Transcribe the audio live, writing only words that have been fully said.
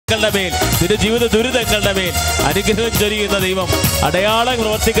മേൽ, നിന്റെ ജീവിത ദുരിതങ്ങളുടെ മേൽ അനുഗ്രഹം ചൊരിയുന്ന ദൈവം, അടയാളം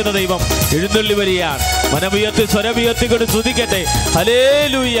പ്രവർത്തിക്കുന്ന ദൈവം എഴുന്നള്ളി വരികയാണ്. മനമുയർത്തി സ്വരമുയർത്തിക്കൊണ്ട് സ്തുതിക്കട്ടെ.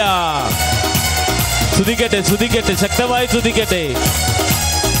 ഹല്ലേലൂയ. സ്തുതിക്കട്ടെ, സ്തുതിക്കട്ടെ, ശക്തമായി സ്തുതിക്കട്ടെ.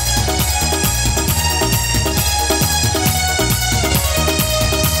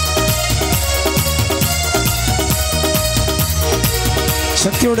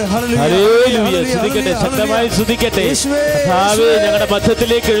 ശക്തിയോടെ ശക്തമായി സ്തുതിക്കട്ടെ. ഞങ്ങളുടെ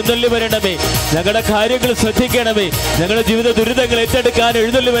മധ്യത്തിലേക്ക് എഴുന്നള്ളി വരണമേ. ഞങ്ങളുടെ കാര്യങ്ങൾ ശ്രദ്ധിക്കണമേ. ഞങ്ങളുടെ ജീവിത ദുരിതങ്ങൾ ഏറ്റെടുക്കാൻ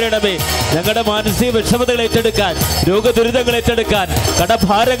എഴുന്നള്ളി വരണമേ. ഞങ്ങളുടെ മാനസിക വിഷമതകൾ ഏറ്റെടുക്കാൻ, രോഗദുരിതങ്ങൾ ഏറ്റെടുക്കാൻ,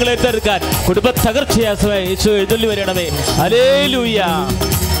 കടഭാരങ്ങൾ ഏറ്റെടുക്കാൻ, കുടുംബ തകർച്ചയായി യേശു എഴുന്നള്ളി വരണമേ. ഹല്ലേലൂയ.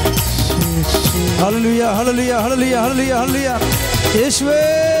 ഹല്ലേലൂയ, ഹല്ലേലൂയ, ഹല്ലേലൂയ, ഹല്ലേലൂയ, ഹല്ലേലൂയ. യേശുവേ.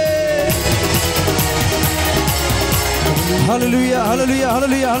 ഹല്ലേലൂയ, ഹല്ലേലൂയ,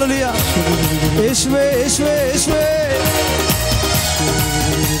 ഹല്ലേലൂയ, ഹല്ലേലൂയ. യേശുവേ, യേശുവേ, യേശുവേ.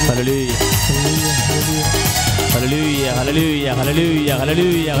 ഹല്ലേലൂയ, ഹല്ലേലൂയ, ഹല്ലേലൂയ, ഹല്ലേലൂയ,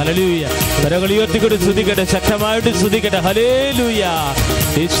 ഹല്ലേലൂയ, ഹല്ലേലൂയ. കരങ്ങൾ ഉയർത്തിക്കൊണ്ട് സ്തുതിക്കട്ടെ, ശക്തമായിട്ട് സ്തുതിക്കട്ടെ. ഹല്ലേലൂയ.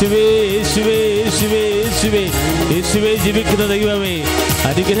 യേശുവേ, യേശുവേ, യേശുവേ, യേശുവേ, യേശുവേ. ജീവിക്കുന്ന ദൈവമേ,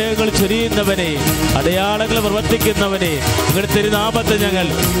 അനുഗ്രഹങ്ങൾ ചൊരിയുന്നവനെ, അടയാളങ്ങൾ പ്രവർത്തിക്കുന്നവനെ, നിങ്ങളുടെ തിരുനാമത്തെ ഞങ്ങൾ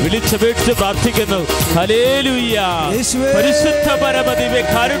വിളിച്ചപേക്ഷിച്ച് പ്രാർത്ഥിക്കുന്നു. ഹല്ലേലൂയ. പരിശുദ്ധ പരമദിവ്യ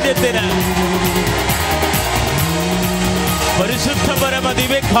കാരുണ്യത്തിന്, പരിശുദ്ധ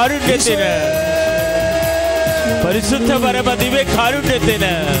പരമദിവ്യ കാരുണ്യത്തിന്, പരിശുദ്ധ പരമദിവ്യ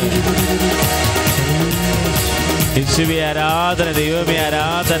കാരുണ്യത്തിന് യേശുവേ ആരാധന, ദൈവമേ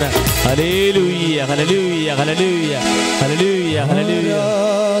ആരാധന. ഹല്ലേലൂയ, ഹല്ലേലൂയ, ഹല്ലേലൂയ, ഹല്ലേലൂയ, ഹല്ലേലൂയ.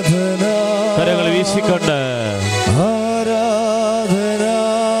 കരങ്ങൾ വീശിക്കൊണ്ട് ആരാധന,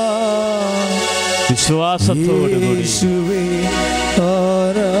 വിശ്വാസത്തോടുകൂടി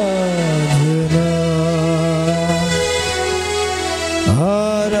ആരാധന,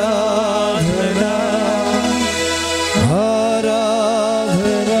 ആരാധന,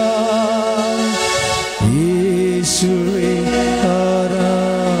 ആരാധന, യേശുവേ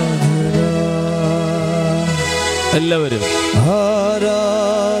ആരാധന. എല്ലാവരും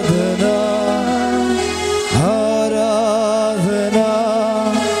ആരാധന, ആരാധന,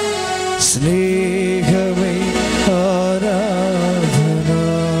 സ്നേഹമേ ആരാധന.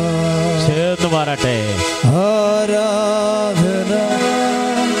 ചേർന്ന് മാറട്ടെ. ആരാധന,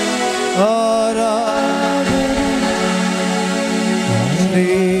 ആരാധന,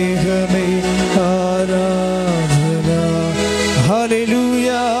 സ്നേഹമേ ആരാധന. ഹല്ലേലൂയ,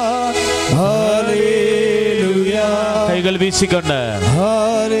 ഹല്ലേലൂയ. കൈകൾ വീശിക്കൊണ്ട്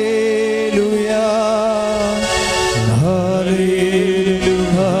ഹല്ലേലൂയ,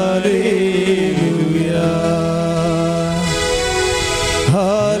 ഹല്ലേലൂയ, ഹല്ലേലൂയ,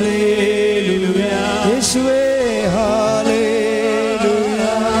 ഹല്ലേലൂയ. യേശുവേ ഹല്ലേലൂയ,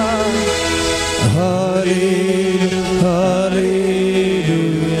 ഹല്ലേലൂയ,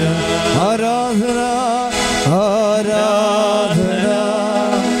 ഹല്ലേലൂയ. ആരാധന, ആരാധന,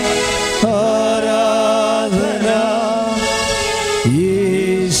 ആരാധന,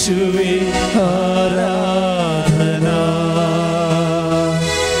 യേശുവേ ആരാധന,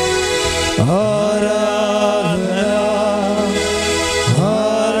 ആരാധന,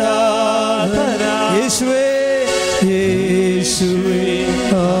 ആരാധന, യേശുവേ, യേശുവേ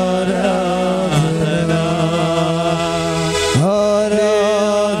ആരാധന,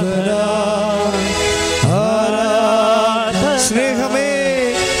 ആരാധന, ആരാധന, സ്നേഹമേ,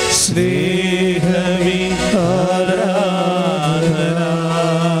 സ്നേഹമേ ആരാധന,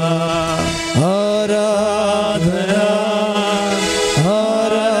 ആരാധന,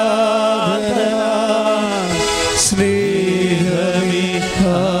 ആരാധന, സ്നേഹമേ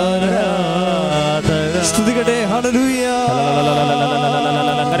ആരാധന. സ്തുതിക്കട്ടെ. ഹല്ലേലൂയ.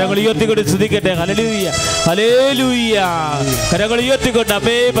 കരങ്ങൾ ഉയർത്തിക്കൊണ്ട് സ്തുതിക്കട്ടെ. ഹല്ലേലൂയ, ഹല്ലേലൂയ. കരങ്ങൾ ഉയർത്തിക്കൊണ്ട്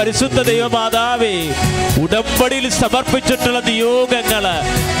അമ്മേ പരിശുദ്ധ ദൈവമാതാവേ, ഉടമ്പടിയിൽ സമർപ്പിച്ചിട്ടുള്ള നിയോഗങ്ങള്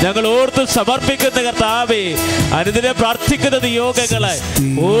ഞങ്ങൾ ഓർത്ത് സമർപ്പിക്കുന്ന കർത്താവേ, അനുദിനം പ്രാർത്ഥിക്കുന്ന നിയോഗങ്ങള്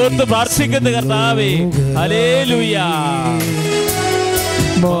ഓർത്ത് പ്രാർത്ഥിക്കുന്ന കർത്താവേ. ഹല്ലേലൂയ.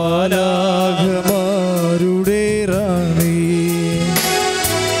 മാലാഖമാരുടെ റാണി,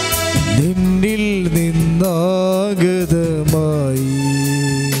 നിന്നിൽ നിന്നാഗതമായി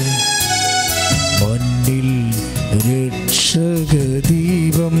മണ്ണിൽ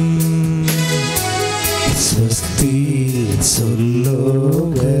രക്ഷകദീപം സ്വസ്തി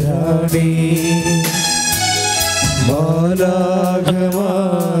സൊല്ലോകരാണി.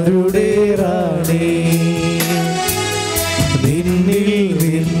 മാലാഖമാരുടെ റാണി, നിന്നിൽ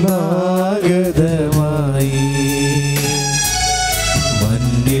നിന്നാഗതമായി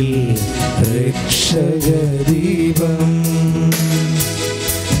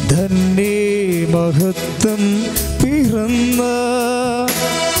ധന്യേ മഹത്വം പിറന്ന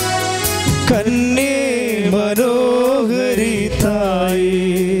കന്യേ മനോഹരി തായേ.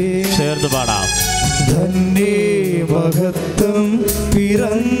 ചേർന്ന് പാടാം. ധന്യേ മഹത്വം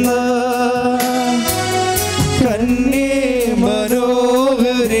പിറന്ന കന്യേ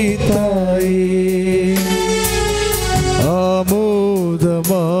മനോഹരി തായേ.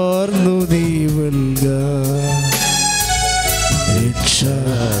 ആമോദമാർന്നു നീ വൽക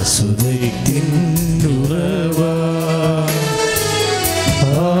രക്ഷാസുതയ്ക്കുറവ.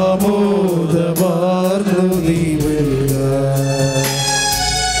 ആമോദമാർന്നു നീ വൽക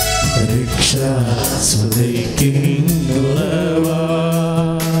രക്ഷാസുതയ്ക്കുറവ.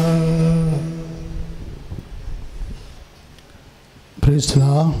 Price the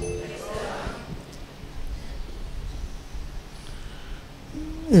Lord.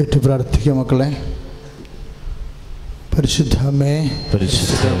 ഏറ്റു പ്രാർത്ഥിക്കുക മക്കളെ. പരിശുദ്ധമേ,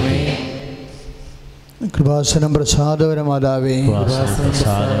 പരിശുദ്ധമേ, കൃപാസനം പ്രസാദപര മാതാവേ,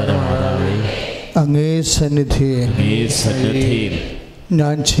 അങ്ങേ സന്നിധിയിൽ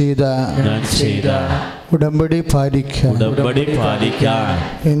ഞാൻ ചെയ്ത ഉടമ്പടി പാലിക്കാൻ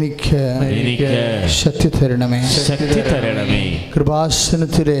എനിക്ക് ശക്തി തരണമേ.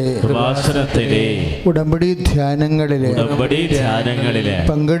 കൃപാസനത്തിലെ ഉടമ്പടി ധ്യാനങ്ങളിലെ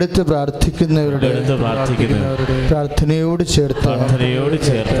പങ്കെടുത്ത് പ്രാർത്ഥിക്കുന്നവരുടെ പ്രാർത്ഥനയോട് ചേർത്ത്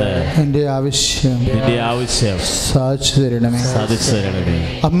എൻ്റെ ആവശ്യം സാധിച്ചു തരണമേ.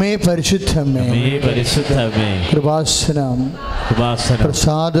 അമ്മേ പരിശുദ്ധമേ, കൃപാസനം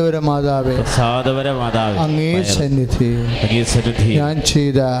പ്രസാദപര മാതാവേ, അങ്ങേ സന്നിധി ഞാൻ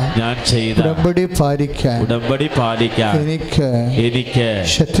ചെയ്ത ഉടമ്പടി പാലിക്കാൻ എനിക്ക്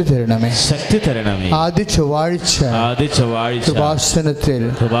ശക്തി തരണമേ. ആദ്യ ചൊവ്വാഴ്ച കൃപാസനത്തിൽ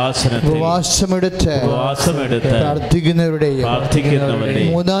ഉപവാസമെടുത്ത് പ്രാർത്ഥിക്കുന്നവരുടെയും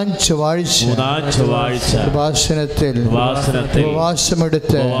മൂന്നാം ചൊവ്വാഴ്ച കൃപാസനത്തിൽ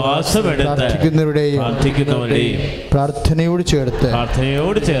ഉപവാസമെടുത്ത് പ്രാർത്ഥിക്കുന്നവരുടെയും പ്രാർത്ഥനയോട് ചേർത്ത്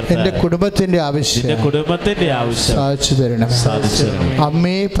എന്റെ കുടുംബത്തിന്റെ ആവശ്യം സാധിച്ചു തരണം.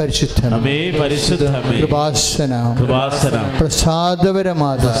 അമ്മേ പരിശുദ്ധമേ, കൃപാസനം പ്രസാദപര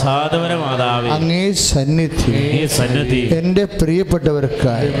മാതാവേ, അങ്ങേ സന്നിധി എന്റെ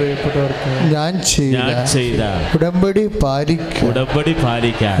പ്രിയപ്പെട്ടവർക്കായി ഞാൻ ചെയ്ത ഉടമ്പടി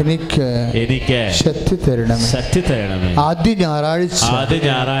പാലിക്കാൻ എനിക്ക് ശക്തി തരണമേ. ആദ്യ ഞായറാഴ്ച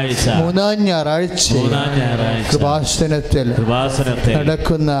മൂന്നാം ഞായറാഴ്ച കൃപാസനത്തിൽ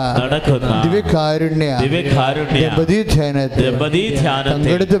നടക്കുന്ന ദിവ്യകാരുണ്യ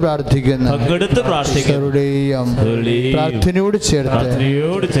പങ്കെടുത്ത് പ്രാർത്ഥിക്കുന്ന പ്രാർത്ഥനയോട്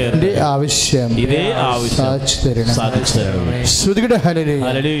ചേർത്ത് ആവശ്യം സാധിച്ചു തരണം. ശ്രുതിയുടെ ഹല്ലേലൂയ,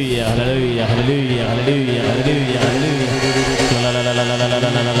 ഹല്ലേലൂയ, ഹല്ലേലൂയ, ഹല്ലേലൂയ, ഹല്ലേലൂയ, ഹല്ലേലൂയ, ഹല്ലേലൂയ.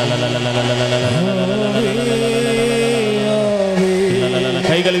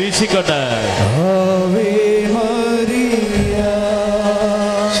 കൈകൾ വീശിക്കോട്ടെ.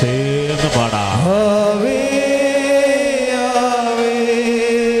 ചേർന്ന് പാടാം.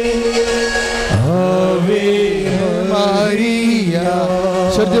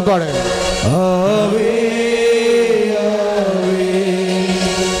 പാടേ ആവേ ആവേ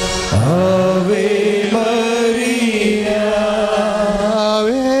ആവേ മരിയ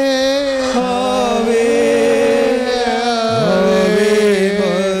ആവേ ആവേ ആവേ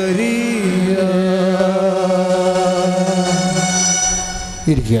മരിയ.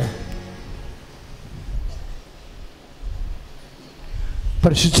 ഇരിക്കുക.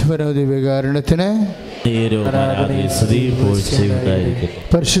 പരിശുദ്ധ പരമദിവ്യകാരുണ്യത്തിന്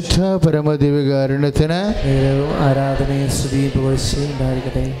പരിശുദ്ധ പരമദിവ്യകാരുണ്യത്തിന് ആരാധനയും സ്തുതിയും പുകഴ്ചയും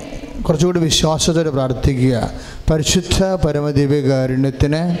ഉണ്ടായിരിക്കട്ടെ. കുറച്ചുകൂടി വിശ്വാസത്തോടെ പ്രാർത്ഥിക്കുക. പരിശുദ്ധ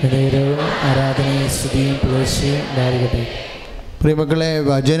പരമദിവ്യകാരുണ്യത്തിന് ആരാധനയും സ്തുതിയും പുകഴ്ചയും ഉണ്ടായിരിക്കട്ടെ. പ്രിയമക്കളെ,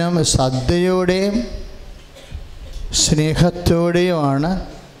 വചനം ശ്രദ്ധയോടെയും സ്നേഹത്തോടെയുമാണ്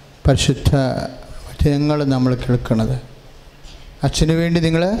പരിശുദ്ധ വചനങ്ങൾ നമ്മൾ കേൾക്കുന്നത്. അച്ഛന് വേണ്ടി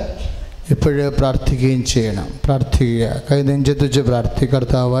നിങ്ങൾ എപ്പോഴും പ്രാർത്ഥിക്കുകയും ചെയ്യണം. പ്രാർത്ഥിക്കുക. കൈ നെഞ്ചത്ത് വെച്ച് പ്രാർത്ഥിക്കുക.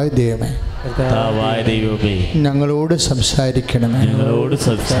 കർത്താവായ ദൈവമേ, ഞങ്ങളോട് സംസാരിക്കണമേ.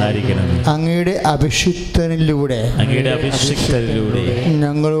 അങ്ങയുടെ അഭിഷിക്തനിലൂടെ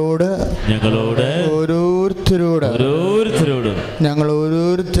ഞങ്ങളോട് ഓരോരുത്തരോടും ഞങ്ങൾ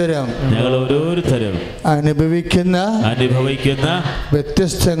ഓരോരുത്തരും അനുഭവിക്കുന്ന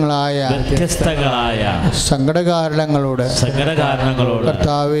വ്യത്യസ്തങ്ങളായ സങ്കടകാരണങ്ങളോട്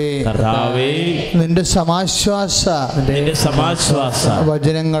കർത്താവേ നിന്റെ സമാശ്വാസ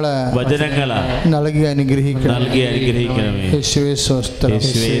വചനങ്ങള് നൽകി അനുഗ്രഹിക്കണം. യേശുവേ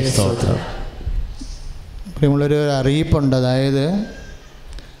സ്തോത്രം. പ്രിയമുള്ളൊരു അറിയിപ്പുണ്ട്. അതായത്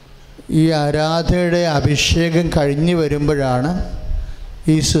ഈ ആരാധനയുടെ അഭിഷേകം കഴിഞ്ഞ് വരുമ്പോഴാണ്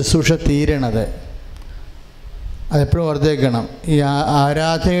ഈ ശുശ്രൂഷ തീരണത്. അതെപ്പോഴും ഓർത്തേക്കണം. ഈ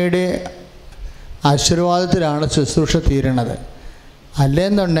ആരാധനയുടെ ആശീർവാദത്തിലാണ് ശുശ്രൂഷ തീരണത്.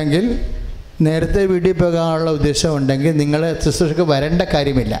 അല്ലെന്നുണ്ടെങ്കിൽ നേരത്തെ വീട്ടിൽ പോകാനുള്ള ഉദ്ദേശമുണ്ടെങ്കിൽ നിങ്ങൾ ശുശ്രൂഷയ്ക്ക് വരേണ്ട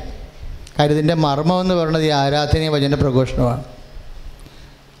കാര്യമില്ല. കാര്യം ഇതിൻ്റെ മർമ്മം എന്ന് പറയുന്നത് ഈ ആരാധനയും വചന പ്രഘോഷണമാണ്.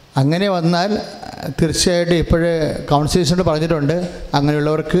 അങ്ങനെ വന്നാൽ തീർച്ചയായിട്ടും ഇപ്പോഴേ കൗൺസിലേഴ്സിനോട് പറഞ്ഞിട്ടുണ്ട്,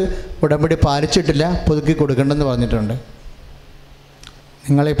 അങ്ങനെയുള്ളവർക്ക് ഉടമ്പടി പാലിച്ചിട്ടില്ല, പുതുക്കി കൊടുക്കണമെന്ന് പറഞ്ഞിട്ടുണ്ട്.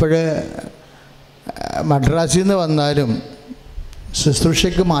 നിങ്ങളിപ്പോൾ മദ്രാസിൽ നിന്ന് വന്നാലും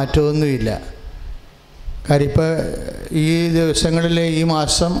ശുശ്രൂഷയ്ക്ക് മാറ്റമൊന്നുമില്ല. കാര്യം ഇപ്പോൾ ഈ ദിവസങ്ങളിൽ ഈ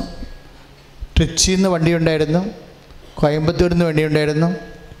മാസം ട്രിച്ചിയിൽ നിന്ന് വണ്ടിയുണ്ടായിരുന്നു, കോയമ്പത്തൂരിൽ നിന്ന് വണ്ടിയുണ്ടായിരുന്നു.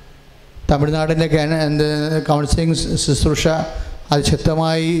 തമിഴ്നാടിൻ്റെ കൗൺസിലിംഗ് ശുശ്രൂഷ അത്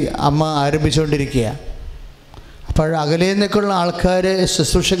ശക്തമായി അമ്മ ആരംഭിച്ചുകൊണ്ടിരിക്കുക. അപ്പോൾ അകലെ നിന്നൊക്കെയുള്ള ആൾക്കാർ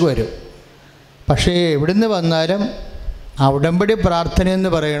ശുശ്രൂഷയ്ക്ക് വരും. പക്ഷേ എവിടുന്ന് വന്നാലും ആ ഉടമ്പടി പ്രാർത്ഥനയെന്ന്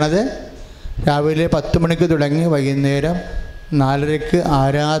പറയണത് രാവിലെ 10 മണിക്ക് തുടങ്ങി വൈകുന്നേരം 4:30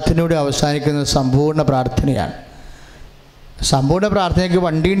 ആരാധനയോടെ അവസാനിക്കുന്ന സമ്പൂർണ്ണ പ്രാർത്ഥനയാണ്. സമ്പൂർണ്ണ പ്രാർത്ഥനയ്ക്ക്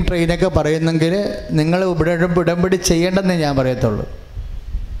വണ്ടിയും ട്രെയിനൊക്കെ പറയുന്നെങ്കിൽ നിങ്ങൾ ഉടമ്പടി ചെയ്യേണ്ടെന്നേ ഞാൻ പറയത്തുള്ളൂ.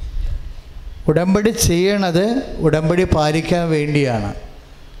 ഉടമ്പടി ചെയ്യണത് ഉടമ്പടി പാലിക്കാൻ വേണ്ടിയാണ്.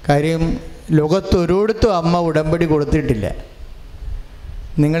 കാര്യം ലോകത്തൊരിടത്തും അമ്മ ഉടമ്പടി കൊടുത്തിട്ടില്ല.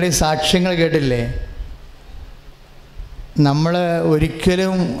 നിങ്ങൾ ഈ സാക്ഷ്യങ്ങൾ കേട്ടില്ലേ? നമ്മൾ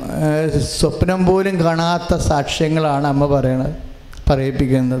ഒരിക്കലും സ്വപ്നം പോലും കാണാത്ത സാക്ഷ്യങ്ങളാണ് അമ്മ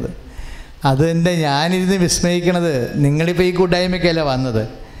പറയിപ്പിക്കുന്നത്. അതിൻ്റെ ഞാനിരുന്ന് വിസ്മയിക്കണത്, നിങ്ങളിപ്പോൾ ഈ കൂട്ടായ്മയ്ക്കല്ല വന്നത്.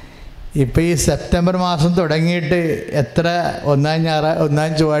 ഇപ്പോൾ ഈ സെപ്റ്റംബർ മാസം തുടങ്ങിയിട്ട് എത്ര ഒന്നാം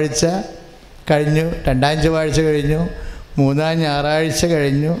ചൊവ്വാഴ്ച കഴിഞ്ഞു, 2-ാം ചൊവ്വാഴ്ച കഴിഞ്ഞു, 3-ാം ഞായറാഴ്ച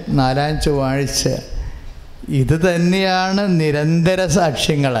കഴിഞ്ഞു, 4-ാം ചൊവ്വാഴ്ച. ഇത് തന്നെയാണ് നിരന്തര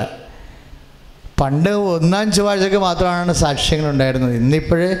സാക്ഷ്യങ്ങൾ. പണ്ട് 1-ാം ചൊവ്വാഴ്ചക്ക് മാത്രമാണ് സാക്ഷ്യങ്ങളുണ്ടായിരുന്നത്.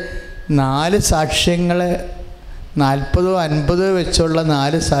 ഇന്നിപ്പോഴേ 4 സാക്ഷ്യങ്ങൾ, 40-50 വെച്ചുള്ള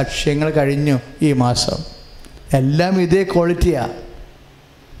 4 സാക്ഷ്യങ്ങൾ കഴിഞ്ഞു ഈ മാസം. എല്ലാം ഇതേ ക്വാളിറ്റിയാണ്,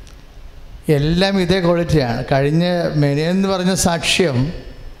 എല്ലാം ഇതേ ക്വാളിറ്റിയാണ്. കഴിഞ്ഞ മെനയെന്ന് പറഞ്ഞ സാക്ഷ്യം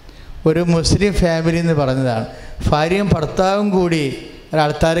ഒരു മുസ്ലിം ഫാമിലി എന്ന് പറഞ്ഞതാണ്. ഭാര്യയും ഭർത്താവും കൂടി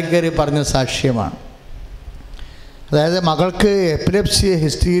ഒരാൾത്താരെ കയറി പറഞ്ഞ സാക്ഷ്യമാണ്. അതായത് മകൾക്ക് എപ്പിലെപ്സി,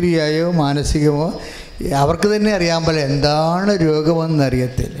 ഹിസ്റ്റീരിയയോ മാനസികമോ അവർക്ക് തന്നെ അറിയാൻ പോലെ എന്താണ് രോഗമെന്ന്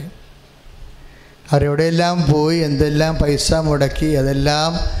അറിയത്തില്ല. അവരെവിടെയെല്ലാം പോയി എന്തെല്ലാം പൈസ മുടക്കി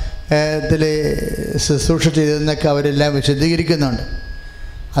അതെല്ലാം ഇതിൽ ശുശ്രൂഷ ചെയ്തതെന്നൊക്കെ അവരെല്ലാം വിശദീകരിക്കുന്നുണ്ട്.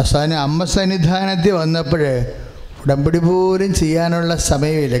 അവസാനം അമ്മ സന്നിധാനത്തിൽ വന്നപ്പോൾ ഉടമ്പടി പോലും ചെയ്യാനുള്ള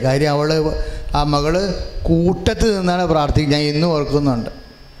സമയമില്ല. കാര്യം ആ മകള് കൂട്ടത്തിൽ നിന്നാണ് പ്രാർത്ഥിക്കുക. ഞാൻ ഇന്നും ഓർക്കുന്നുണ്ട്.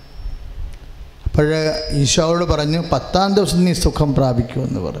 അപ്പോൾ ഈശോയോട് പറഞ്ഞു, 10-ാം ദിവസം നീ സുഖം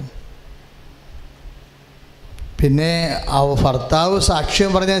പ്രാപിക്കുമെന്ന് പറഞ്ഞു. പിന്നെ ഭർത്താവ് സാക്ഷ്യം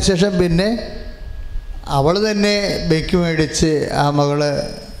പറഞ്ഞതിന് ശേഷം പിന്നെ അവൾ തന്നെ ബൈക്ക് മേടിച്ച് ആ മകള്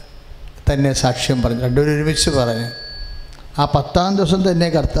തന്നെ സാക്ഷ്യം പറഞ്ഞു. രണ്ടുപേരും ഒരുമിച്ച് പറഞ്ഞു. ആ 10-ാം ദിവസം തന്നെ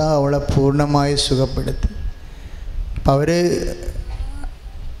കർത്താവ് അവളെ പൂർണ്ണമായി സുഖപ്പെടുത്തി. അപ്പം അവർ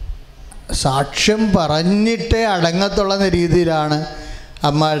സാക്ഷ്യം പറഞ്ഞിട്ടേ അടങ്ങത്തുള്ള രീതിയിലാണ്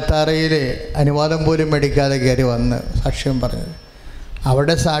അമ്മ അൾത്താരയിൽ അനുവാദം പോലും മേടിക്കാതെ കയറി വന്ന് സാക്ഷ്യം പറഞ്ഞത്.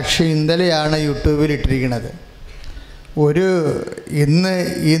 അവിടെ സാക്ഷ്യം ഇന്നലെയാണ് യൂട്യൂബിൽ ഇട്ടിരിക്കുന്നത്. ഇന്ന്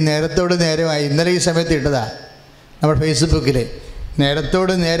ഈ നേരത്തോട് നേരമായി, ഇന്നലെ ഈ സമയത്ത് ഇട്ടതാണ് നമ്മുടെ ഫേസ്ബുക്കിൽ.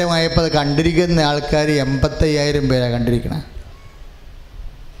 നേരത്തോട് നേരമായപ്പോൾ അത് കണ്ടിരിക്കുന്ന ആൾക്കാർ 85,000 പേരാണ് കണ്ടിരിക്കണം.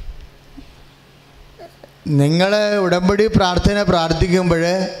 നിങ്ങൾ ഉടമ്പടി പ്രാർത്ഥിക്കുമ്പോൾ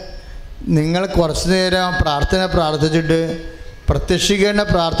നിങ്ങൾ കുറച്ച് നേരം പ്രാർത്ഥിച്ചിട്ട് പ്രത്യക്ഷീകരണ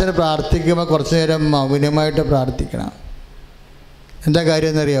പ്രാർത്ഥിക്കുമ്പോൾ കുറച്ച് നേരം മൗനമായിട്ട് പ്രാർത്ഥിക്കണം. എന്താ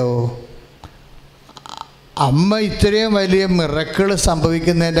കാര്യം എന്നറിയാവോ? അമ്മ ഇത്രയും വലിയ മിറക്കിൾ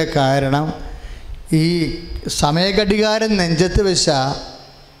സംഭവിക്കുന്നതിൻ്റെ കാരണം ഈ സമയഘടികാരം നെഞ്ചത്ത് വെച്ചാൽ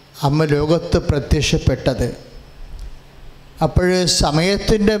അമ്മ ലോകത്ത് പ്രത്യക്ഷപ്പെട്ടത്. അപ്പോൾ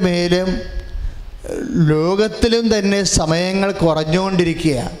സമയത്തിൻ്റെ മേലും ലോകത്തിലും തന്നെ സമയങ്ങൾ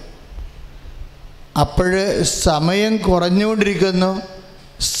കുറഞ്ഞുകൊണ്ടിരിക്കുക. അപ്പോൾ സമയം കുറഞ്ഞുകൊണ്ടിരിക്കുന്നു,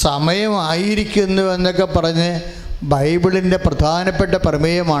 സമയമായിരിക്കുന്നു എന്നൊക്കെ പറഞ്ഞ് ബൈബിളിൻ്റെ പ്രധാനപ്പെട്ട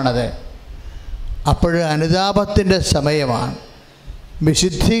പ്രമേയമാണത്. അപ്പോൾ അനുതാപത്തിൻ്റെ സമയമാണ്,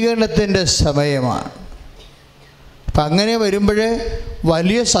 വിശുദ്ധീകരണത്തിൻ്റെ സമയമാണ്. അപ്പം അങ്ങനെ വരുമ്പോൾ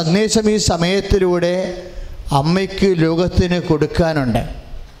വലിയ സന്ദേശം ഈ സമയത്തിലൂടെ അമ്മയ്ക്ക് ലോകത്തിന് കൊടുക്കാനുണ്ട്.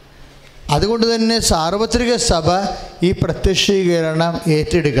 അതുകൊണ്ട് തന്നെ സാർവത്രിക സഭ ഈ പ്രത്യക്ഷീകരണം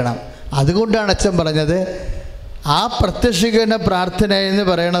ഏറ്റെടുക്കണം. അതുകൊണ്ടാണ് അച്ഛൻ പറഞ്ഞത് ആ പ്രത്യക്ഷീകരണ പ്രാർത്ഥന എന്ന്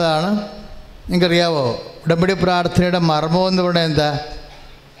പറയുന്നതാണ്. നിങ്ങൾക്കറിയാവോ ഉടമ്പടി പ്രാർത്ഥനയുടെ മർമ്മം എന്ന് പറയുന്നത് എന്താ?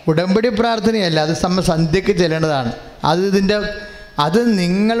 ഉടമ്പടി പ്രാർത്ഥനയല്ല, അത് സന്ധ്യയ്ക്ക് ചെല്ലേണ്ടതാണ്. അത്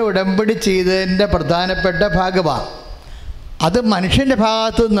നിങ്ങൾ ഉടമ്പടി ചെയ്തതിൻ്റെ പ്രധാനപ്പെട്ട ഭാഗമാണ്. അത് മനുഷ്യൻ്റെ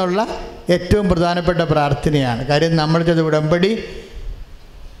ഭാഗത്തു നിന്നുള്ള ഏറ്റവും പ്രധാനപ്പെട്ട പ്രാർത്ഥനയാണ്. കാര്യം നമ്മൾ ചെയ്ത ഉടമ്പടി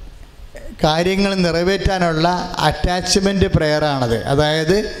കാര്യങ്ങൾ നിറവേറ്റാനുള്ള അറ്റാച്ച്മെൻറ്റ് പ്രെയറാണത്.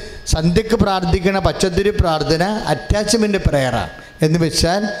 അതായത് സന്ധ്യയ്ക്ക് പ്രാർത്ഥിക്കുന്ന പച്ചത്തിരി പ്രാർത്ഥന അറ്റാച്ച്മെൻറ്റ് പ്രെയറാണ്. എന്ന്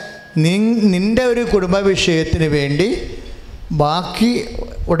വെച്ചാൽ നിൻ്റെ ഒരു കുടുംബ വിഷയത്തിന് വേണ്ടി ബാക്കി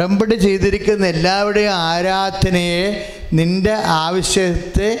ഉടമ്പടി ചെയ്തിരിക്കുന്ന എല്ലാവരുടെയും ആരാധനയെ, നിൻ്റെ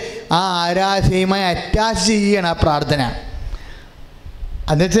ആവശ്യത്തെ ആ ആരാധനയുമായി അറ്റാച്ച് ചെയ്യണം ആ പ്രാർത്ഥന.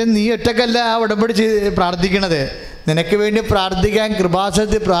 എന്നുവെച്ചാൽ നീ ഒറ്റക്കല്ല ആ ഉടമ്പടി പ്രാർത്ഥിക്കണത്. നിനക്ക് വേണ്ടി പ്രാർത്ഥിക്കാൻ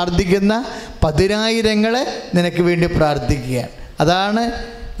കൃപാസനത്തിൽ പ്രാർത്ഥിക്കുന്ന 10,000 നിനക്ക് വേണ്ടി പ്രാർത്ഥിക്കുക. അതാണ്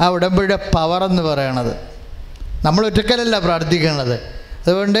ആ ഉടമ്പടിയുടെ പവർ എന്ന് പറയണത്. നമ്മൾ ഒറ്റക്കലല്ല പ്രാർത്ഥിക്കുന്നത്.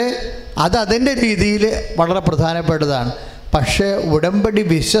 അതുകൊണ്ട് അതിൻ്റെ രീതിയിൽ വളരെ പ്രധാനപ്പെട്ടതാണ്. പക്ഷേ ഉടമ്പടി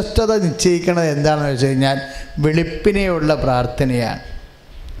വിശ്വസ്തത നിശ്ചയിക്കുന്നത് എന്താണെന്ന് വെച്ച് കഴിഞ്ഞാൽ വെളുപ്പിനെയുള്ള പ്രാർത്ഥനയാണ്.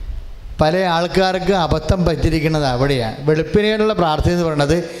 പല ആൾക്കാർക്ക് അബദ്ധം പറ്റിയിരിക്കുന്നത് അവിടെയാണ്. വെളുപ്പിനെയുള്ള പ്രാർത്ഥന എന്ന്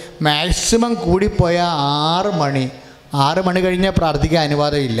പറയുന്നത് മാക്സിമം കൂടിപ്പോയാൽ 6 മണി കഴിഞ്ഞാൽ പ്രാർത്ഥിക്കാൻ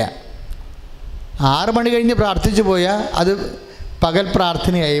അനുവാദമില്ല. 6 മണി കഴിഞ്ഞ് പ്രാർത്ഥിച്ചു പോയാൽ അത് പകൽ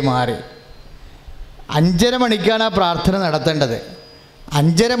പ്രാർത്ഥനയായി മാറി. 5:30 മണിക്കാണ് ആ പ്രാർത്ഥന നടത്തേണ്ടത്.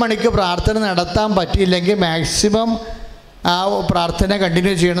 5:30 മണിക്ക് പ്രാർത്ഥന നടത്താൻ പറ്റിയില്ലെങ്കിൽ മാക്സിമം ആ പ്രാർത്ഥന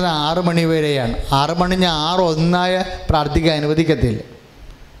കണ്ടിന്യൂ ചെയ്യണത് 6 മണി വരെയാണ്. 6 മണി 6:01 പ്രാർത്ഥിക്കാൻ അനുവദിക്കത്തില്ല.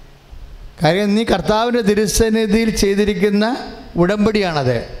 കാര്യം നീ കർത്താവിൻ്റെ തിരുസന്നിധിയിൽ ചെയ്തിരിക്കുന്ന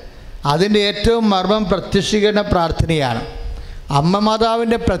ഉടമ്പടിയാണത്. അതിൻ്റെ ഏറ്റവും മർമ്മം പ്രത്യക്ഷീകരണ പ്രാർത്ഥനയാണ്. അമ്മ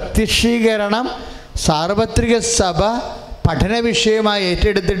മാതാവിൻ്റെ പ്രത്യക്ഷീകരണം സാർവത്രിക സഭ പഠന വിഷയമായി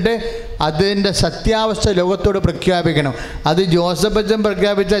ഏറ്റെടുത്തിട്ട് അതിൻ്റെ സത്യാവസ്ഥ ലോകത്തോട് പ്രഖ്യാപിക്കണം. അത് ജോസഫ് അച്ഛൻ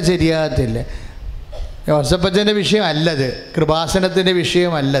പ്രഖ്യാപിച്ചാൽ ശരിയാകത്തില്ല. ജോസഫ് അച്ഛൻ്റെ വിഷയമല്ലത്, കൃപാസനത്തിൻ്റെ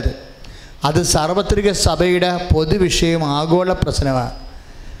വിഷയമല്ലത്. അത് സാർവത്രിക സഭയുടെ പൊതുവിഷയം, ആഗോള പ്രശ്നമാണ്.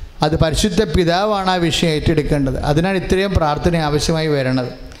 അത് പരിശുദ്ധ പിതാവാണ് ആ വിഷയം ഏറ്റെടുക്കേണ്ടത്. അതിനാണ് ഇത്രയും പ്രാർത്ഥന ആവശ്യമായി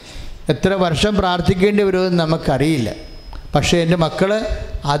വരണത്. എത്ര വർഷം പ്രാർത്ഥിക്കേണ്ടി വരുമെന്ന് നമുക്കറിയില്ല. പക്ഷേ എൻ്റെ മക്കൾ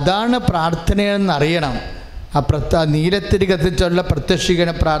അതാണ് പ്രാർത്ഥനയെന്നറിയണം. ആ നീലത്തിരി കത്തിച്ചുള്ള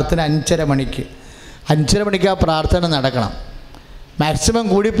പ്രത്യക്ഷീകരണ പ്രാർത്ഥന 5:30 മണിക്ക്. 5:30 മണിക്ക് ആ പ്രാർത്ഥന നടക്കണം. മാക്സിമം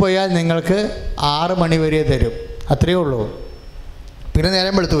കൂടിപ്പോയാൽ നിങ്ങൾക്ക് 6 മണി വരെ തരും. അത്രയേ ഉള്ളൂ. പിന്നെ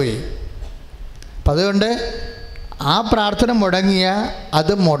നേരം വെളുത്തു പോയി. അപ്പം അതുകൊണ്ട് ആ പ്രാർത്ഥന മുടങ്ങിയ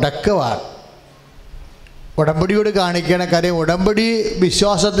അത് മുടക്കമാണ്. ഉടമ്പടിയോട് കാണിക്കണ കാര്യം, ഉടമ്പടി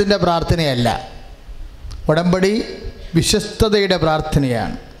വിശ്വാസത്തിൻ്റെ പ്രാർത്ഥനയല്ല, ഉടമ്പടി വിശ്വസ്തതയുടെ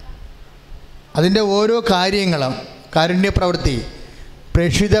പ്രാർത്ഥനയാണ്. അതിൻ്റെ ഓരോ കാര്യങ്ങളും, കാരുണ്യപ്രവൃത്തി,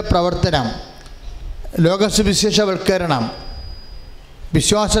 പ്രേക്ഷിത പ്രവർത്തനം, ലോകസുവിശേഷവൽക്കരണം,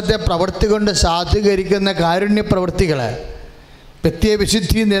 വിശ്വാസത്തെ പ്രവൃത്തി കൊണ്ട് സാധൂകരിക്കുന്ന കാരുണ്യപ്രവൃത്തികൾ, വ്യക്തിയെ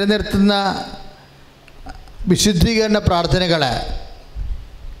വിശുദ്ധി നിലനിർത്തുന്ന വിശുദ്ധീകരണ പ്രാർത്ഥനകൾ,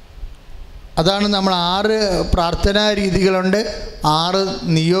 അതാണ് നമ്മൾ 6 പ്രാർത്ഥനാ രീതികളുണ്ട്, 6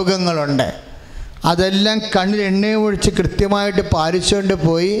 നിയോഗങ്ങളുണ്ട്. അതെല്ലാം കണ്ണിൽ എണ്ണയും ഒഴിച്ച് കൃത്യമായിട്ട് പാലിച്ചുകൊണ്ട്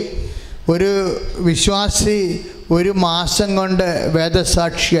പോയി ഒരു വിശ്വാസി 1 മാസം കൊണ്ട്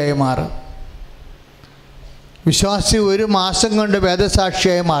വേദസാക്ഷിയായി മാറും. വിശ്വാസി 1 മാസം കൊണ്ട്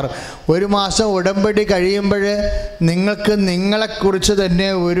വേദസാക്ഷിയായി മാറും. 1 മാസം ഉടമ്പടി കഴിയുമ്പോൾ നിങ്ങൾക്ക് നിങ്ങളെക്കുറിച്ച് തന്നെ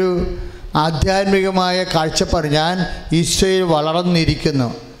ഒരു ആധ്യാത്മികമായ കാഴ്ചപ്പാട്, ഞാൻ ഈശോയിൽ വളർന്നിരിക്കുന്നു,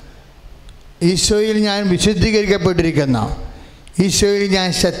 ഈശോയിൽ ഞാൻ വിശുദ്ധീകരിക്കപ്പെട്ടിരിക്കുന്നു, ഈശോയിൽ ഞാൻ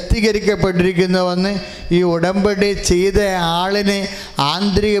ശക്തീകരിക്കപ്പെട്ടിരിക്കുന്നുവെന്ന് ഈ ഉടമ്പടി ചെയ്ത ആളിന്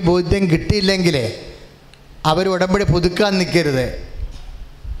ആന്തരിക ബോധ്യം കിട്ടിയില്ലെങ്കിൽ അവർ ഉടമ്പടി പുതുക്കാൻ നിൽക്കരുത്.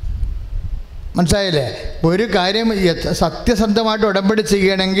 മനസ്സിലായില്ലേ? ഒരു കാര്യം സത്യസന്ധമായിട്ട് ഉടമ്പടി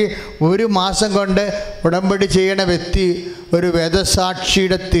ചെയ്യണമെങ്കിൽ 1 മാസം കൊണ്ട് ഉടമ്പടി ചെയ്യണ വ്യക്തി ഒരു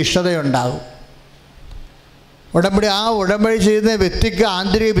വേദസാക്ഷിയുടെ തീഷ്ണതയുണ്ടാകും. ഉടമ്പടി ചെയ്യുന്ന വ്യക്തിക്ക്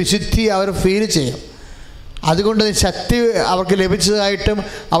ആന്തരിക വിശുദ്ധി അവർ ഫീൽ ചെയ്യും. അതുകൊണ്ട് ശക്തി അവർക്ക് ലഭിച്ചതായിട്ടും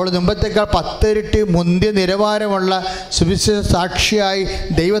അവൾ മുമ്പത്തേക്കാൾ 10 ഇരട്ടി മുന്തിയ നിലവാരമുള്ള സുവിശേഷ സാക്ഷിയായി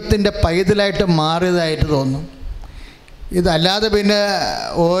ദൈവത്തിൻ്റെ പൈതലായിട്ട് മാറിയതായിട്ട് തോന്നും. ഇതല്ലാതെ പിന്നെ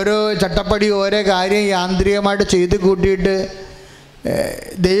ഓരോ ചട്ടപ്പടി ഓരോ കാര്യം യാന്ത്രികമായിട്ട് ചെയ്ത് കൂട്ടിയിട്ട്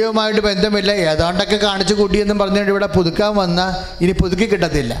ദൈവമായിട്ട് ബന്ധമില്ല, ഏതാണ്ടൊക്കെ കാണിച്ചു കൂട്ടിയെന്നും പറഞ്ഞുകൊണ്ട് ഇവിടെ പുതുക്കാൻ വന്നാൽ ഇനി പുതുക്കി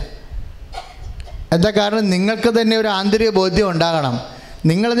കിട്ടത്തില്ല. എന്താ കാരണം? നിങ്ങൾക്ക് തന്നെ ഒരു ആന്തരിക ബോധ്യം ഉണ്ടാകണം.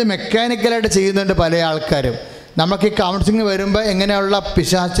 നിങ്ങളിത് മെക്കാനിക്കലായിട്ട് ചെയ്യുന്നുണ്ട് പല ആൾക്കാരും. നമുക്ക് ഈ കൗൺസിലിംഗ് വരുമ്പോൾ എങ്ങനെയുള്ള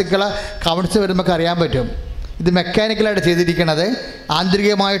പിശാചുക്കളെ കൗൺസിൽ വരുമ്പോൾ അറിയാൻ പറ്റും. ഇത് മെക്കാനിക്കലായിട്ട് ചെയ്തിരിക്കണത്,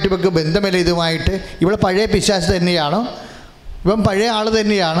 ആന്തരികമായിട്ട് ഇവർക്ക് ബന്ധമില്ല ഇതുമായിട്ട്. ഇവിടെ പഴയ പിശാച് തന്നെയാണ്, ഇവൻ പഴയ ആൾ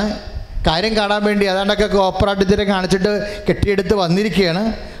തന്നെയാണ്. കാര്യം കാണാൻ വേണ്ടി ഏതാണ്ടൊക്കെ കോപ്പറായിട്ട് ഇതിനെ കാണിച്ചിട്ട് കെട്ടിയെടുത്ത് വന്നിരിക്കുകയാണ്.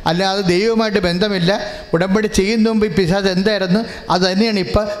 അല്ലാതെ ദൈവവുമായിട്ട് ബന്ധമില്ല. ഉടമ്പടി ചെയ്യുന്ന മുമ്പ് ഈ പിശാച് എന്തായിരുന്നു അത് തന്നെയാണ്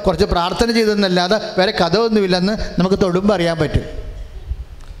ഇപ്പം കുറച്ച് പ്രാർത്ഥന ചെയ്തതെന്നല്ലാതെ വേറെ കഥയൊന്നുമില്ലെന്ന് നമുക്ക് തൊടുമ്പോൾ അറിയാൻ പറ്റും.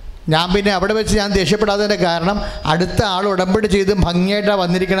 ഞാൻ പിന്നെ അവിടെ വെച്ച് ഞാൻ ദേഷ്യപ്പെടാത്തതിൻ്റെ കാരണം അടുത്ത ആൾ ഉടമ്പടി ചെയ്ത് ഭംഗിയായിട്ടാണ്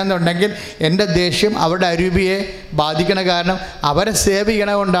വന്നിരിക്കണമെന്നുണ്ടെങ്കിൽ എൻ്റെ ദേഷ്യം അവരുടെ അരൂപിയെ ബാധിക്കണ, കാരണം അവരെ സേവ്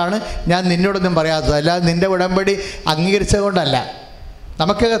ചെയ്യണ കൊണ്ടാണ് ഞാൻ നിന്നോടൊന്നും പറയാത്തത്, അല്ലാതെ നിൻ്റെ ഉടമ്പടി അംഗീകരിച്ചത് കൊണ്ടല്ല.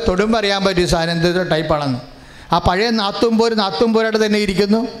 നമുക്ക് തൊടുമ്പോൾ അറിയാൻ പറ്റും സാധനം എന്തൊരു ടൈപ്പാണെന്ന്. ആ പഴയ നാത്തുമ്പോരായിട്ട് തന്നെ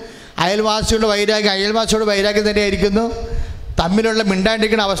ഇരിക്കുന്നു. അയൽവാസിയോട് വൈരാഗ്യം തന്നെ ഇരിക്കുന്നു. തമ്മിലുള്ള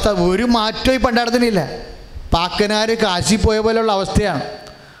മിണ്ടാണ്ടിരിക്കുന്ന അവസ്ഥ ഒരു മാറ്റവും ഈ പണ്ടാടത്തിനില്ല. പാക്കനാർ കാശി പോയ പോലെയുള്ള അവസ്ഥയാണ്.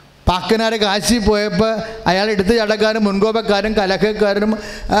 പാക്കനാർ കാശി പോയപ്പോൾ അയാൾ എടുത്ത് ചടക്കാരും മുൻകോപക്കാരും കലഹക്കാരനും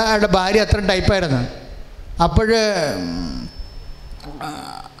അയാളുടെ ഭാര്യ അത്ര ടൈപ്പായിരുന്നു. അപ്പോൾ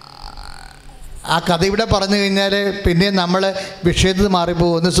ആ കഥ ഇവിടെ പറഞ്ഞു കഴിഞ്ഞാൽ പിന്നെ നമ്മൾ വിഷയത്തിൽ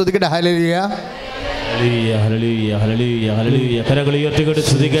മാറിപ്പോകും. ഒന്ന് ശ്രദ്ധിക്കട്ടെ. ഹല്ലേലൂയ, കരങ്ങൾ ഉയർത്തിക്കൊണ്ട്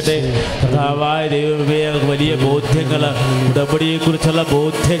ശ്രദ്ധിക്കട്ടെ. കർത്താവായ ദൈവമേ, വലിയ ബോധ്യങ്ങൾ, ഉടമ്പടിയെക്കുറിച്ചുള്ള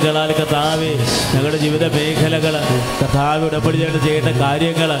ബോധ്യങ്ങളാൽ കർത്താവേ ഞങ്ങളുടെ ജീവിത മേഖലകൾ, കർത്താവ് ഉടമ്പടി ചെയ്യേണ്ട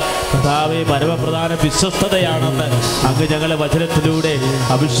കാര്യങ്ങൾ, കർത്താവെ പരമപ്രധാന വിശ്വസ്തതയാണെന്ന് അങ്ങ് ഞങ്ങളെ വചനത്തിലൂടെ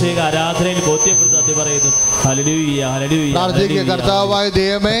അഭിഷേക ആരാധനയിൽ ബോധ്യപ്പെടുത്തി പറയുന്നു. ഹല്ലേലൂയ, ഹല്ലേലൂയ. കർത്താവായ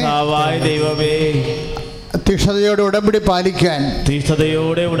ദൈവമേ, തീക്ഷ്ണതയോടെ ഉടമ്പടി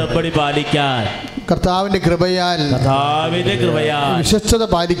പാലിക്കാൻ കർത്താവിന്റെ കൃപയാൽ വിശ്വസ്തത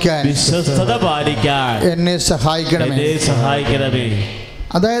പാലിക്കാൻ എന്നെ സഹായിക്കണമേ.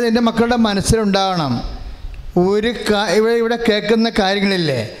 അതായത് എൻ്റെ മക്കളുടെ മനസ്സിലുണ്ടാകണം ഇവിടെ കേൾക്കുന്ന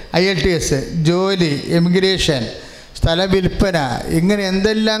കാര്യങ്ങളില്ലേ, IELTS, ജോലി, എമിഗ്രേഷൻ, സ്ഥല വിൽപ്പന, ഇങ്ങനെ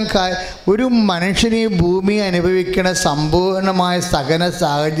എന്തെല്ലാം ഒരു മനുഷ്യന് ഈ ഭൂമി അനുഭവിക്കുന്ന സമ്പൂർണമായ സകല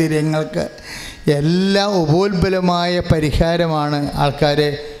സാഹചര്യങ്ങൾക്ക് എല്ലാം ഉപോത്ബലമായ പരിഹാരമാണ് ആൾക്കാരെ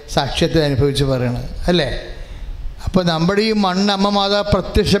സാക്ഷ്യത്തിൽ അനുഭവിച്ച് പറയണത്, അല്ലേ? അപ്പോൾ നമ്മുടെ ഈ മണ്ണ്, അമ്മ മാതാ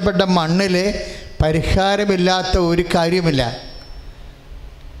പ്രത്യക്ഷപ്പെട്ട മണ്ണിൽ പരിഹാരമില്ലാത്ത ഒരു കാര്യമില്ല.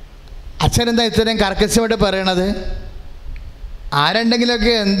 അച്ഛനെന്താ ഇത്രയും കർക്കശമായിട്ട് പറയണത്?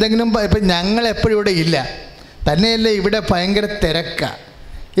 ആരുണ്ടെങ്കിലൊക്കെ എന്തെങ്കിലും ഇപ്പം ഞങ്ങളെപ്പോഴും ഇവിടെ ഇല്ല. തന്നെയല്ല, ഇവിടെ ഭയങ്കര തിരക്കാണ്.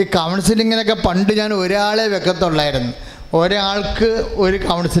 ഈ കൗൺസിലിങ്ങിനൊക്കെ പണ്ട് ഞാൻ ഒരാളെ വെക്കത്തുള്ളായിരുന്നു, ഒരാൾക്ക് ഒരു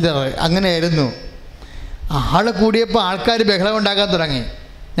കൗൺസിലർ, അങ്ങനെയായിരുന്നു. ആൾ കൂടിയപ്പോൾ ആൾക്കാർ ബഹളം ഉണ്ടാക്കാൻ തുടങ്ങി.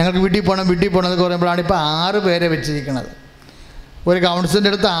 ഞങ്ങൾക്ക് വീട്ടിൽ പോകണം എന്ന് പറയുമ്പോഴാണ് ഇപ്പോൾ 6 പേരെ വെച്ചിരിക്കുന്നത്. ഒരു കൗൺസിലിൻ്റെ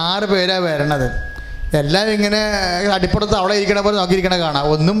അടുത്ത് 6 പേരാണ് വരണത്. എല്ലാം ഇങ്ങനെ അടിപ്പുറത്ത് അവിടെ ഇരിക്കണ പോലെ നോക്കിയിരിക്കണ കാണാം.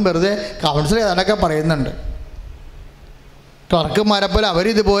 ഒന്നും വെറുതെ കൗൺസിൽ ഏതാണ്ടൊക്കെ പറയുന്നുണ്ട്. ക്ലർക്കുമാരെ പോലെ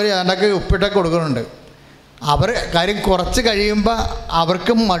അവരിതുപോലെ ഏതാണ്ടൊക്കെ ഉപ്പിട്ടൊക്കെ കൊടുക്കുന്നുണ്ട്. അവർ കാര്യം കുറച്ച് കഴിയുമ്പോൾ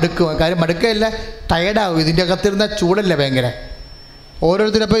അവർക്കും മടുക്കും. കാര്യം മടുക്കല്ല, ടയർഡാകും. ഇതിൻ്റെ അകത്തിരുന്ന ചൂടല്ലേ ഭയങ്കര.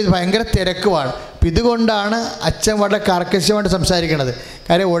 ഓരോരുത്തരപ്പോൾ ഇത് ഭയങ്കര തിരക്കുമാണ്. അപ്പം ഇതുകൊണ്ടാണ് അച്ഛൻ വളരെ കർക്കശമായിട്ട് സംസാരിക്കുന്നത്.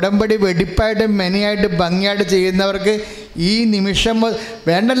 കാര്യം ഉടമ്പടി വെടിപ്പായിട്ട് മെനയായിട്ട് ഭംഗിയായിട്ട് ചെയ്യുന്നവർക്ക് ഈ നിമിഷം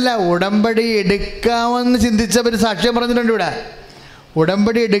വേണ്ടല്ല, ഉടമ്പടി എടുക്കാമെന്ന് ചിന്തിച്ചവർ സാക്ഷ്യം പറഞ്ഞിട്ടുണ്ട് ഇവിടെ.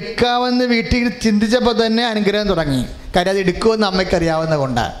 ഉടമ്പടി എടുക്കാമെന്ന് വീട്ടിൽ ചിന്തിച്ചപ്പോൾ തന്നെ അനുഗ്രഹം തുടങ്ങി. കാര്യം അത് എടുക്കുമെന്ന് അമ്മയ്ക്കറിയാവുന്ന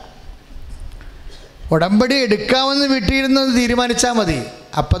കൊണ്ടാണ്. ഉടമ്പടി എടുക്കാമെന്ന് വീട്ടിലിരുന്നത് തീരുമാനിച്ചാൽ മതി,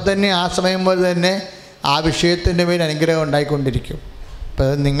 അപ്പം തന്നെ ആ സമയം പോലെ തന്നെ ആ വിഷയത്തിൻ്റെ മേൽ അനുഗ്രഹം ഉണ്ടായിക്കൊണ്ടിരിക്കും. അപ്പോൾ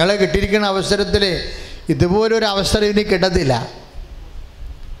നിങ്ങളെ കിട്ടിയിരിക്കുന്ന അവസരത്തിൽ ഇതുപോലൊരു അവസരം ഇനി കിട്ടത്തില്ല,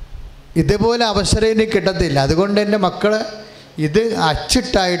 അതുകൊണ്ട് എൻ്റെ മക്കൾ ഇത്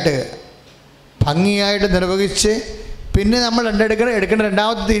അച്ചിട്ടായിട്ട് ഭംഗിയായിട്ട് നിർവഹിച്ച്, പിന്നെ നമ്മൾ എടുക്കേണ്ട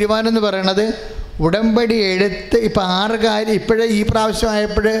രണ്ടാമത്തെ തീരുമാനം എന്ന് പറയുന്നത് ഉടമ്പടി എടുത്ത് ഇപ്പം 6 കാര്യം ഈ പ്രാവശ്യം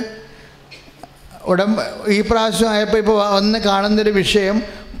ആയപ്പോൾ ഇപ്പോൾ വന്ന് കാണുന്നൊരു വിഷയം,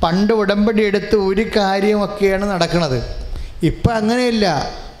 പണ്ട് ഉടമ്പടി എടുത്ത് ഒരു കാര്യമൊക്കെയാണ് നടക്കുന്നത്. ഇപ്പം അങ്ങനെയില്ല.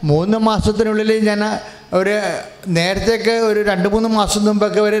 3 മാസത്തിനുള്ളിൽ ഞാൻ നേരത്തെയൊക്കെ ഒരു 2-3 മാസം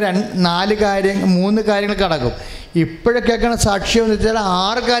മുമ്പൊക്കെ ഒരു 3 കാര്യങ്ങൾ നടക്കും. ഇപ്പോഴൊക്കെ കേൾക്കണ സാക്ഷ്യം എന്ന് വെച്ചാൽ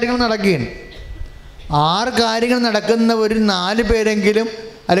 6 കാര്യങ്ങൾ നടക്കുകയാണ്. 6 കാര്യങ്ങൾ നടക്കുന്ന ഒരു 4 പേരെങ്കിലും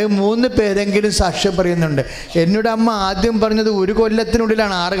അല്ലെങ്കിൽ 3 പേരെങ്കിലും സാക്ഷ്യം പറയുന്നുണ്ട്. എന്നോട് അമ്മ ആദ്യം പറഞ്ഞത് 1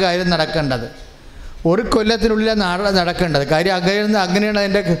 കൊല്ലത്തിനുള്ളിലാണ് 6 കാര്യം നടക്കേണ്ടത്. 1 കൊല്ലത്തിനുള്ളിലാണ് നടക്കേണ്ടത്. കാര്യം അങ്ങനെയാണ്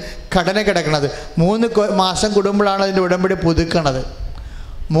അതിൻ്റെ ഘടന കിടക്കുന്നത്. 3 മാസം കൂടുമ്പോഴാണ് അതിൻ്റെ ഉടമ്പടി പുതുക്കണത്.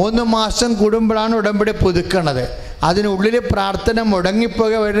 3 മാസം കൂടുമ്പോഴാണ് ഉടമ്പടി പുതുക്കണത്. അതിനുള്ളിൽ പ്രാർത്ഥന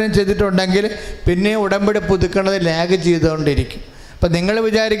മുടങ്ങിപ്പോക വരണം ചെയ്തിട്ടുണ്ടെങ്കിൽ പിന്നെ ഉടമ്പടി പുതുക്കണത് ലാഗ് ചെയ്തുകൊണ്ടിരിക്കും. അപ്പം നിങ്ങൾ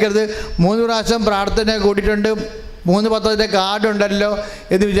വിചാരിക്കരുത് 3 പ്രാവശ്യം പ്രാർത്ഥന കൂടിയിട്ടുണ്ട്, 3 പത്രത്തിൻ്റെ കാർഡുണ്ടല്ലോ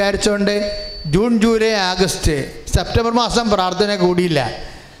എന്ന് വിചാരിച്ചുകൊണ്ട് ജൂൺ, ജൂലൈ, ആഗസ്റ്റ്, സെപ്റ്റംബർ മാസം പ്രാർത്ഥന കൂടിയില്ല.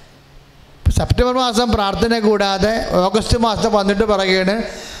 സെപ്റ്റംബർ മാസം പ്രാർത്ഥന കൂടാതെ ഓഗസ്റ്റ് മാസം വന്നിട്ട് പറയുകയാണ്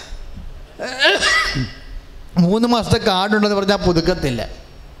 3 മാസത്തെ കാർഡുണ്ടെന്ന് പറഞ്ഞാൽ പുതുക്കത്തില്ല.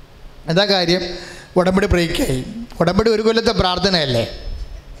 എന്താ കാര്യം? ഉടമ്പടി ബ്രേക്കായി. ഉടമ്പടി 1 കൊല്ലത്തെ പ്രാർത്ഥനയല്ലേ.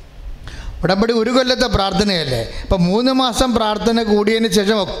 ഉടമ്പടി ഒരു കൊല്ലത്തെ പ്രാർത്ഥനയല്ലേ. ഇപ്പം 3 മാസം പ്രാർത്ഥന കൂടിയതിന്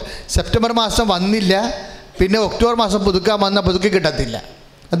ശേഷം സെപ്റ്റംബർ മാസം വന്നില്ല, പിന്നെ ഒക്ടോബർ മാസം പുതുക്കാൻ വന്നാൽ പുതുക്കി കിട്ടത്തില്ല.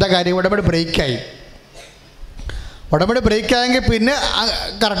 എന്താ കാര്യം? ഉടമ്പടി ബ്രേക്കായി. ഉടമ്പടി ബ്രേക്കായെങ്കിൽ പിന്നെ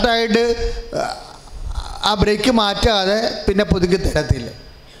കറക്റ്റായിട്ട് ആ ബ്രേക്ക് മാറ്റാതെ പിന്നെ പുതുക്കി തരത്തില്ല.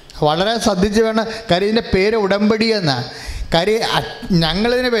 വളരെ ശ്രദ്ധിച്ച് വേണം. കാര്യം ഇതിൻ്റെ പേര് ഉടമ്പടി എന്നാണ്. കാര്യം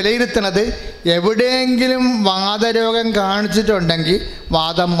ഞങ്ങളിതിനെ വിലയിരുത്തണത് എവിടെയെങ്കിലും വാതരോഗം കാണിച്ചിട്ടുണ്ടെങ്കിൽ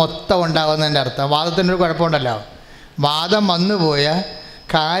വാദം മൊത്തം ഉണ്ടാകുന്നതിൻ്റെ അർത്ഥം. വാദത്തിനൊരു കുഴപ്പമുണ്ടല്ലോ. വാദം വന്നു പോയാൽ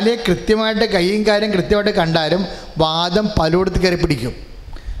കാല് കൃത്യമായിട്ട് കൈയും കാര്യം കൃത്യമായിട്ട് കണ്ടാലും വാദം പലയിടത്ത് കയറി പിടിക്കും.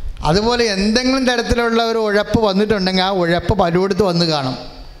 അതുപോലെ എന്തെങ്കിലും തരത്തിലുള്ള ഒരു ഉഴപ്പ് വന്നിട്ടുണ്ടെങ്കിൽ ആ ഉഴപ്പ് പലയിടത്ത് വന്ന് കാണും.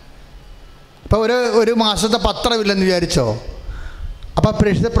 ഇപ്പോൾ ഒരു മാസത്തെ പത്രമില്ലെന്ന് വിചാരിച്ചോ, അപ്പോൾ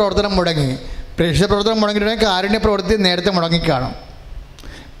പ്രേക്ഷിത പ്രവർത്തനം മുടങ്ങി. പ്രേക്ഷിത പ്രവർത്തനം മുടങ്ങിയിട്ടുണ്ടെങ്കിൽ കാരുണ്യ പ്രവൃത്തി നേരത്തെ മുടങ്ങിക്കാണും.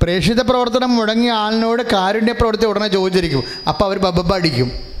 പ്രേക്ഷിത പ്രവർത്തനം മുടങ്ങിയ ആളിനോട് കാരുണ്യ പ്രവൃത്തി ഉടനെ ചോദിച്ചിരിക്കും. അപ്പോൾ അവർ ബബ്ബ അടിക്കും.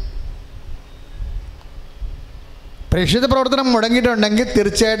 പ്രേക്ഷിത പ്രവർത്തനം മുടങ്ങിയിട്ടുണ്ടെങ്കിൽ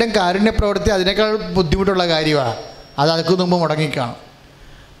തീർച്ചയായിട്ടും കാരുണ്യ പ്രവൃത്തി അതിനേക്കാൾ ബുദ്ധിമുട്ടുള്ള കാര്യമാണ്. അതൊക്കെ മുമ്പ് മുടങ്ങിക്കാണും.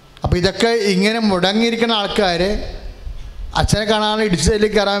 അപ്പോൾ ഇതൊക്കെ ഇങ്ങനെ മുടങ്ങിയിരിക്കുന്ന ആൾക്കാർ അച്ഛനെ കാണാൻ ഇടിച്ചതിൽ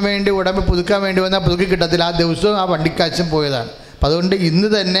കയറാൻ വേണ്ടി ഉടമ്പ് പുതുക്കാൻ വേണ്ടി വന്നാൽ പുതുക്കി കിട്ടത്തില്ല. ആ ദിവസവും ആ വണ്ടിക്കാശും പോയതാണ്. അപ്പം അതുകൊണ്ട് ഇന്ന്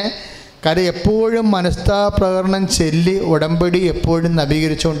തന്നെ കാര്യം എപ്പോഴും മനസ്താപ്രകരണം ചൊല്ലി ഉടമ്പടി എപ്പോഴും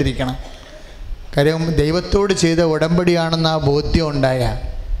നവീകരിച്ചുകൊണ്ടിരിക്കണം. കാര്യം ദൈവത്തോട് ചെയ്ത ഉടമ്പടിയാണെന്ന് ആ ബോധ്യം ഉണ്ടായാൽ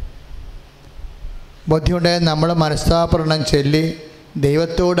നമ്മൾ മനസ്താപ്രകരണം ചൊല്ലി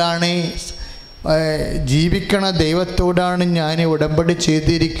ദൈവത്തോടാണ് ജീവിക്കണ, ദൈവത്തോടാണ് ഞാൻ ഉടമ്പടി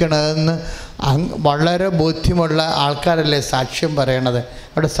ചെയ്തിരിക്കണതെന്ന് വളരെ ബോധ്യമുള്ള ആൾക്കാരല്ലേ സാക്ഷ്യം പറയണത്.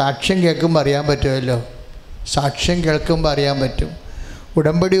 അവിടെ സാക്ഷ്യം കേൾക്കുമ്പോൾ അറിയാൻ പറ്റുമല്ലോ. സാക്ഷ്യം കേൾക്കുമ്പോൾ അറിയാൻ പറ്റും.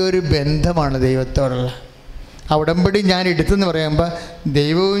 ഉടമ്പടി ഒരു ബന്ധമാണ് ദൈവത്തോടുള്ള. ആ ഉടമ്പടി ഞാൻ എടുത്തെന്ന് പറയുമ്പോൾ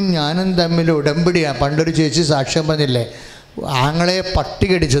ദൈവവും ഞാനും തമ്മിൽ ഉടമ്പടിയാണ്. പണ്ടൊരു ചേച്ചി സാക്ഷ്യം പറഞ്ഞില്ലേ, ആങ്ങളെ പട്ടി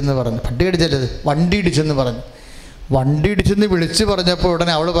കടിച്ചെന്ന് പറഞ്ഞു. പട്ടി കടിച്ചല്ലത്, വണ്ടി ഇടിച്ചെന്ന് പറഞ്ഞു. വണ്ടി ഇടിച്ചെന്ന് വിളിച്ച് പറഞ്ഞപ്പോൾ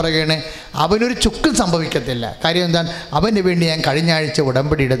ഉടനെ അവൾ പറയുകയാണ് അവനൊരു ചുക്കും സംഭവിക്കത്തില്ല. കാര്യം എന്താണ്? അവന് വേണ്ടി ഞാൻ കഴിഞ്ഞ ആഴ്ച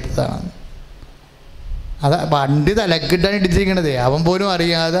ഉടമ്പടി എടുത്തതാണ്. അത് വണ്ടി തലക്കിട്ടാണ് ഇടിച്ചിരിക്കണത്. അവൻ പോലും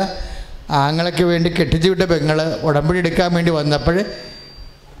അറിയാതെ ആങ്ങളയ്ക്ക് വേണ്ടി കെട്ടിച്ചു വിട്ട പെങ്ങൾ ഉടമ്പടി എടുക്കാൻ വേണ്ടി വന്നപ്പോൾ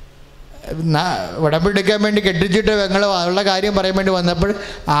ഉടമ്പടി എടുക്കാൻ വേണ്ടി കെട്ടിച്ചിട്ട പെങ്ങൾ അവളുടെ കാര്യം പറയാൻ വേണ്ടി വന്നപ്പോൾ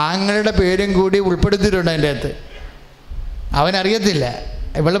ആങ്ങളുടെ പേരും കൂടി ഉൾപ്പെടുത്തിയിട്ടുണ്ട് അതിൻ്റെ അകത്ത്. അവനറിയത്തില്ല.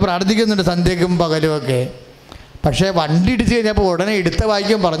 ഇവൾ പ്രാർത്ഥിക്കുന്നുണ്ട് സന്ധ്യയ്ക്കും പകലുമൊക്കെ. പക്ഷേ വണ്ടി ഇടിച്ച് കഴിഞ്ഞപ്പോൾ ഉടനെ എടുത്ത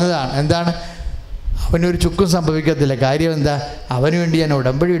വാക്യം പറഞ്ഞതാണ്. എന്താണ്? അവനൊരു ചുക്കും സംഭവിക്കത്തില്ല. കാര്യം എന്താ? അവന് വേണ്ടി ഞാൻ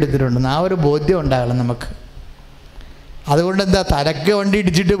ഉടമ്പടി എടുത്തിട്ടുണ്ടെന്ന് ആ ഒരു ബോധ്യം ഉണ്ടാകണം നമുക്ക്. അതുകൊണ്ട് എന്താ, തലക്ക് വണ്ടി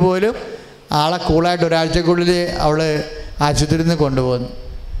ഇടിച്ചിട്ട് പോലും ആളെ കൂളായിട്ട് ഒരാഴ്ചക്കുള്ളിൽ അവൾ ആശുപത്രിയിൽ നിന്ന് കൊണ്ടുപോകുന്നു.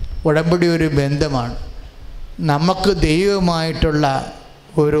 ഉടമ്പടി ഒരു ബന്ധമാണ്. നമുക്ക് ദൈവവുമായിട്ടുള്ള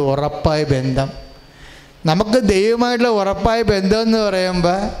ഒരു ഉറപ്പായ ബന്ധം. നമുക്ക് ദൈവമായിട്ടുള്ള ഉറപ്പായ ബന്ധം എന്ന്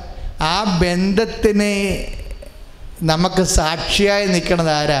പറയുമ്പോൾ ആ ബന്ധത്തിന് നമുക്ക് സാക്ഷിയായി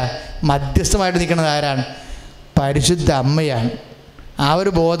നിൽക്കുന്നത് ആരാ? മധ്യസ്ഥമായിട്ട് നിൽക്കുന്നത് ആരാണ്? പരിശുദ്ധ അമ്മയാണ്. ആ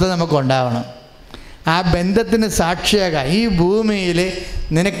ഒരു ബോധം നമുക്കുണ്ടാവണം. ആ ബന്ധത്തിന് സാക്ഷിയാകാൻ ഈ ഭൂമിയിൽ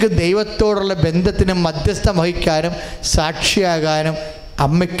നിനക്ക് ദൈവത്തോടുള്ള ബന്ധത്തിന് മധ്യസ്ഥം വഹിക്കാനും സാക്ഷിയാകാനും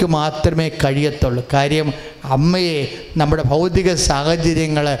അമ്മയ്ക്ക് മാത്രമേ കഴിയത്തുള്ളൂ. കാര്യം അമ്മയെ നമ്മുടെ ഭൗതിക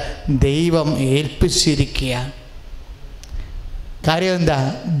സാഹചര്യങ്ങൾ ദൈവം ഏൽപ്പിച്ചിരിക്കുക. കാര്യം എന്താ?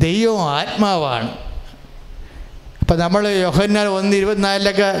 ദൈവം ആത്മാവാണ്. അപ്പം നമ്മൾ യോഹന്നാൻ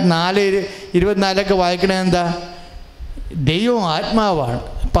 1:24 വായിക്കണത് എന്താ? ദൈവം ആത്മാവാണ്.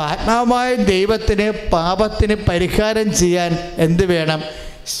 അപ്പം ആത്മാവായ ദൈവത്തിന് പാപത്തിന് പരിഹാരം ചെയ്യാൻ എന്ത് വേണം?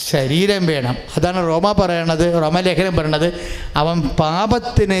 ശരീരം വേണം. അതാണ് റോമാലേഖനം പറയണത് അവൻ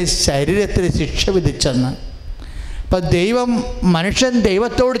പാപത്തിന് ശരീരത്തിന് ശിക്ഷ വിധിച്ചെന്ന്. അപ്പം മനുഷ്യൻ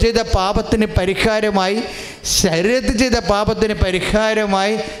ദൈവത്തോട് ചെയ്ത പാപത്തിന് പരിഹാരമായി, ശരീരത്തിൽ ചെയ്ത പാപത്തിന്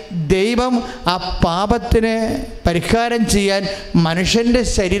പരിഹാരമായി ദൈവം ആ പാപത്തിന് പരിഹാരം ചെയ്യാൻ മനുഷ്യൻ്റെ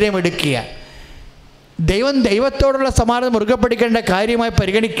ശരീരം എടുക്കുക. ദൈവത്തോടുള്ള സമാധാനം മുറുകെ പിടിക്കേണ്ട കാര്യമായി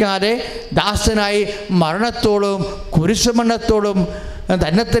പരിഗണിക്കാതെ ദാസനായി മരണത്തോടും കുരിശുമരണത്തോടും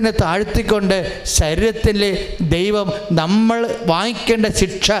തന്നെ താഴ്ത്തിക്കൊണ്ട് ശരീരത്തിൽ ദൈവം നമ്മൾ വാങ്ങിക്കേണ്ട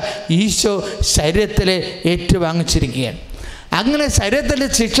ശിക്ഷ ഈശോ ശരീരത്തിൽ ഏറ്റുവാങ്ങിച്ചിരിക്കുകയാണ്. അങ്ങനെ ശരീരത്തിൽ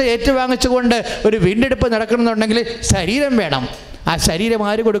ശിക്ഷ ഏറ്റുവാങ്ങിച്ചുകൊണ്ട് ഒരു വീണ്ടെടുപ്പ് നടക്കണമെന്നുണ്ടെങ്കിൽ ശരീരം വേണം. ആ ശരീരം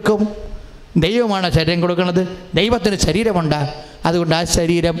ആര് കൊടുക്കും? ദൈവമാണ് ശരീരം കൊടുക്കുന്നത്. ദൈവത്തിന് ശരീരമുണ്ട്. അതുകൊണ്ട് ആ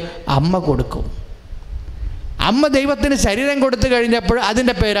ശരീരം അമ്മ കൊടുക്കും. അമ്മ ദൈവത്തിന് ശരീരം കൊടുത്തു കഴിഞ്ഞപ്പോൾ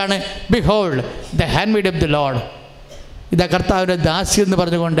അതിൻ്റെ പേരാണ് behold the handmaid of the lord. ഇതാ കർത്താവിൻ്റെ ദാസി എന്ന്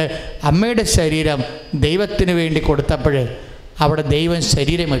പറഞ്ഞുകൊണ്ട് അമ്മയുടെ ശരീരം ദൈവത്തിന് വേണ്ടി കൊടുത്തപ്പോൾ അവിടെ ദൈവം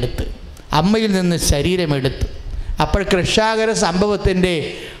ശരീരമെടുത്ത്, അമ്മയിൽ നിന്ന് ശരീരമെടുത്ത്. അപ്പോൾ കൃഷാകര സംഭവത്തിൻ്റെ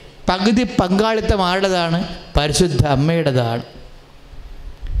പകുതി പങ്കാളിത്തം ആരുടേതാണ്? പരിശുദ്ധ അമ്മയുടേതാണ്.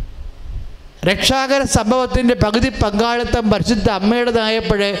 രക്ഷാകര സംഭവത്തിൻ്റെ പകുതി പങ്കാളിത്തം പരിശുദ്ധ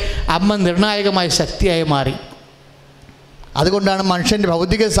അമ്മയുടേതായപ്പോഴേ അമ്മ നിർണായകമായ ശക്തിയായി മാറി. അതുകൊണ്ടാണ് മനുഷ്യൻ്റെ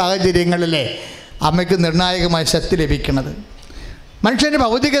ഭൗതിക സാഹചര്യങ്ങളിലെ അമ്മയ്ക്ക് നിർണായകമായ ശക്തി ലഭിക്കുന്നത്. മനുഷ്യൻ്റെ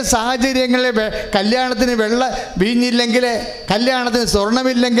ഭൗതിക സാഹചര്യങ്ങളിൽ കല്യാണത്തിന് വീഞ്ഞില്ലെങ്കിൽ, കല്യാണത്തിന്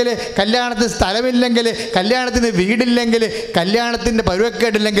സ്വർണ്ണമില്ലെങ്കിൽ, കല്യാണത്തിന് സ്ഥലമില്ലെങ്കിൽ, കല്യാണത്തിന് വീടില്ലെങ്കിൽ, കല്യാണത്തിൻ്റെ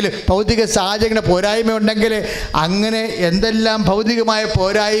പരുവക്കേടില്ലെങ്കിൽ, ഭൗതിക സാഹചര്യങ്ങളുടെ പോരായ്മ ഉണ്ടെങ്കിൽ, അങ്ങനെ എന്തെല്ലാം ഭൗതികമായ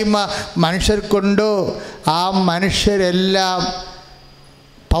പോരായ്മ മനുഷ്യർക്കുണ്ടോ ആ മനുഷ്യരെല്ലാം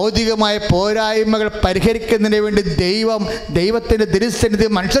ഭൗതികമായ പോരായ്മകൾ പരിഹരിക്കുന്നതിന് വേണ്ടി ദൈവത്തിൻ്റെ തിരുസന്നിധി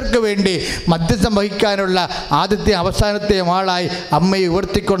മനുഷ്യർക്ക് വേണ്ടി മധ്യസ്ഥം വഹിക്കാനുള്ള ആദ്യത്തെ അവസാനത്തെ ആളായി അമ്മയെ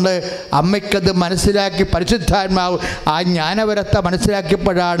ഉയർത്തിക്കൊണ്ട് അമ്മയ്ക്കത് മനസ്സിലാക്കി പരിശുദ്ധാത്മാവ് ആ ജ്ഞാനവരത്തെ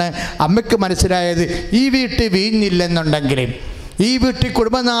മനസ്സിലാക്കിയപ്പോഴാണ് അമ്മയ്ക്ക് മനസ്സിലായത് ഈ വീട്ടിൽ വീഞ്ഞില്ലെന്നുണ്ടെങ്കിൽ, ഈ വീട്ടിൽ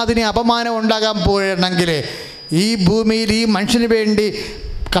കുടുംബനാഥിന് അപമാനം ഉണ്ടാകാൻ പോകണമെങ്കിൽ, ഈ ഭൂമിയിൽ ഈ മനുഷ്യന് വേണ്ടി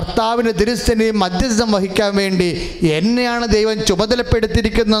കർത്താവിൻ്റെ തിരുസന്നിധി മധ്യസ്ഥം വഹിക്കാൻ വേണ്ടി എന്നെയാണ് ദൈവം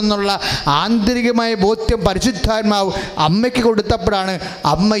ചുമതലപ്പെടുത്തിയിരിക്കുന്നതെന്നുള്ള ആന്തരികമായ ബോധ്യം പരിശുദ്ധാത്മാവ് അമ്മയ്ക്ക് കൊടുത്തപ്പോഴാണ്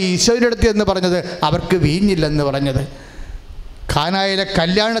അമ്മ ഈശോയുടെ അടുത്ത് എന്ന് പറഞ്ഞത് അവർക്ക് വീഞ്ഞില്ലെന്ന് പറഞ്ഞത്. കാനായിലെ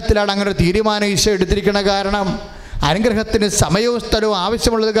കല്യാണത്തിലാണ് അങ്ങനെ ഒരു തീരുമാനം ഈശോ എടുത്തിരിക്കുന്ന. കാരണം അനുഗ്രഹത്തിന് സമയവും സ്ഥലവും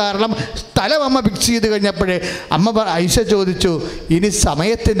ആവശ്യമുള്ളത് കാരണം സ്ഥലം അമ്മ ഫിക്സ് ചെയ്ത് കഴിഞ്ഞപ്പോഴേ ഈശോ ചോദിച്ചു, ഇനി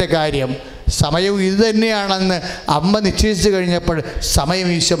സമയത്തിൻ്റെ കാര്യം, സമയവും ഇത് തന്നെയാണെന്ന് അമ്മ നിശ്ചയിച്ചു കഴിഞ്ഞപ്പോൾ സമയം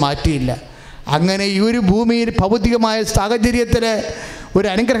ഈശോ മാറ്റിയില്ല. അങ്ങനെ ഈ ഒരു ഭൂമിയിൽ ഭൗതികമായ സാഹചര്യത്തിൽ ഒരു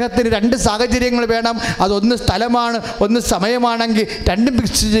അനുഗ്രഹത്തിന് രണ്ട് സാഹചര്യങ്ങൾ വേണം. അതൊന്ന് സ്ഥലമാണ്, ഒന്ന് സമയമാണെങ്കിൽ രണ്ടും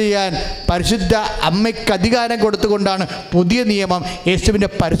ഫിക്സ് ചെയ്യാൻ പരിശുദ്ധ അമ്മയ്ക്ക് അധികാരം കൊടുത്തുകൊണ്ടാണ് പുതിയ നിയമം, യേശുവിൻ്റെ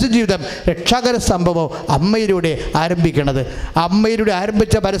പരിശുദ്ധ ജീവിതം, രക്ഷാകര സംഭവം അമ്മയിലൂടെ ആരംഭിക്കുന്നത്. അമ്മയിലൂടെ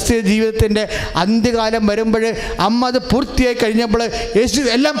ആരംഭിച്ച പരിസ്ഥിതി ജീവിതത്തിൻ്റെ അന്ത്യകാലം വരുമ്പോൾ അമ്മ അത് പൂർത്തിയായി കഴിഞ്ഞപ്പോൾ യേശു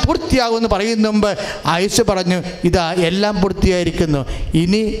എല്ലാം പൂർത്തിയാകുമെന്ന് പറയുന്ന മുമ്പ് യേശു പറഞ്ഞു, ഇതാ എല്ലാം പൂർത്തിയായിരിക്കുന്നു,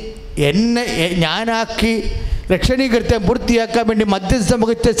 ഇനി എന്നെ ഞാനാക്കി രക്ഷണീകൃത്യം പൂർത്തിയാക്കാൻ വേണ്ടി മധ്യസ്ഥം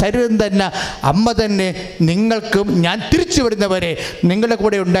വഹിച്ച ശരീരം തന്നെ അമ്മ തന്നെ നിങ്ങൾക്കും ഞാൻ തിരിച്ചു വരുന്നവരെ നിങ്ങളുടെ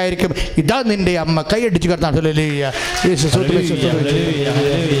കൂടെ ഉണ്ടായിരിക്കും, ഇതാ നിൻ്റെ അമ്മ. കൈയടിച്ച് കർത്താൻ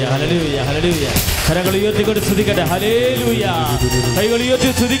കരങ്ങൾ ഉയർത്തിക്കൊണ്ട് സ്തുതിക്കട്ടെ. ഹല്ലേലൂയ. കൈകൾ ഉയർത്തി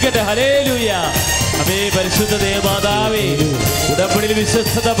സ്തുതിക്കട്ടെ. ഹല്ലേലൂയ. അമേ പരിശുദ്ധ ദേവമാതാവേ, ഉടമ്പടിയിൽ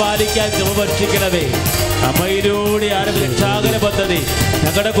വിശ്വസ്തത പാലിക്കാൻ ക്രമഭക്ഷിക്കണമേ. അമ്മയിലൂടെ രക്ഷാകര പദ്ധതി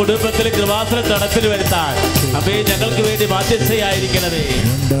ഞങ്ങളുടെ കുടുംബത്തിൽ കൃപാസനം നടപ്പിൽ വരുത്താൻ അമ്മേ ഞങ്ങൾക്ക് വേണ്ടി മാധ്യസ്ഥയായിരിക്കണമേ.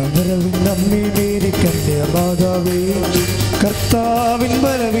 കർത്താവിൻ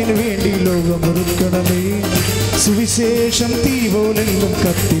വരവിന് വേണ്ടി ലോകമൊരുക്കണമേ. സുവിശേഷം തീ പോലെന്നും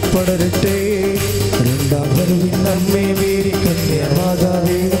കത്തിപ്പടരട്ടെ. രണ്ടാം വരവിൻ നമ്മെ മേരി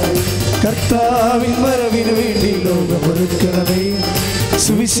കന്യാമാതാവേ, കർത്താവിൻ വരവിന് വേണ്ടി ലോകമൊരുക്കണമേ.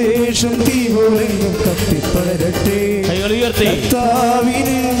 സുവിശേഷം തീ പോലെന്നും കത്തിപ്പടരട്ടെ.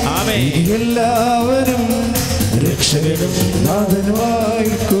 കർത്താവിന് എല്ലാവരും രക്ഷകനും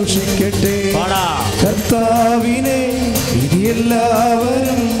നാഥനുമായി ഘോഷിക്കട്ടെ. കർത്താവിനെ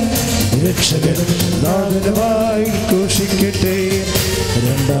എല്ലാവരും രക്ഷകനും നാഥനുമായി ഘോഷിക്കട്ടെ.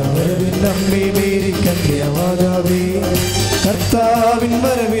 രണ്ടാം വരവിൻ നമ്മെ മേരി കന്യാമാതാവേ, കർത്താവിൻ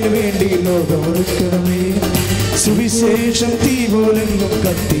വരവിന് വേണ്ടി ലോകമൊരുക്കണമേ. സുവിശേഷം തീ പോലെന്നും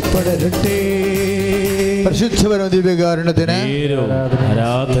കത്തിപ്പടരട്ടെ. പരിശുദ്ധ ദിവ്യകാരുണ്യത്തിന്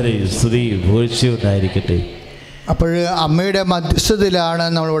ആരാധനയും സ്തുതിയും പുകഴ്ചയും ഉണ്ടായിരിക്കട്ടെ. അപ്പോൾ അമ്മയുടെ മധ്യസ്ഥതയിലാണ്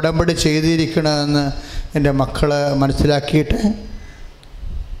നമ്മൾ ഉടമ്പടി ചെയ്തിരിക്കണമെന്ന് എൻ്റെ മക്കൾ മനസ്സിലാക്കിയിട്ട്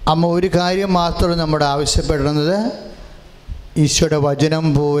അമ്മ ഒരു കാര്യം മാത്രം നമ്മുടെ ആവശ്യപ്പെടുന്നത് ഈശോയുടെ വചനം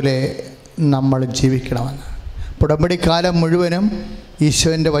പോലെ നമ്മൾ ജീവിക്കണമെന്ന്. ഉടമ്പടി കാലം മുഴുവനും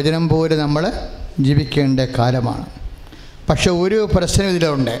ഈശോൻ്റെ വചനം പോലെ നമ്മൾ ജീവിക്കേണ്ട കാലമാണ്. പക്ഷെ ഒരു പ്രശ്നം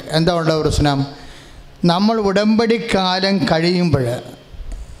ഇതിലുണ്ട്. എന്താ ഉള്ള പ്രശ്നം? നമ്മൾ ഉടമ്പടി കാലം കഴിയുമ്പോൾ,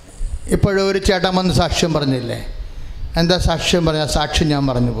 ഇപ്പോഴൊരു ചേട്ടൻ വന്ന് സാക്ഷ്യം പറഞ്ഞില്ലേ? എന്താ സാക്ഷ്യം പറഞ്ഞ? സാക്ഷ്യം ഞാൻ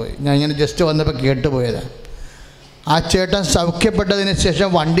പറഞ്ഞു പോയി. ഞാൻ ഇങ്ങനെ ജസ്റ്റ് വന്നപ്പോൾ കേട്ടുപോയതാണ്. ആ ചേട്ടൻ സൗഖ്യപ്പെട്ടതിന് ശേഷം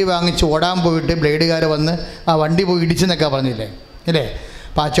വണ്ടി വാങ്ങിച്ച് ഓടാൻ പോയിട്ട് ബ്ലേഡുകാർ വന്ന് ആ വണ്ടി പോയി ഇടിച്ചെന്നൊക്കെ പറഞ്ഞില്ലേ അല്ലേ?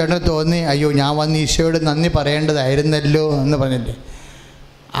 അപ്പോൾ ആ ചേട്ടന് തോന്നി, അയ്യോ ഞാൻ വന്ന് ഈശോയോട് നന്ദി പറയേണ്ടതായിരുന്നല്ലോ എന്ന് പറഞ്ഞില്ലേ.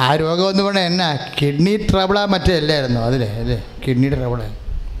 ആ രോഗം എന്ന് പറഞ്ഞാൽ എന്നാ കിഡ്നി ട്രബിളാ മറ്റേ അല്ലായിരുന്നു അതിലേ അല്ലേ? കിഡ്നി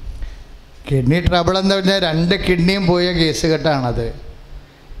ട്രബിൾ എന്ന് പറഞ്ഞാൽ 2 കിഡ്നിയും പോയ കേസ് കെട്ടാണത്.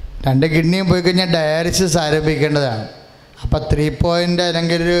 2 കിഡ്നിയും പോയി കഴിഞ്ഞാൽ ഡയാലിസിസ് ആരംഭിക്കേണ്ടതാണ്. അപ്പോൾ 3 പോയിൻ്റ്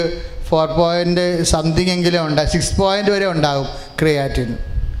അല്ലെങ്കിൽ ഒരു 4 പോയിൻ്റ് സംതിങ് എങ്കിലും ഉണ്ടാകും, 6 പോയിൻ്റ് വരെ ഉണ്ടാകും ക്രിയാറ്റിൻ.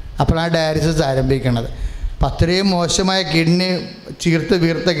 അപ്പോഴാണ് ഡയാലിസിസ് ആരംഭിക്കുന്നത്. അപ്പം അത്രയും മോശമായ കിഡ്നി,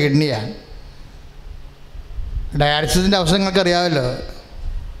 വീർത്ത കിഡ്നിയാണ്. ഡയാലിസിസിൻ്റെ അവസരങ്ങൾക്ക് അറിയാമല്ലോ,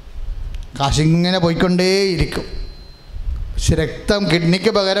 കാശിങ്ങനെ പോയിക്കൊണ്ടേയിരിക്കും. പക്ഷെ രക്തം,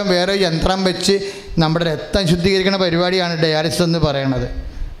 കിഡ്നിക്ക് പകരം വേറെ യന്ത്രം വെച്ച് നമ്മുടെ രക്തം ശുദ്ധീകരിക്കുന്ന പരിപാടിയാണ് ഡയാലിസിസ് എന്ന് പറയുന്നത്.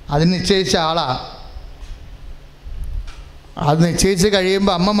 അത് നിശ്ചയിച്ച ആളാണ്. അത് നിശ്ചയിച്ച്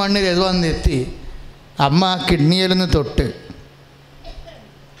കഴിയുമ്പോൾ അമ്മ മണ്ണിൽ ഇത് വന്നെത്തി. അമ്മ കിഡ്നിയിലൊന്ന് തൊട്ട്.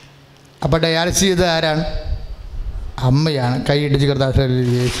 അപ്പോൾ ഡയാലിസിസ് ചെയ്തത് ആരാണ്? അമ്മയാണ്. കൈയിടിച്ച് പ്രാർത്ഥിക്കട്ടെ.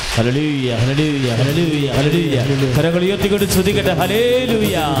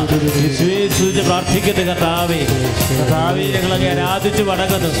 കർത്താവേ, കർത്താവേ, ഞങ്ങളങ്ങ് ആരാധിച്ച്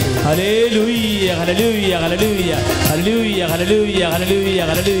വണങ്ങുന്നു. ഹല്ലേലൂയ, ഹല്ലേലൂയ, ഹല്ലേലൂയ, ഹല്ലേലൂയ, ഹല്ലേലൂയ, ഹല്ലേലൂയ,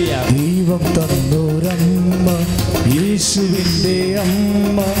 ഹല്ലേലൂയ. ദൈവം തന്നൊരമ്മ, യേശുവിൻ്റെ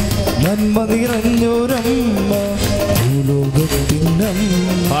അമ്മ, നന്മ നിറഞ്ഞൊരമ്മ, ഭൂലോകത്തിനമ്മ.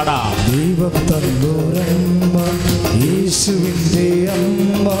 ദൈവം തന്നൊരമ്മ, യേശുവിൻ്റെ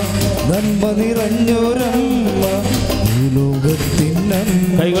അമ്മ, നന്മ നിറഞ്ഞൊരമ്മ, ഭൂലോകത്തിനമ്മ.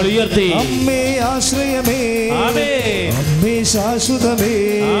 കൈകൾ ഉയർത്തി. അമ്മേ ആശ്രയമേ, അമ്മേ ശാശ്വതമേ,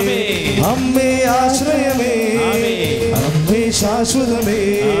 അമ്മേ ആശ്രയമേ, അമ്മേ ശാശ്വതമേ,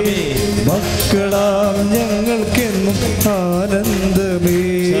 മക്കളാം ഞങ്ങൾക്കെന്നും ആനന്ദമേ,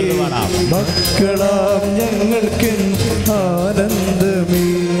 മക്കളാം ഞങ്ങൾക്കെന്നും ആനന്ദമേ.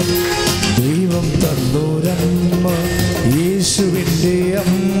 ദൈവം തന്നൊരമ്മ, യേശുവിൻ്റെ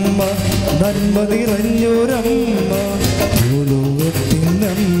അമ്മ, നന്മ നിറഞ്ഞൊരമ്മ,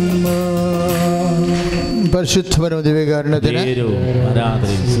 ഭൂലോകത്തിനമ്മ. പരിശുദ്ധ പരമദിവ്യകാരുണ്യത്തിന്,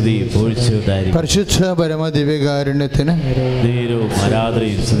 പരിശുദ്ധ പരമദിവ്യകാരുണ്യത്തിന്,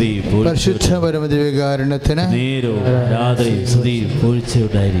 പരിശുദ്ധ പരമദിവ്യകാരുണ്യത്തിന്.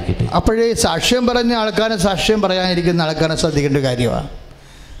 അപ്പോഴേ സാക്ഷ്യം പറഞ്ഞ ആൾക്കാരെ സാക്ഷ്യം പറയാനിരിക്കുന്ന ആൾക്കാരെ ശ്രദ്ധിക്കേണ്ട കാര്യമാണ്.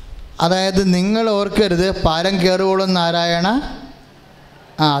 അതായത് നിങ്ങൾ ഓർക്കരുത് പാരം കയറുവോളം നാരായണ.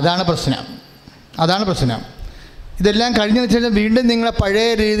 അതാണ് പ്രശ്നം, അതാണ് പ്രശ്നം. ഇതെല്ലാം കഴിഞ്ഞെന്ന് വെച്ച് കഴിഞ്ഞാൽ വീണ്ടും നിങ്ങളെ പഴയ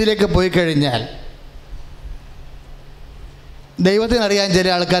രീതിയിലേക്ക് പോയി കഴിഞ്ഞാൽ ദൈവത്തിനറിയാൻ ചില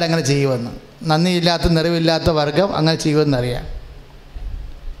ആൾക്കാർ അങ്ങനെ ചെയ്യുമെന്ന്. നന്ദിയില്ലാത്ത നിറവില്ലാത്ത വർഗം അങ്ങനെ ചെയ്യുമെന്നറിയാം.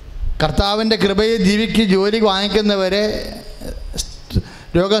 കർത്താവിൻ്റെ കൃപയിൽ ജീവിക്ക് ജോലി വാങ്ങിക്കുന്നവരെ,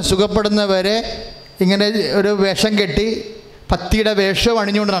 രോഗം സുഖപ്പെടുന്നവരെ ഇങ്ങനെ ഒരു വേഷം കെട്ടി പത്തിയുടെ വേഷം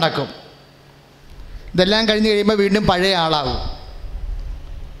അണിഞ്ഞുകൊണ്ട് നടക്കും. ഇതെല്ലാം കഴിഞ്ഞ് കഴിയുമ്പോൾ വീണ്ടും പഴയ ആളാകും.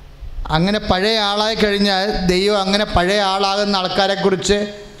 അങ്ങനെ പഴയ ആളായി കഴിഞ്ഞാൽ ദൈവം അങ്ങനെ പഴയ ആളാകുന്ന ആൾക്കാരെക്കുറിച്ച്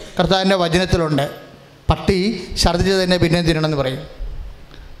കർത്താവിൻ്റെ വചനത്തിലുണ്ട്. പട്ടി ഛർദ്ദിച്ച് തന്നെ പിന്നെ തിന്നണമെന്ന് പറയും.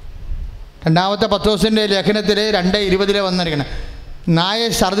 രണ്ടാമത്തെ പത്രോസിൻ്റെ ലേഖനത്തിൽ 2:20 വന്നിരിക്കണം, നായ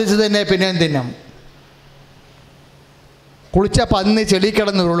ഛർദ്ദിച്ച് തന്നെ പിന്നെയും തിന്നും, കുളിച്ച പന്നി ചെളി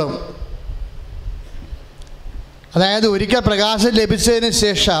കിടന്നുരുളും. അതായത് ഒരിക്കൽ പ്രകാശം ലഭിച്ചതിന്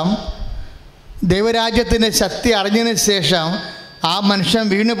ശേഷം, ദൈവരാജ്യത്തിൻ്റെ ശക്തി അറിഞ്ഞതിന് ശേഷം ആ മനുഷ്യൻ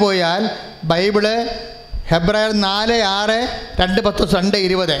വീണുപോയാൽ ബൈബിള് ഹെബ്രായർ 4:6, 2 പത്രോസ്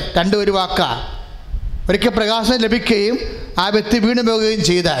 2:20 രണ്ടും ഒരു വാക്കാണ്. ഒരിക്കൽ പ്രകാശം ലഭിക്കുകയും ആ വ്യക്തി വീണു പോകുകയും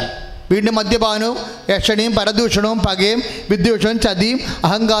ചെയ്താൽ വീണ്ടും മദ്യപാനവും യക്ഷണിയും പരദൂഷണവും പകയും വിദ്വേഷവും ചതിയും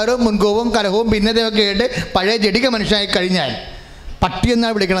അഹങ്കാരവും മുൻകോപവും കലഹവും ഭിന്നതയൊക്കെ ആയിട്ട് പഴയ ജഡിക മനുഷ്യനായി കഴിഞ്ഞാൽ പട്ടി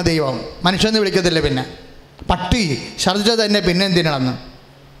എന്നാണ് വിളിക്കണം ദൈവം, മനുഷ്യനെന്ന് വിളിക്കത്തില്ല. പിന്നെ പട്ടി ഛർദ്ദിച്ചത് തന്നെ പിന്നെയും തിന്നണമെന്ന്.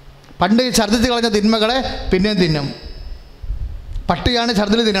 പണ്ട് ഛർദ്ദിച്ച് കളഞ്ഞ തിന്മകളെ പിന്നെയും തിന്നും. പട്ടിയാണ്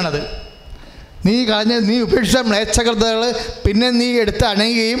ഛർദ്ദിൽ തിന്നണത്. നീ ഉപേക്ഷിച്ച മ്ലേച്ഛകൃതകൾ പിന്നെ നീ എടുത്ത്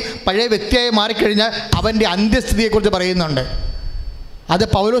അണയുകയും പഴയ വ്യക്തിയായി മാറിക്കഴിഞ്ഞാൽ അവൻ്റെ അന്ത്യസ്ഥിതിയെക്കുറിച്ച് പറയുന്നുണ്ട്. അത്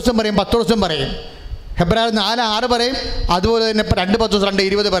പൗലോസും പറയും, പത്രോസും പറയും, ഹെബ്രായർ 4:6 പറയും, അതുപോലെ തന്നെ 2 പത്രോസ്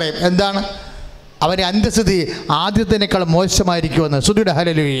 2:20 പറയും. എന്താണ് അവൻ്റെ അന്ത്യസ്ഥിതി ആദ്യത്തിനേക്കാൾ മോശമായിരിക്കുമെന്ന്. ശ്രുതിയുടെ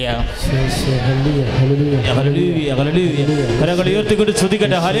ഹല്ലേലൂയ.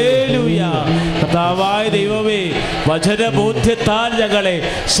 കർത്താവായ ദൈവമേ, വചനബോധ്യത്താൽ ഞങ്ങളെ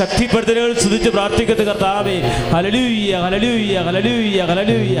ശക്തിപ്പെടുത്തലുകൾ സ്തുതിച്ച് പ്രാർത്ഥിക്കട്ടെ കർത്താവേ. ഹല്ലേലൂയ, ഹല്ലേലൂയ, ഹല്ലേലൂയ,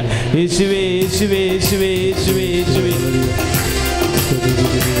 ഹല്ലേലൂയ. യേശുവേ, യേശുവേ, യേശുവേ, യേശുവേ, യേശുവേ.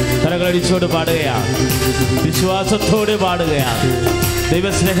 കരങ്ങളടിച്ചോട് പാടുകയാണ്, വിശ്വാസത്തോടെ പാടുകയാണ്,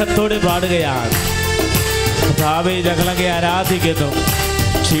 ദൈവസ്നേഹത്തോടെ പാടുകയാണ്. കർത്താവേ, ഞങ്ങളങ്ങേ ആരാധിക്കുന്നു.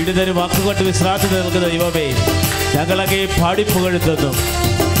 ക്ഷീണിതരും വാക്കുകൊണ്ട് വിശ്രാന്തി നൽകുന്ന ദൈവമേ, ഞങ്ങളങ്ങേ പാടിപ്പുകഴ്ത്തുന്നു.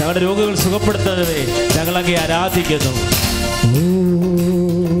 ഞങ്ങളുടെ രോഗങ്ങൾ സുഖപ്പെടുത്തുന്നവേ, ഞങ്ങളങ്ങേ ആരാധിക്കുന്നു.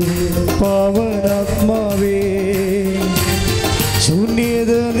 പാവനാത്മാവേ,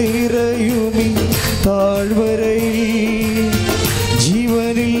 ശൂന്യത നിറയുമി താഴ്വരയിൽ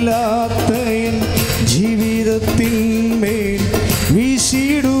ജീവനില്ലാത്ത ജീവിതത്തിന്മേൽ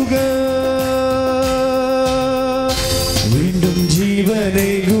വീശിടുക, വീണ്ടും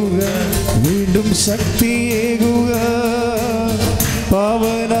ജീവനേകുക, വീണ്ടും ശക്തിയേകുക.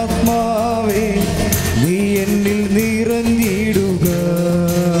 പാവനാത്മാവേ, നീ എന്നിൽ നിറഞ്ഞിടുക.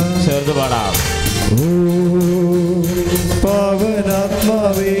 ചേർന്ന് പാടാം. ഓ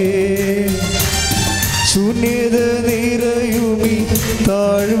പാവനാത്മാവേ, ശൂന്യത നിറയുമി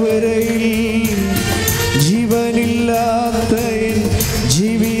താഴ്വരയിൽ ജീവനില്ലാത്ത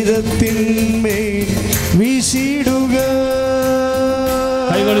ജീവിത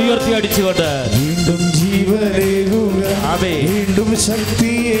പ്രാർത്ഥിച്ചുകൊണ്ട് വീണ്ടും ജീവനേകുക, വീണ്ടും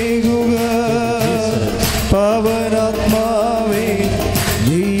ശക്തിയേകുക. പാവനാത്മാവേ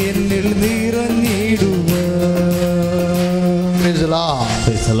നീ എന്നിൽ നിറഞ്ഞിടുക.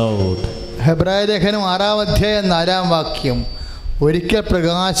 ഹെബ്രായ ലേഖനം 6-ാം അധ്യായം 4-ാം വാക്യം. ഒരിക്കൽ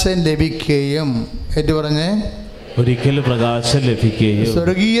പ്രകാശം ലഭിക്കുകയും ഏറ്റു പറഞ്ഞ് ഒരിക്കൽ പ്രകാശം ലഭിക്കുകയും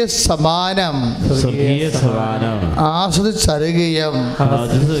സ്വർഗീയ സമാനം ആസ്വദിച്ചറിയുകയും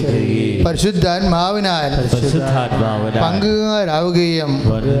പരിശുദ്ധാത്മാവിനാൽ പങ്കുകാരാവുകയും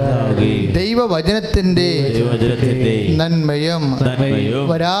ദൈവവചനത്തിന്റെ നന്മയും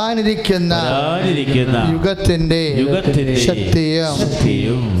വരാനിരിക്കുന്ന യുഗത്തിന്റെ ശക്തിയും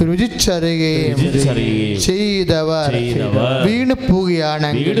രുചിച്ചറിയുകയും ചെയ്തവർ വീണു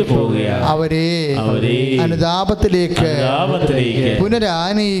പോവുകയാണെങ്കിൽ അവരെ അനുതാപ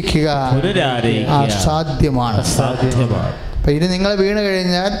പുനരാനയിക്കുക അസാധ്യമാണ്. അപ്പം ഇനി നിങ്ങൾ വീണ്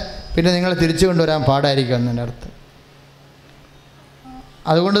കഴിഞ്ഞാൽ പിന്നെ നിങ്ങൾ തിരിച്ചു കൊണ്ടുവരാൻ പാടായിരിക്കും എന്നതിൻ്റെ അർത്ഥം.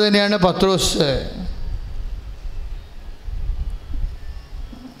 അതുകൊണ്ട് തന്നെയാണ് പത്രോസ്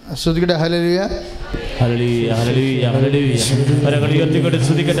സ്തുതിക്കട്ടെ, ഹല്ലേലൂയ ഹല്ലേലൂയ ഹല്ലേലൂയ ഹല്ലേലൂയ. കരങ്ങൾ ഉയർത്തിക്കൊണ്ട്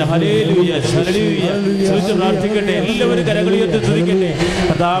സ്തുതിക്കട്ടെ, ഹല്ലേലൂയ ഹല്ലേലൂയ. സ്തുതിച്ച് പ്രാർത്ഥിക്കട്ടെ, എല്ലാവരും കരങ്ങൾ ഉയർത്തി സ്തുതിക്കട്ടെ.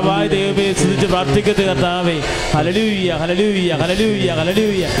 കർത്താവായ ദൈവമേ, സ്തുതിച്ച് പ്രാർത്ഥിക്കട്ടെ കർത്താവേ. ഹല്ലേലൂയ ഹല്ലേലൂയ ഹല്ലേലൂയ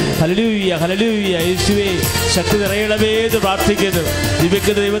ഹല്ലേലൂയ ഹല്ലേലൂയ ഹല്ലേലൂയ. യേശുവേ, ശക്തി നിറയണമേ എന്ന് പ്രാർത്ഥിക്കുന്നു.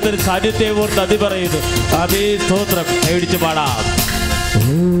 ജീവിക്കുന്ന ദൈവത്തിന്റെ സാന്നിധ്യത്തെ ഓർത്ത് നന്ദി പറയുന്നു. ആമേൻ, സ്തോത്രം. കൈയടിച്ച് പാടാം.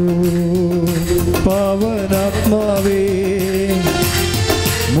 പാവനാത്മാവേ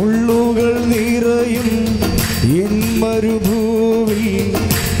മുള്ളുകൾ നിറയും എൻ മരുഭൂവിൽ,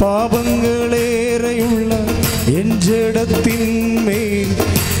 പാപങ്ങളേറെയുള്ള എൻ ജഡത്തിന്മേൽ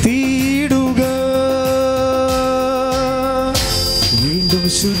തീടുക. വീണ്ടും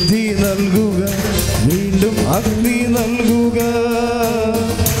ശുദ്ധി നൽകുക, വീണ്ടും അഗ്നി നൽകുക.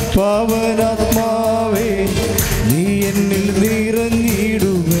 പാവനാത്മാവേ നീ എന്നിൽ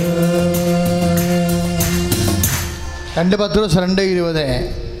നിറഞ്ഞിടുക. 2 പത്രോസ് 2:20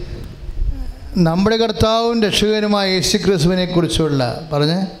 നമ്മുടെ കർത്താവും രക്ഷകനുമായ യേശുക്രിസ്തുവിനെ കുറിച്ചുള്ള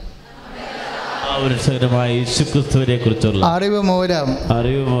പറഞ്ഞ് അറിവ് മൂലം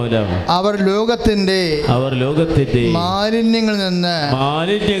അവർ ലോകത്തിന്റെ മാലിന്യങ്ങളിൽ നിന്ന്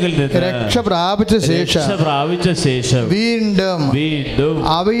രക്ഷ പ്രാപിച്ച ശേഷം വീണ്ടും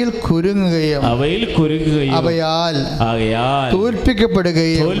അവയിൽ കുരുങ്ങുകയും അവയാൽ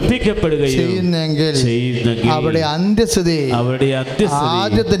തോൽപ്പിക്കപ്പെടുകയും ചെയ്യുന്നെങ്കിൽ അവിടെ അന്ത്യസ്ഥിതി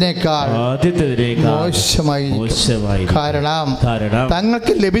ആദ്യത്തിനേക്കാൾ മോശമായി. കാരണം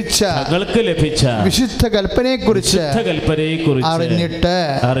തങ്ങൾക്ക് ലഭിച്ച വിശുദ്ധ കൽപ്പനയെക്കുറിച്ച് അറിഞ്ഞിട്ട്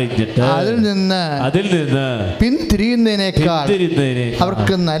അതിൽ നിന്ന് പിന്തിരിയുന്നതിനേക്കാൾ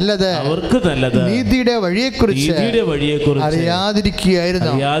അവർക്ക് നല്ലത് നീതിയുടെ വഴിയെക്കുറിച്ച്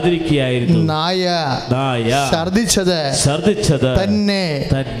അറിയാതിരിക്കുകയായിരുന്നു. നായ ഛർദിച്ചത് തന്നെ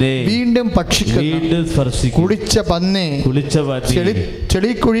വീണ്ടും ഭക്ഷിക്കുന്നു, കുടിച്ച പന്നി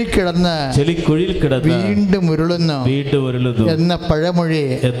ചെളിക്കുഴി കിടന്ന് വീണ്ടും ഉരുളുന്നു എന്ന പഴമൊഴി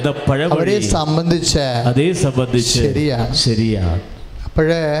അവരെ സംബന്ധിച്ച് ശരിയാണ്.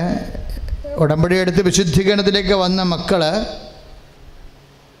 അപ്പോഴേ ഉടമ്പടി എടുത്ത് വിശുദ്ധീകരണത്തിലേക്ക് വന്ന മക്കള്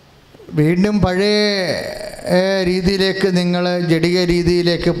വീണ്ടും പഴയ രീതിയിലേക്ക്, നിങ്ങൾ ജഡിക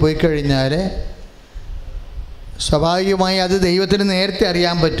രീതിയിലേക്ക് പോയി കഴിഞ്ഞാൽ സ്വാഭാവികമായി അത് ദൈവത്തിന് നേരത്തെ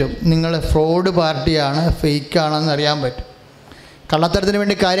അറിയാൻ പറ്റും. നിങ്ങൾ ഫ്രോഡ് പാർട്ടിയാണ്, ഫേക്കാണെന്ന് അറിയാൻ പറ്റും. കള്ളത്തരത്തിന്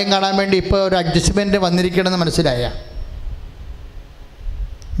വേണ്ടി കാര്യം കാണാൻ വേണ്ടി ഇപ്പോൾ ഒരു അഡ്ജസ്റ്റ്മെൻറ്റ് വന്നിരിക്കണമെന്ന് മനസ്സിലായ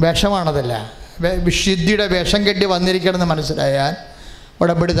വേഷമാണതല്ല, വിശുദ്ധിയുടെ വേഷം കെട്ടി വന്നിരിക്കണമെന്ന് മനസ്സിലായാൽ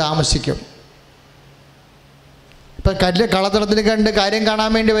ഉടമ്പടി താമസിക്കും. ഇപ്പം കള്ളത്തരത്തിന് കണ്ട് കാര്യം കാണാൻ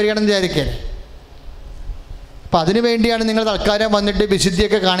വേണ്ടി വരികയാണെന്ന് വിചാരിക്കേ. അപ്പം അതിനു വേണ്ടിയാണ് നിങ്ങൾ തൽക്കാലം വന്നിട്ട്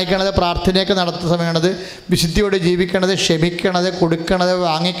വിശുദ്ധിയൊക്കെ കാണിക്കണത്, പ്രാർത്ഥനയൊക്കെ നടത്തുന്ന സമയണത്, വിശുദ്ധിയോട് ജീവിക്കണത്, ക്ഷമിക്കണത്, കൊടുക്കണത്,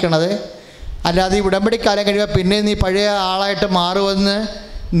 വാങ്ങിക്കണത്. അല്ലാതെ ഈ ഉടമ്പടിക്കാലം കഴിയുമ്പോൾ പിന്നെ നീ പഴയ ആളായിട്ട് മാറുമെന്ന്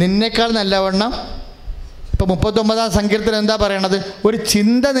നിന്നേക്കാൾ നല്ലവണ്ണം. ഇപ്പോൾ 39-ാം സങ്കീർത്തനം എന്താ പറയണത്? ഒരു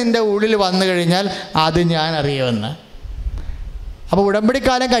ചിന്ത നിൻ്റെ ഉള്ളിൽ വന്നു കഴിഞ്ഞാൽ അത് ഞാൻ അറിയുമെന്ന്. അപ്പോൾ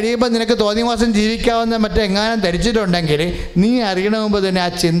ഉടമ്പടിക്കാലം കഴിയുമ്പോൾ നിനക്ക് തോന്നിയ മാസം ജീവിക്കാവുന്ന മറ്റെങ്ങാനും ധരിച്ചിട്ടുണ്ടെങ്കിൽ നീ അറിയണ മുമ്പ് തന്നെ ആ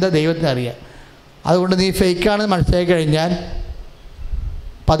ചിന്ത ദൈവത്തിന് അറിയാം. അതുകൊണ്ട് നീ ഫേക്കാണെന്ന് മനസ്സിലാക്കി കഴിഞ്ഞാൽ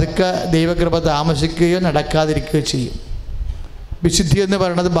പതുക്കെ ദൈവകൃപ താമസിക്കുകയോ നടക്കാതിരിക്കുകയോ ചെയ്യും. വിശുദ്ധി എന്ന്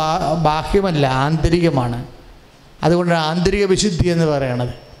പറയുന്നത് ബാഹ്യമല്ല, ആന്തരികമാണ്. അതുകൊണ്ടാണ് ആന്തരിക വിശുദ്ധി എന്ന്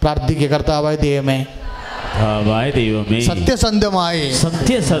പറയണത്. പ്രാർത്ഥിക്കുക, കർത്താവായ ദൈവമേ സത്യസന്ധമായി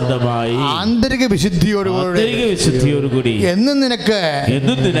ആന്തരിക വിശുദ്ധിയോടുകൂടി എന്നും നിനക്ക്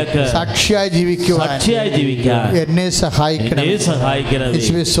സാക്ഷിയായി ജീവിക്കുവാൻ എന്നെ സഹായിക്കണം.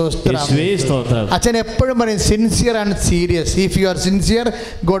 അച്ഛൻ എപ്പോഴും പറയും sincere and serious. If you are sincere,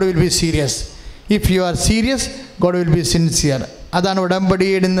 God will be serious. If you are serious, God will be sincere. അതാണ്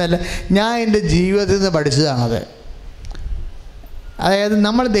ഉടമ്പടിയിടുന്നതല്ല, ഞാൻ എൻ്റെ ജീവിതത്തിൽ നിന്ന് പഠിച്ചതാണത്. അതായത്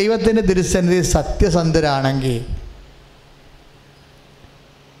നമ്മൾ ദൈവത്തിൻ്റെ തിരുസന്നിധി സത്യസന്ധരാണെങ്കിൽ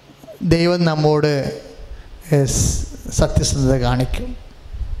ദൈവം നമ്മോട് സത്യസന്ധത കാണിക്കും.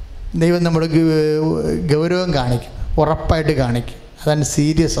 ദൈവം നമ്മോട് ഗൗരവം കാണിക്കും, ഉറപ്പായിട്ട് കാണിക്കും. അതാണ്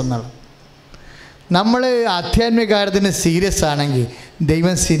സീരിയസ് എന്നുള്ളത്. നമ്മൾ ആധ്യാത്മിക കാര്യത്തിന് സീരിയസ് ആണെങ്കിൽ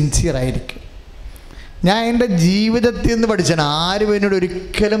ദൈവം സിൻസിയർ ആയിരിക്കും. ഞാൻ എൻ്റെ ജീവിതത്തിൽ നിന്ന് പഠിച്ചാണ്, ആരും എന്നോട്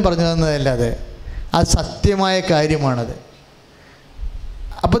ഒരിക്കലും പറഞ്ഞു തന്നതല്ല അത് സത്യമായ കാര്യമാണത്.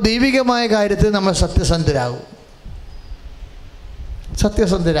 അപ്പോൾ ദൈവികമായ കാര്യത്തിൽ നമ്മൾ സത്യസന്ധരാകും.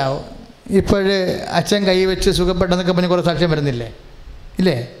 ഇപ്പോഴ് അച്ഛൻ കൈവച്ച് സുഖപ്പെട്ടെന്നൊക്കെ പറഞ്ഞ് കുറേ സാക്ഷ്യം വരുന്നില്ലേ,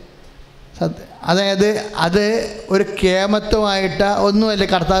 ഇല്ലേ? അതായത് അത് ഒരു കേമത്വമായിട്ട് ഒന്നുമല്ല,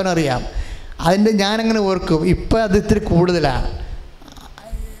 കർത്താവിനറിയാം. അതിൻ്റെ ഞാനങ്ങനെ ഓർക്കും, ഇപ്പം അത് ഇത്തിരി കൂടുതലാണ്.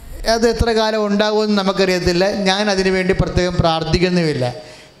 അത് എത്ര കാലം ഉണ്ടാകുമെന്ന് നമുക്കറിയത്തില്ല. ഞാൻ അതിനു വേണ്ടി പ്രത്യേകം പ്രാർത്ഥിക്കുന്നുമില്ല.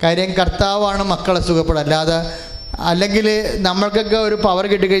 കാര്യം കർത്താവാണ് മക്കളെ സുഖപ്പെടുക. അല്ലാതെ അല്ലെങ്കിൽ നമ്മൾക്കൊക്കെ ഒരു പവർ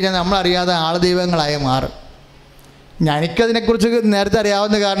കിട്ടിക്കഴിഞ്ഞാൽ നമ്മളറിയാതെ ദൈവങ്ങളായി മാറും. എനിക്കതിനെക്കുറിച്ച് നേരത്തെ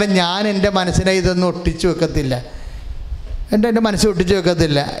അറിയാവുന്ന കാരണം ഞാൻ എൻ്റെ മനസ്സിനെ ഇതൊന്നും ഒട്ടിച്ചു വെക്കത്തില്ല. എൻ്റെ മനസ്സ് ഒട്ടിച്ചു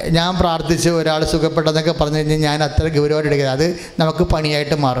വെക്കത്തില്ല. ഞാൻ പ്രാർത്ഥിച്ച് ഒരാൾ സുഖപ്പെട്ടെന്നൊക്കെ പറഞ്ഞു കഴിഞ്ഞാൽ ഞാൻ അത്ര ഗൗരവമായിട്ട് എടുക്കുക. അത് നമുക്ക്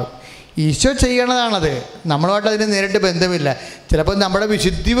പണിയായിട്ട് മാറും. ഈശോ ചെയ്യണതാണത്, നമ്മളുമായിട്ട് അതിന് നേരിട്ട് ബന്ധമില്ല. ചിലപ്പോൾ നമ്മുടെ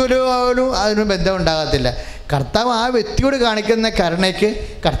വിശുദ്ധി പോലും അതിന് ബന്ധം ഉണ്ടാകത്തില്ല. കർത്താവ് ആ വ്യക്തിയോട് കാണിക്കുന്ന കരുണയ്ക്ക്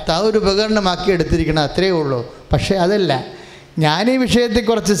കർത്താവ് ഒരു ഉപകരണമാക്കി എടുത്തിരിക്കണം, അത്രയേ ഉള്ളൂ. പക്ഷേ അതല്ല, ഞാൻ ഈ വിഷയത്തിൽ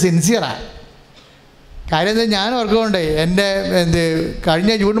കുറച്ച് സിൻസിയറാണ്. കാര്യം എന്താ, ഞാൻ ഓർക്കുന്നുണ്ട് എൻ്റെ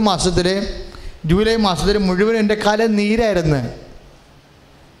കഴിഞ്ഞ ജൂലൈ മാസത്തിൽ മുഴുവൻ എൻ്റെ കാലം നീരായിരുന്നു.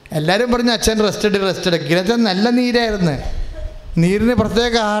 എല്ലാവരും പറഞ്ഞു അച്ഛൻ റെസ്റ്റ് എടുക്കുക. നല്ല നീരായിരുന്നു. നീരിന്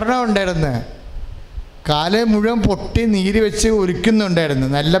പ്രത്യേക കാരണം ഉണ്ടായിരുന്നു. കാലം മുഴുവൻ പൊട്ടി നീര് വെച്ച് ഒലിക്കുന്നുണ്ടായിരുന്നു.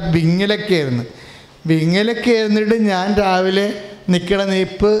 നല്ല വിങ്ങലൊക്കെ ആയിരുന്നിട്ട് ഞാൻ രാവിലെ നിൽക്കണ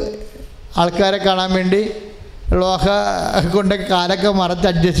നീപ്പ് ആൾക്കാരെ കാണാൻ വേണ്ടി ലോഹ കൊണ്ട് കാലൊക്കെ മറച്ച്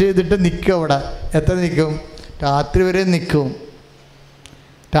അഡ്ജസ്റ്റ് ചെയ്തിട്ട് നിൽക്കും. അവിടെ എത്ര നിൽക്കും? രാത്രി വരെ നിൽക്കും.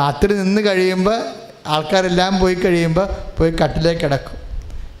 രാത്രി നിന്ന് കഴിയുമ്പോൾ ആൾക്കാരെല്ലാം പോയി കഴിയുമ്പോൾ പോയി കട്ടിലേക്ക്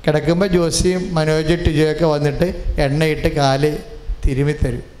കിടക്കുമ്പോൾ ജോസിയും മനോജ് ടിജോയൊക്കെ വന്നിട്ട് എണ്ണയിട്ട് കാല്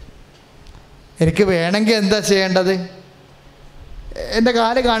തിരുമിത്തരും. എനിക്ക് വേണമെങ്കിൽ എന്താ ചെയ്യേണ്ടത്? എൻ്റെ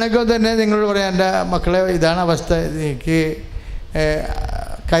കാല് കാണിക്കുമ്പോൾ തന്നെ നിങ്ങളോട് പറയാം, എൻ്റെ മക്കളെ ഇതാണ് അവസ്ഥ, എനിക്ക്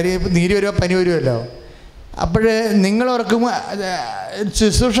നീര് വരുമോ പനി വരുമല്ലോ. അപ്പോൾ നിങ്ങൾ ഓർക്കുമ്പോൾ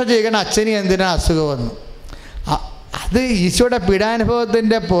ശുശ്രൂഷ ചെയ്യണ അച്ഛന് എന്തിനാ അസുഖം വന്നു? അത് ഈശോയുടെ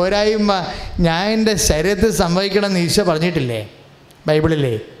പീഡാനുഭവത്തിൻ്റെ പോരായ്മ ഞാൻ എൻ്റെ ശരീരത്തിൽ സംഭവിക്കണമെന്ന് ഈശോ പറഞ്ഞിട്ടില്ലേ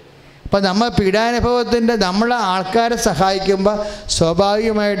ബൈബിളിലേ? അപ്പം നമ്മൾ പീഡാനുഭവത്തിൻ്റെ നമ്മളെ ആൾക്കാരെ സഹായിക്കുമ്പോൾ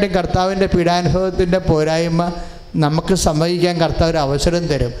സ്വാഭാവികമായിട്ടും കർത്താവിൻ്റെ പീഡാനുഭവത്തിൻ്റെ പോരായ്മ നമുക്ക് സംഭവിക്കാൻ കർത്താവ് ഒരു അവസരം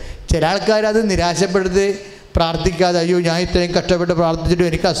തരും. ചില ആൾക്കാരത് നിരാശപ്പെടുത്തി പ്രാർത്ഥിക്കാതെ, അയ്യോ ഞാൻ ഇത്രയും കഷ്ടപ്പെട്ട് പ്രാർത്ഥിച്ചിട്ടും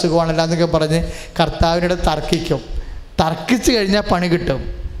എനിക്ക് അസുഖമാണല്ലോ എന്നൊക്കെ പറഞ്ഞ് കർത്താവിനോട് തർക്കിച്ച് കഴിഞ്ഞാൽ പണി കിട്ടും.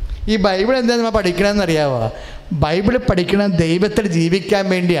 ഈ ബൈബിൾ എന്താ നമ്മൾ പഠിക്കണമെന്നറിയാമോ? ബൈബിൾ പഠിക്കണം ദൈവത്തിൽ ജീവിക്കാൻ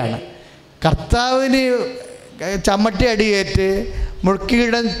വേണ്ടിയാണ്. കർത്താവിന് ചമ്മട്ടി അടിയേറ്റ്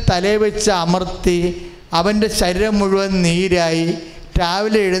മുൾക്കിടം തലേ വെച്ച് അമർത്തി അവൻ്റെ ശരീരം മുഴുവൻ നീരായി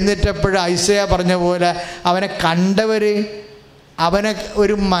രാവിലെ എഴുന്നേറ്റപ്പോൾ ഐസയ പറഞ്ഞ പോലെ അവനെ കണ്ടവർ അവനെ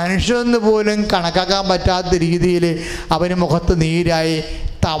ഒരു മനുഷ്യനെന്ന് പോലും കണക്കാക്കാൻ പറ്റാത്ത രീതിയിൽ അവന് മുഖത്ത് നീരായി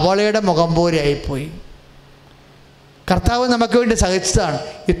തവളയുടെ മുഖം പോലെ ആയിപ്പോയി. കർത്താവ് നമുക്ക് വേണ്ടി സഹിച്ചതാണ്.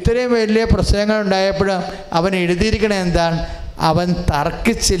 ഇത്രയും വലിയ പ്രശ്നങ്ങൾ ഉണ്ടായപ്പോഴും അവൻ എഴുതിയിരിക്കണത് എന്താണ്? അവൻ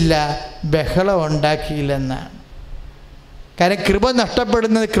തർക്കിച്ചില്ല, ബഹളം ഉണ്ടാക്കിയില്ലെന്നാണ്. കാരണം കൃപ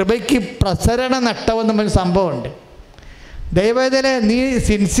നഷ്ടപ്പെടുന്നത്, കൃപയ്ക്ക് പ്രസരണ നഷ്ടമെന്ന് പറഞ്ഞ സംഭവമുണ്ട്. ദൈവവേദന നീ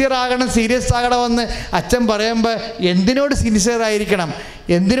സിൻസിയർ ആകണം, സീരിയസ് ആകണമെന്ന് അച്ഛൻ പറയുമ്പോൾ എന്തിനോട് സിൻസിയർ ആയിരിക്കണം,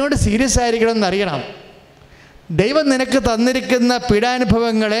 എന്തിനോട് സീരിയസ് ആയിരിക്കണം എന്നറിയണം. ദൈവം നിനക്ക് തന്നിരിക്കുന്ന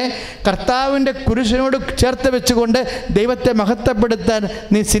പീഡാനുഭവങ്ങളെ കർത്താവിൻ്റെ കുരിശിനോട് ചേർത്ത് വെച്ചുകൊണ്ട് ദൈവത്തെ മഹത്വപ്പെടുത്താൻ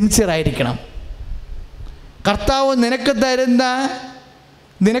നീ സിൻസിയർ ആയിരിക്കണം. കർത്താവ്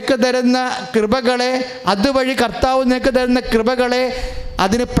നിനക്ക് തരുന്ന കൃപകളെ, അതുവഴി കർത്താവ് നിനക്ക് തരുന്ന കൃപകളെ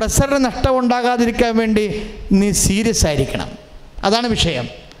അതിന് പ്രസരണ നഷ്ടം ഉണ്ടാകാതിരിക്കാൻ വേണ്ടി നീ സീരിയസ് ആയിരിക്കണം. അതാണ് വിഷയം.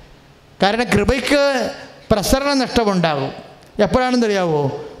 കാരണം കൃപയ്ക്ക് പ്രസരണ നഷ്ടമുണ്ടാകും. എപ്പോഴാണെന്നറിയാവോ?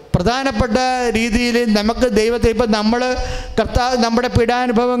 പ്രധാനപ്പെട്ട രീതിയിൽ നമുക്ക് ദൈവത്തെ, ഇപ്പം നമ്മൾ നമ്മുടെ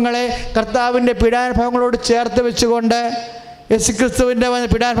പീഡാനുഭവങ്ങളെ കർത്താവിൻ്റെ പീഡാനുഭവങ്ങളോട് ചേർത്ത് വെച്ചുകൊണ്ട് യേശുക്രിസ്തുവിൻ്റെ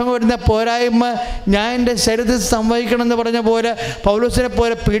പീഡാനുഭവം വരുന്ന പോരായ്മ ഞാൻ എൻ്റെ ശരീരത്തിൽ സംവഹിക്കണമെന്ന് പറഞ്ഞ പോലെ പൗലോസിനെ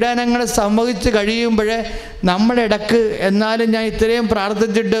പോലെ പീഡാനങ്ങൾ സംവഹിച്ച് കഴിയുമ്പോൾ നമ്മുടെ ഇടക്ക് എന്നാലും ഞാൻ ഇത്രയും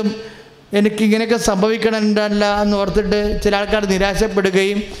പ്രാർത്ഥിച്ചിട്ടും എനിക്കിങ്ങനെയൊക്കെ സംഭവിക്കണമെന്നല്ല എന്ന് ഓർത്തിട്ട് ചില ആൾക്കാർ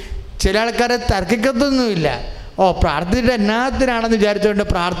നിരാശപ്പെടുകയും ചില ആൾക്കാരെ തർക്കിക്കത്തൊന്നുമില്ല. പ്രാർത്ഥിച്ചിട്ട് എന്നാത്തിനാണെന്ന് വിചാരിച്ചുകൊണ്ട്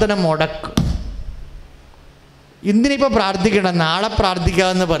പ്രാർത്ഥന മുടക്കും. ഇന്നിനിപ്പോൾ പ്രാർത്ഥിക്കണം, നാളെ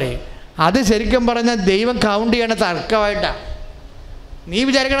പ്രാർത്ഥിക്കാമെന്ന് പറയും. അത് ശരിക്കും പറഞ്ഞാൽ ദൈവം കൗണ്ട് ചെയ്യണ തർക്കമായിട്ടാണ്. നീ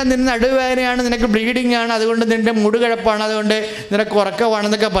വിചാരിക്കണം നിന്റെ നടുവേദനയാണ്, നിനക്ക് ബ്ലീഡിങ് ആണ്, അതുകൊണ്ട് നിൻ്റെ മുടുകിഴപ്പാണ്, അതുകൊണ്ട് നിനക്ക്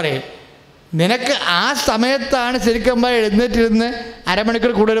ഉറക്കമാണെന്നൊക്കെ പറയും. നിനക്ക് ആ സമയത്താണ് ശരിക്കും എഴുന്നേറ്റിരുന്ന്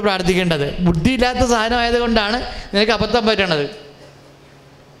അരമണിക്കൂർ കൂടുതൽ പ്രാർത്ഥിക്കേണ്ടത്. ബുദ്ധിയില്ലാത്ത സാധനമായതുകൊണ്ടാണ് നിനക്ക് അബദ്ധം പറ്റണത്.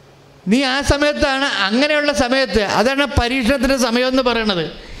 നീ ആ സമയത്താണ്, അങ്ങനെയുള്ള സമയത്ത്, അതാണ് പരീക്ഷണത്തിൻ്റെ സമയമെന്ന് പറയണത്.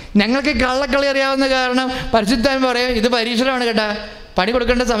 ഞങ്ങൾക്ക് കള്ളക്കളി അറിയാവുന്ന കാരണം പരിശുദ്ധാത്മാവ് പറയും ഇത് പരീക്ഷണമാണ് കേട്ടാ, പണി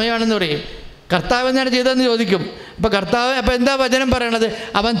കൊടുക്കേണ്ട സമയമാണെന്ന് പറയും. കർത്താവ് എന്താണ് ചെയ്തതെന്ന് ചോദിക്കും. അപ്പോൾ എന്താ വചനം പറയണത്?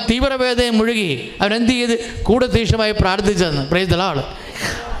 അവൻ തീവ്രവേദനയെ മുഴുകി അവൻ എന്ത് ചെയ്ത് കൂടെ തീക്ഷണമായി പ്രാർത്ഥിച്ചതെന്ന്. Praise the lord.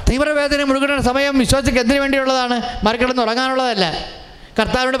 തീവ്രവേദന മുഴുകുന്ന സമയം വിശ്വാസിക്ക് എന്തിനു വേണ്ടിയുള്ളതാണ്? മറികടന്ന് ഉറങ്ങാനുള്ളതല്ല,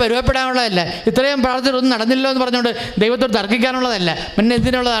 കർത്താവിനോട് പരുവപ്പെടാനുള്ളതല്ല, ഇത്രയും പ്രാർത്ഥനയൊന്നും നടന്നില്ലോ എന്ന് പറഞ്ഞുകൊണ്ട് ദൈവത്തോട് തർക്കിക്കാനുള്ളതല്ല. പിന്നെ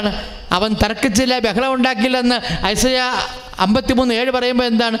എന്തിനുള്ളതാണ്? അവൻ തർക്കിച്ചില്ല, ബഹളം ഉണ്ടാക്കില്ലെന്ന് ഐസയ്യാ 53:7 പറയുമ്പോൾ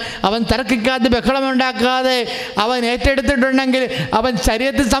എന്താണ്? അവൻ തർക്കിക്കാതെ ബഹളമുണ്ടാക്കാതെ അവൻ ഏറ്റെടുത്തിട്ടുണ്ടെങ്കിൽ അവൻ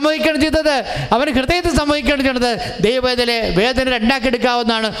ശരീരത്തിൽ സംഭവിക്കണം ചെയ്തത്, അവൻ ഹൃദയത്തിൽ സംഭവിക്കണം ചെയ്തത്. ദൈവവേദനയിലെ വേദന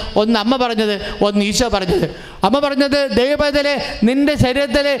രണ്ടാക്കിയെടുക്കാവുന്നതാണ്. ഒന്ന് അമ്മ പറഞ്ഞത്, ഒന്ന് ഈശോ പറഞ്ഞത്. അമ്മ പറഞ്ഞത് ദൈവവേദനയിലെ നിൻ്റെ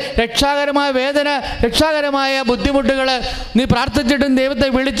ശരീരത്തിലെ രക്ഷാകരമായ വേദന, രക്ഷാകരമായ ബുദ്ധിമുട്ടുകൾ നീ പ്രാർത്ഥിച്ചിട്ടും ദൈവത്തെ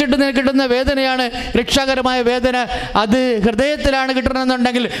വിളിച്ചിട്ടും നിനക്ക് കിട്ടുന്ന വേദനയാണ് രക്ഷാകരമായ വേദന. അത് ഹൃദയത്തിലാണ്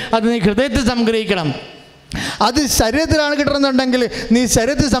കിട്ടണമെന്നുണ്ടെങ്കിൽ അത് നീ ഹൃദയത്തിൽ സംഗ്രഹിക്കണം. അത് ശരീരത്തിലാണ് കിട്ടണമെന്നുണ്ടെങ്കിൽ നീ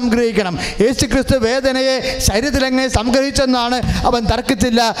ശരീരത്തിൽ സംഗ്രഹിക്കണം. യേശുക്രിസ്തു വേദനയെ ശരീരത്തിൽ എങ്ങനെ സംഗ്രഹിച്ചെന്നാണ് അവൻ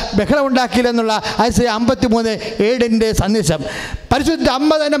തർക്കിച്ചില്ല, ബഹളമുണ്ടാക്കിയില്ലെന്നുള്ള ഐസയ്യാ 53:7 സന്ദേശം. പരിശുദ്ധ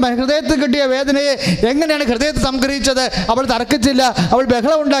അമ്മ തന്നെ ഹൃദയത്തിൽ കിട്ടിയ വേദനയെ എങ്ങനെയാണ് ഹൃദയത്തിൽ സംഗ്രഹിച്ചത്? അവൾ തർക്കിച്ചില്ല, അവൾ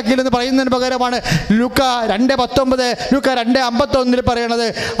ബഹളം ഉണ്ടാക്കിയില്ലെന്ന് പറയുന്നതിന് പകരമാണ് ലൂക്ക 2:19, ലൂക്ക 2:51 പറയണത്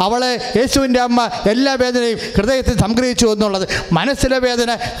അവളെ യേശുവിൻ്റെ അമ്മ എല്ലാ വേദനയും ഹൃദയത്തിൽ സംഗ്രഹിച്ചു എന്നുള്ളത്. മനസ്സിലെ വേദന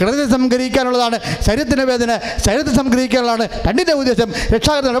ഹൃദയത്തിൽ സംഗ്രഹിക്കാനുള്ളതാണ്, ശരീരത്തിൻ്റെ വേദന ശരീരത്തിൽ സംഗ്രഹിക്കാനുള്ളതാണ്. രണ്ടിൻ്റെ ഉദ്ദേശം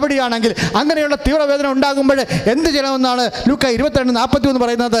രക്ഷാകര നടപടിയാണെങ്കിൽ അങ്ങനെയുള്ള തീവ്രവേദന ഉണ്ടാകുമ്പോൾ എന്ത് ചെയ്യണമെന്നാണ് ലൂക്ക 22:41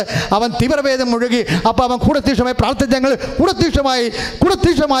 പറയുന്നത്. അവൻ തീവ്രവേദന മുഴുകി. അപ്പോൾ അവൻ കൂടത്തീക്ഷമായി പ്രാർത്ഥിച്ചെങ്കിൽ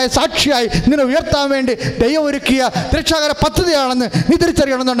കൂടത്തീക്ഷമായ സാക്ഷിയായി നിന്നെ ഉയർത്താൻ വേണ്ടി ദൈവം ഒരുക്കിയ രക്ഷാകര പദ്ധതിയാണെന്ന് നീ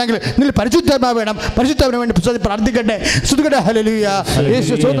തിരിച്ചറിയണമെന്നുണ്ടെങ്കിൽ നീ പരിശുദ്ധാത്മാവ് വേണം. പരിശുദ്ധാത്മാവിന് വേണ്ടി പ്രാർത്ഥിക്കട്ടെ. സ്തുതിക്കട്ടെ. ഹല്ലേലൂയ.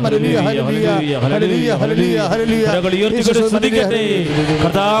 യേശു സ്തോത്രം. ഹല്ലേലൂയ, ഹല്ലേലൂയ, ഹല്ലേലൂയ, ഹല്ലേലൂയ, ഹല്ലേലൂയ. സ്തുതിക്കട്ടെ.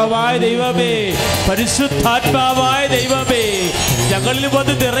 കർത്താവായ ദൈവമേ, പരിശുദ്ധാത്മാവായ ദൈവമേ, ഞങ്ങളിൽ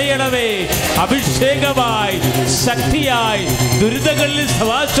വന്ന് നിറയണമേ. അഭിഷേകമായി, ശക്തിയായി, ദുരിതങ്ങളിൽ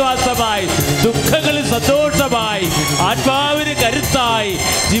സമാശ്വാസമായി, ദുഃഖങ്ങളിൽ സന്തോഷമായി, ആത്മാവിന് കരുത്തായി,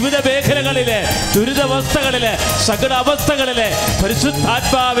 ജീവിത മേഖലകളിലെ ദുരിതാവസ്ഥകളിലെ സകല അവസ്ഥകളിലെ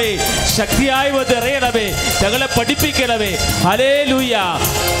പരിശുദ്ധാത്മാവേ ശക്തിയായി വന്ന് നിറയണമേ. ഞങ്ങളെ പഠിപ്പിക്കണമേ. ഹല്ലേലൂയ.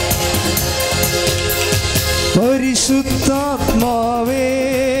 പരിശുദ്ധാത്മാവേ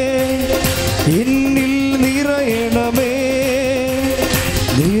എന്നിൽ നിറയണമേ,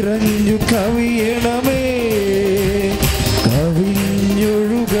 നിറഞ്ഞു കവിയണമേ,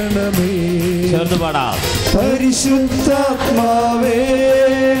 കവിഞ്ഞൊഴുകണമേ. ചേർന്ന് പാടാം. പരിശുദ്ധാത്മാവേ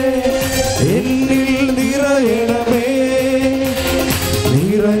എന്നിൽ നിറയണമേ,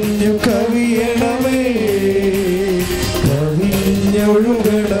 നിറഞ്ഞു കവിയണമേ,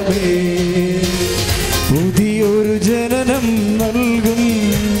 കവിഞ്ഞൊഴുകണമേ. പുതിയൊരു ജനനം നൽകും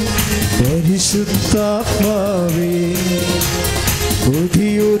പരിശുദ്ധാത്മാവേ,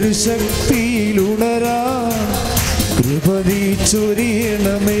 പുതിയൊരു ശക്തിയിലുണരാ കൃപ നീ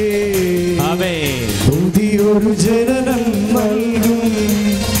ചൊരിയണമേ. പുതിയൊരു ജനനം നൽകും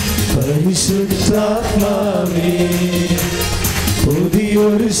പരിശുദ്ധാത്മാവേ,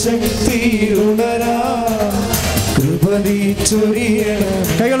 പുതിയൊരു ശക്തിയിലുണരാ കൃപ നീ ചൊരിയണം.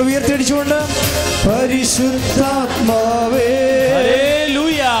 കൈകൾ ഉയർത്തിയടിച്ചുകൊണ്ട് പരിശുദ്ധാത്മാവേ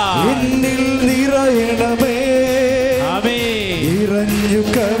എന്നിൽ നിറയണമേ, നിറഞ്ഞു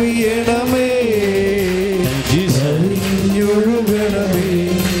കവിയണമേ, കവിഞ്ഞൊഴുകണമേ.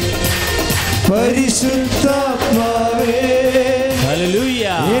 പരിശുദ്ധാത്മാവേ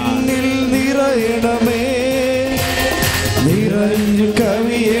എന്നിൽ നിറയണമേ, നിറഞ്ഞു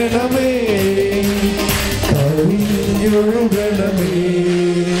കവിയണമേ, കവിഞ്ഞൊഴുകണമേ.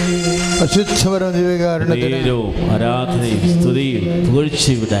 പരിശുദ്ധ പരമദിവ്യകാരുണ്യത്തിന് നേരവും ആരാധനയും സ്തുതിയും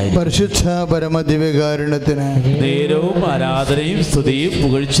പുകഴ്ചയുണ്ടായിരിക്കട്ടെ. പരിശുദ്ധ പരമദിവ്യകാരുണ്യത്തിന് നേരവും ആരാധനയും സ്തുതിയും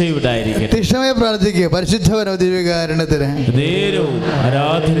പുകഴ്ചയുണ്ടായിരിക്കട്ടെ. തീക്ഷ്ണമായി പ്രാർത്ഥിക്കുക. പരിശുദ്ധ പരമദിവ്യകാരുണ്യത്തിന് നേരവും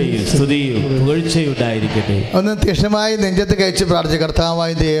ആരാധനയും സ്തുതിയും പുകഴ്ചയുണ്ടായിരിക്കട്ടെ. ഒന്ന് തീക്ഷ്ണമായി നെഞ്ചത്ത് കഴിച്ച് പ്രാർത്ഥിക്കുക.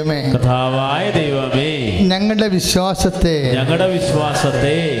 കർത്താവായ ദൈവമേ, കർത്താവായ ദൈവമേ, ഞങ്ങളുടെ വിശ്വാസത്തെ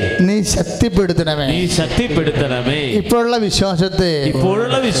നീ ശക്തിപ്പെടുത്തണമേ. ഇപ്പോഴുള്ള വിശ്വാസത്തെ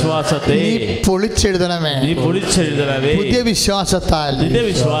നീ പൊളിച്ചെഴുതണമേ. പുതിയ വിശ്വാസത്താൽ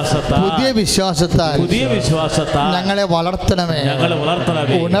ഞങ്ങളെ വളർത്തണമേ,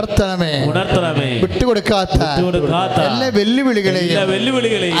 ഉണർത്തണമേ. വിട്ടുകൊടുക്കാത്ത എല്ലാ വെല്ലുവിളികളെയും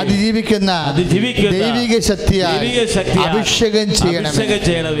അതിജീവിക്കുന്ന ദൈവിക ശക്തിയാൽ അഭിഷേകം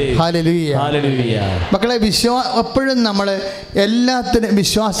ചെയ്യണമേ. ഹല്ലേലൂയ. മക്കളെ, എപ്പോഴും നമ്മൾ എല്ലാത്തിനും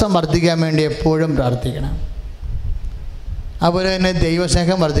വിശ്വാസം വർദ്ധിക്കാൻ വേണ്ടി എപ്പോഴും പ്രാർത്ഥിക്കണം. അതുപോലെ തന്നെ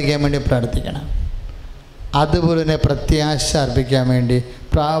ദൈവസ്നേഹം വർദ്ധിക്കാൻ വേണ്ടി പ്രാർത്ഥിക്കണം. അതുപോലെ തന്നെ പ്രത്യാശ അർപ്പിക്കാൻ വേണ്ടി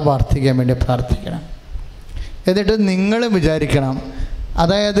പ്രാർത്ഥിക്കാൻ വേണ്ടി പ്രാർത്ഥിക്കണം. എന്നിട്ട് നിങ്ങളും വിചാരിക്കണം,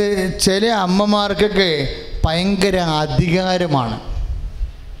 അതായത് ചില അമ്മമാർക്കൊക്കെ ഭയങ്കര അധികാരമാണ്.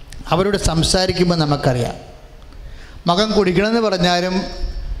 അവരോട് സംസാരിക്കുമ്പോൾ നമുക്കറിയാം, മകൻ കുടിക്കണമെന്ന് പറഞ്ഞാലും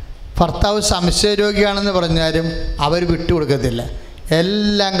ഭർത്താവ് സംശയരോഗിയാണെന്ന് പറഞ്ഞാലും അവർ വിട്ടുകൊടുക്കത്തില്ല.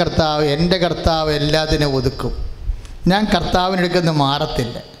 എല്ലാം കർത്താവ്, എൻ്റെ കർത്താവ് എല്ലാത്തിനും ഒതുക്കും, ഞാൻ കർത്താവിനെടുക്കുന്ന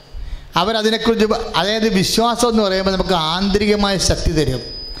മാറത്തില്ല. അവരതിനെക്കുറിച്ച്, അതായത് വിശ്വാസം എന്ന് പറയുമ്പോൾ നമുക്ക് ആന്തരികമായ ശക്തി തരും.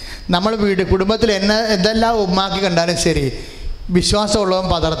 നമ്മൾ കുടുംബത്തിൽ എന്തെല്ലാം ഉമ്മാക്കി കണ്ടാലും ശരി, വിശ്വാസമുള്ളവൻ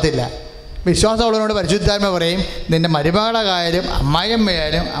പതറത്തില്ല. വിശ്വാസമുള്ളവനോട് പരിശുദ്ധാത്മ പറയും, നിൻ്റെ മരുമകളായാലും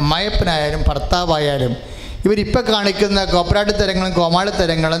അമ്മായിയമ്മയായാലും അമ്മായിയപ്പനായാലും ഭർത്താവായാലും ഇവരിപ്പോൾ കാണിക്കുന്ന കോപ്പറാട്ടിത്തരങ്ങളും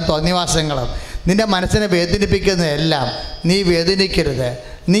കോമാളിത്തരങ്ങളും തോന്നിവാസങ്ങളും നിൻ്റെ മനസ്സിനെ വേദനിപ്പിക്കുന്നതെല്ലാം നീ വേദനിക്കരുത്.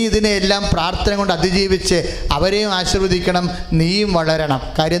 നീ ഇതിനെയെല്ലാം പ്രാർത്ഥന കൊണ്ട് അതിജീവിച്ച് അവരെയും ആശീർവദിക്കണം, നീയും വളരണം.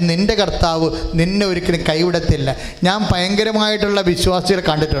 കാര്യം നിൻ്റെ കർത്താവ് നിന്നെ ഒരിക്കലും കൈവിടത്തില്ല. ഞാൻ ഭയങ്കരമായിട്ടുള്ള വിശ്വാസികൾ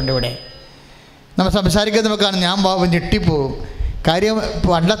കണ്ടിട്ടുണ്ട്. ഇവിടെ നമ്മൾ സംസാരിക്കുന്നത് നമുക്കാണ്, ഞാൻ ഞെട്ടിപ്പോവും. കാര്യം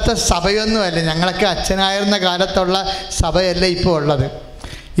പണ്ടത്തെ സഭയൊന്നുമല്ല, ഞങ്ങളൊക്കെ അച്ഛനായിരുന്ന കാലത്തുള്ള സഭയല്ല ഇപ്പോൾ ഉള്ളത്.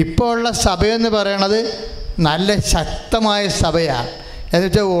 ഇപ്പോൾ ഉള്ള സഭയെന്ന് പറയണത് നല്ല ശക്തമായ സഭയാണ്.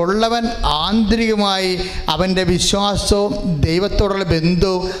 എന്നുവെച്ചാൽ ഉള്ളവൻ ആന്തരികമായി അവൻ്റെ വിശ്വാസവും ദൈവത്തോടുള്ള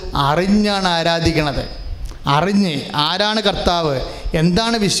ബന്ധവും അറിഞ്ഞാണ് ആരാധിക്കണത്. അറിഞ്ഞ് ആരാണ് കർത്താവ്,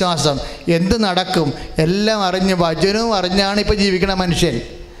 എന്താണ് വിശ്വാസം, എന്ത് നടക്കും എല്ലാം അറിഞ്ഞ് വചനവും അറിഞ്ഞാണ് ഇപ്പോൾ ജീവിക്കണ മനുഷ്യൻ.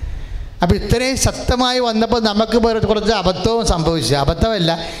 അപ്പോൾ ഇത്രയും ശക്തമായി വന്നപ്പോൾ നമുക്ക് കുറച്ച് അബദ്ധവും സംഭവിച്ചു.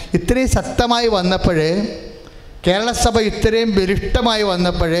 അബദ്ധമല്ല, ഇത്രയും ശക്തമായി വന്നപ്പോൾ കേരള സഭ ഇത്രയും ബലിഷ്ഠമായി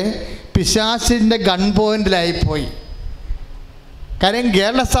വന്നപ്പോൾ പിശാചിൻ്റെ ഗൺ പോയിൻ്റിലായിപ്പോയി. കാര്യം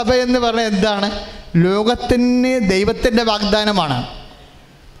കേരള സഭ എന്ന് പറഞ്ഞാൽ എന്താണ്? ലോകത്തിന് ദൈവത്തിൻ്റെ വാഗ്ദാനമാണ്.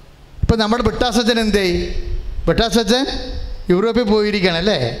 ഇപ്പോൾ നമ്മുടെ ബിട്ടാസച്ചൻ എന്തേ? ബിട്ടാസച്ചൻ യൂറോപ്പിൽ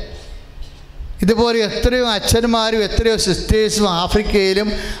പോയിരിക്കുകയാണല്ലേ. ഇതുപോലെ എത്രയോ അച്ഛന്മാരും എത്രയോ സിസ്റ്റേഴ്സും ആഫ്രിക്കയിലും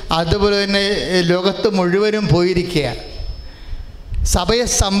അതുപോലെ തന്നെ ലോകത്ത് മുഴുവനും പോയിരിക്കുക. സഭയെ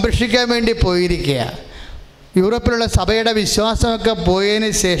സംരക്ഷിക്കാൻ വേണ്ടി പോയിരിക്കുക. യൂറോപ്പിലുള്ള സഭയുടെ വിശ്വാസമൊക്കെ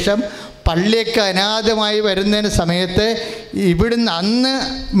പോയതിന് ശേഷം പള്ളിയൊക്കെ അനാഥമായി വരുന്നതിന് സമയത്ത് ഇവിടുന്ന് അന്ന്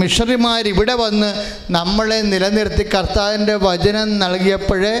മിഷണറിമാർ ഇവിടെ വന്ന് നമ്മളെ നിലനിർത്തി കർത്താവിൻ്റെ വചനം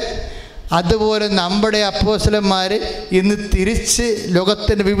നൽകിയപ്പോൾ, അതുപോലെ നമ്മുടെ അപ്പോസ്തലന്മാർ ഇന്ന് തിരിച്ച്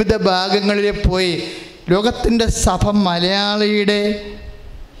ലോകത്തിൻ്റെ വിവിധ ഭാഗങ്ങളിൽ പോയി ലോകത്തിൻ്റെ സഭ മലയാളിയുടെ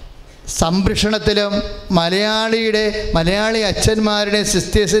സംരക്ഷണത്തിലും മലയാളി അച്ഛന്മാരുടെയും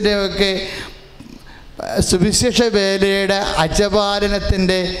സിസ്റ്റേഴ്സിൻ്റെയും ഒക്കെ സുവിശേഷ വേലയുടെ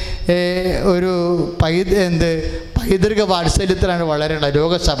അജപാലനത്തിൻ്റെ ഒരു പൈതൃക വാത്സല്യത്തിലാണ് വളരേണ്ടത്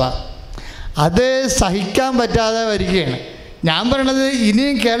ലോകസഭ. അത് സഹിക്കാൻ പറ്റാതെ വരികയാണ്. ഞാൻ പറയണത്,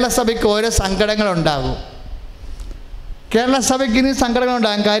 ഇനിയും കേരള സഭയ്ക്ക് ഓരോ സങ്കടങ്ങളുണ്ടാകും. കേരള സഭയ്ക്ക് ഇനിയും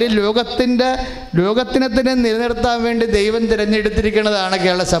സങ്കടങ്ങളുണ്ടാകും. കാര്യം ലോകത്തിനെ തന്നെ നിലനിർത്താൻ വേണ്ടി ദൈവം തിരഞ്ഞെടുത്തിരിക്കുന്നതാണ്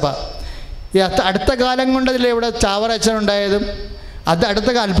കേരള സഭ. ഈ അടുത്ത കാലം കൊണ്ടതിൽ ഇവിടെ ചാവറച്ചനുണ്ടായതും, അത് അടുത്ത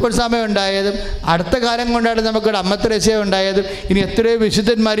അൽഫോൻസാമ ഉണ്ടായതും, അടുത്ത കാലം കൊണ്ടാണ് നമുക്കിവിടെ അമ്മ തെരേസ്യ ഉണ്ടായതും. ഇനി എത്രയോ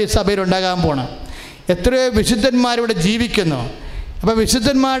വിശുദ്ധന്മാർ ഈ സഭയിൽ ഉണ്ടാകാൻ പോകണം. എത്രയോ വിശുദ്ധന്മാരിവിടെ ജീവിക്കുന്നു. അപ്പോൾ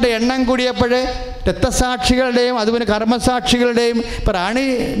വിശുദ്ധന്മാരുടെ എണ്ണം കൂടിയപ്പോൾ രക്തസാക്ഷികളുടെയും അതുപോലെ കർമ്മസാക്ഷികളുടെയും, ഇപ്പോൾ റാണി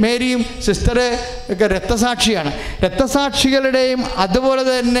മേരിയും സിസ്റ്റർ ഒക്കെ രക്തസാക്ഷിയാണ്. രക്തസാക്ഷികളുടെയും അതുപോലെ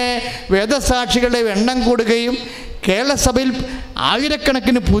തന്നെ വേദസാക്ഷികളുടെയും എണ്ണം കൂടുകയും കേരള സഭയിൽ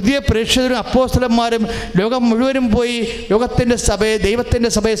ആയിരക്കണക്കിന് പുതിയ പ്രേക്ഷകരും അപ്പോസ്തലന്മാരും ലോകം മുഴുവനും പോയി ലോകത്തിൻ്റെ സഭയെ, ദൈവത്തിൻ്റെ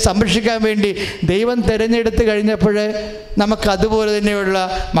സഭയെ സംരക്ഷിക്കാൻ വേണ്ടി ദൈവം തിരഞ്ഞെടുത്ത് കഴിഞ്ഞപ്പോൾ നമുക്ക് അതുപോലെ തന്നെയുള്ള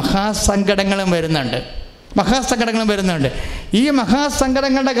മഹാസങ്കടങ്ങളും വരുന്നുണ്ട്. ഈ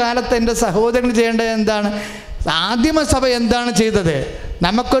മഹാസങ്കടങ്ങളുടെ കാലത്ത് എൻ്റെ സഹോദരങ്ങൾ ചെയ്യേണ്ടത് എന്താണ്? ആദിമസഭ എന്താണ് ചെയ്തത്?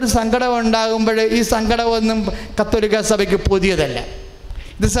 നമുക്കൊരു സങ്കടം ഉണ്ടാകുമ്പോൾ ഈ സങ്കടമൊന്നും കത്തോലിക്ക സഭയ്ക്ക് പുതിയതല്ല.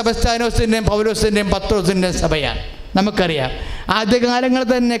 ഇത് സെബസ്ത്യാനോസിൻ്റെയും പൗലോസിൻ്റെയും പത്രോസിൻ്റെയും സഭയാണ്. നമുക്കറിയാം ആദ്യകാലങ്ങളിൽ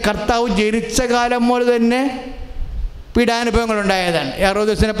തന്നെ കർത്താവ് ജനിച്ച കാലം മുതൽ തന്നെ പീഡാനുഭവങ്ങളുണ്ടായതാണ്.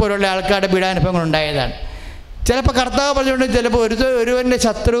 ഹെറോദസിനെ പോലുള്ള ആൾക്കാരുടെ പീഡാനുഭവങ്ങളുണ്ടായതാണ്. ചിലപ്പോൾ കർത്താവ് പറഞ്ഞുകൊണ്ട് ചിലപ്പോൾ ഒരുവൻ്റെ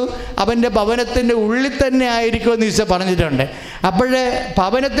ശത്രു അവൻ്റെ ഭവനത്തിൻ്റെ ഉള്ളിൽ തന്നെ ആയിരിക്കുമെന്ന് ഈശോ പറഞ്ഞിട്ടുണ്ട്. അപ്പോഴേ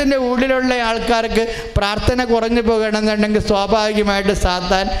ഭവനത്തിൻ്റെ ഉള്ളിലുള്ള ആൾക്കാർക്ക് പ്രാർത്ഥന കുറഞ്ഞു പോകണമെന്നുണ്ടെങ്കിൽ സ്വാഭാവികമായിട്ട്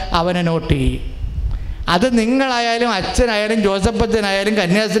സാത്താൻ അവനെ നോട്ട് ചെയ്യും. അത് നിങ്ങളായാലും അച്ഛനായാലും ജോസഫച്ചനായാലും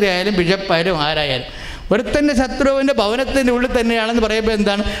കന്യാസ്ത്രീ ആയാലും ബിഷപ്പായാലും ആരായാലും ഒരുത്തൻ്റെ ശത്രുവിൻ്റെ ഭവനത്തിൻ്റെ ഉള്ളിൽ തന്നെയാണെന്ന് പറയുമ്പോൾ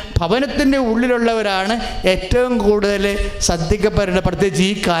എന്താണ്, ഭവനത്തിൻ്റെ ഉള്ളിലുള്ളവരാണ് ഏറ്റവും കൂടുതൽ ശ്രദ്ധിക്കപ്പെടേണ്ടത്. പ്രത്യേകിച്ച്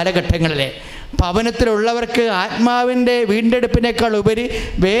ഈ കാലഘട്ടങ്ങളിലെ ഭവനത്തിലുള്ളവർക്ക് ആത്മാവിൻ്റെ വീണ്ടെടുപ്പിനേക്കാൾ ഉപരി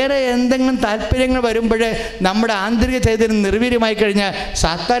വേറെ എന്തെങ്കിലും താല്പര്യങ്ങൾ വരുമ്പോൾ നമ്മുടെ ആന്തരിക ചൈതന്യം നിർവീര്യമായി കഴിഞ്ഞാൽ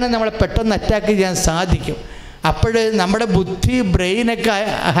സാത്താനെ നമ്മളെ പെട്ടെന്ന് അറ്റാക്ക് ചെയ്യാൻ സാധിക്കും. അപ്പോൾ നമ്മുടെ ബുദ്ധി ബ്രെയിനൊക്കെ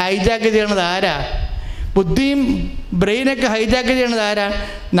ഹൈജാക്ക് ചെയ്യണത് ആരാ? ബുദ്ധിയും ബ്രെയിനൊക്കെ ഹൈജാക്ക് ചെയ്യണത് ആരാ?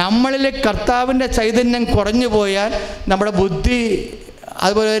 നമ്മളിൽ കർത്താവിൻ്റെ ചൈതന്യം കുറഞ്ഞു പോയാൽ നമ്മുടെ ബുദ്ധി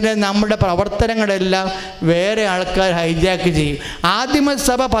അതുപോലെ തന്നെ നമ്മുടെ പ്രവർത്തനങ്ങളെല്ലാം വേറെ ആൾക്കാർ ഹൈജാക്ക് ചെയ്യും.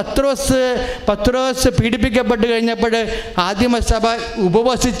 ആദിമസഭ പത്രോസ് പീഡിപ്പിക്കപ്പെട്ട് കഴിഞ്ഞപ്പോൾ ആദിമസഭ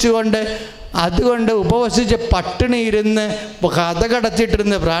ഉപവസിച്ച് പട്ടിണി ഇരുന്ന്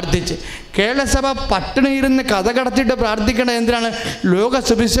കഥകടച്ചിട്ടിരുന്ന് പ്രാർത്ഥിച്ച്. കേരളസഭ പട്ടിണി ഇരുന്ന് കഥകടച്ചിട്ട് പ്രാർത്ഥിക്കേണ്ടത് എന്തിനാണ്? ലോക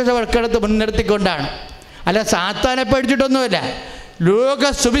സുവിശേഷവൽക്കരണത്തെ മുൻനിർത്തിക്കൊണ്ടാണ്, അല്ല സാത്താനെ പേടിച്ചിട്ടൊന്നുമില്ല. ലോക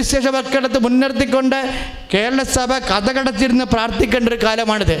സുവിശേഷവൽക്കരണത്തെ മുൻനിർത്തിക്കൊണ്ട് കേരളസഭ കഥകടച്ചിരുന്ന് പ്രാർത്ഥിക്കേണ്ട ഒരു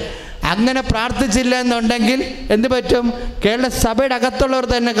കാലമാണിത്. അങ്ങനെ പ്രാർത്ഥിച്ചില്ല എന്നുണ്ടെങ്കിൽ എന്ത് പറ്റും? കേരള സഭയുടെ അകത്തുള്ളവർ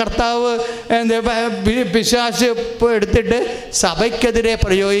തന്നെ കർത്താവ് പിശാച് എടുത്തിട്ട് സഭയ്ക്കെതിരെ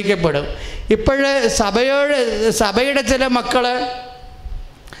പ്രയോഗിക്കപ്പെടും. ഇപ്പോഴേ സഭയുടെ ചില മക്കൾ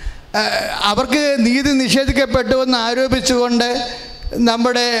അവർക്ക് നീതി നിഷേധിക്കപ്പെട്ടു എന്ന് ആരോപിച്ചുകൊണ്ട്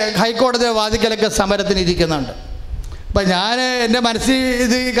നമ്മുടെ ഹൈക്കോടതിയുടെ വാതിക്കലൊക്കെ സമരത്തിനിരിക്കുന്നുണ്ട്. അപ്പം ഞാൻ എൻ്റെ മനസ്സിൽ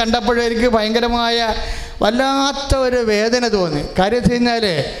ഇത് കണ്ടപ്പോഴേ എനിക്ക് ഭയങ്കരമായ വല്ലാത്ത ഒരു വേദന തോന്നി. കാര്യം വെച്ച് കഴിഞ്ഞാൽ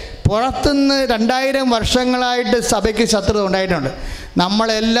പുറത്തുനിന്ന് 2000 വർഷങ്ങളായിട്ട് സഭയ്ക്ക് ശത്രുത ഉണ്ടായിട്ടുണ്ട്.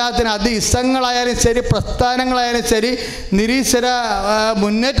 നമ്മളെല്ലാത്തിനും അത് ഇസങ്ങളായാലും ശരി, പ്രസ്ഥാനങ്ങളായാലും ശരി, നിരീശ്വര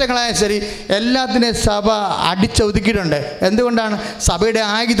മുന്നേറ്റങ്ങളായാലും ശരി, എല്ലാത്തിനെയും സഭ അടിച്ചൊതുക്കിയിട്ടുണ്ട്. എന്തുകൊണ്ടാണ്? സഭയുടെ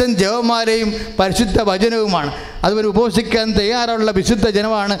ആയുധം ജപമാലയും പരിശുദ്ധ വചനവുമാണ്. അതുപോലെ ഉപവസിക്കാൻ തയ്യാറുള്ള വിശുദ്ധ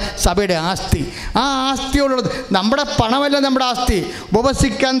ജനമാണ് സഭയുടെ ആസ്തി. ആ ആസ്തിയോടുള്ളത് നമ്മുടെ പണമല്ല നമ്മുടെ ആസ്തി.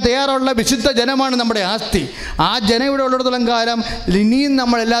 ഉപവസിക്കാൻ തയ്യാറുള്ള വിശുദ്ധ ജനമാണ് നമ്മുടെ ആസ്തി. ആ ജനം ഇവിടെ ഉള്ളിടത്തോളം കാലം ഇനിയും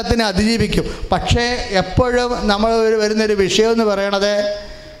നമ്മളെല്ലാത്തിനും അതിജീവിക്കും. പക്ഷേ എപ്പോഴും നമ്മൾ വരുന്നൊരു വിഷയമെന്ന് പറയണത്,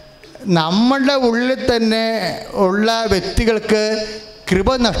 നമ്മളുടെ ഉള്ളിൽ തന്നെ ഉള്ള വ്യക്തികൾക്ക് കൃപ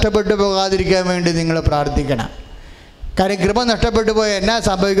നഷ്ടപ്പെട്ടു പോകാതിരിക്കാൻ വേണ്ടി നിങ്ങൾ പ്രാർത്ഥിക്കണം. കാര്യം കൃപ നഷ്ടപ്പെട്ടു പോയാൽ എന്നാ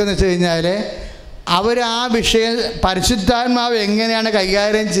സംഭവിക്കുമെന്ന് വെച്ച് കഴിഞ്ഞാൽ അവർ ആ വിഷയം പരിശുദ്ധാത്മാവ് എങ്ങനെയാണ്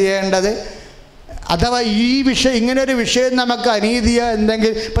കൈകാര്യം ചെയ്യേണ്ടത്, അഥവാ ഈ വിഷയം ഇങ്ങനൊരു വിഷയം നമുക്ക് അനീതിയോ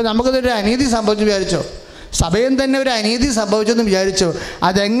എന്തെങ്കിലും, ഇപ്പം നമുക്കതൊരു അനീതി സംഭവിച്ചു വിചാരിച്ചോ, സഭയും തന്നെ ഒരു അനീതി സംഭവിച്ചെന്ന് വിചാരിച്ചു,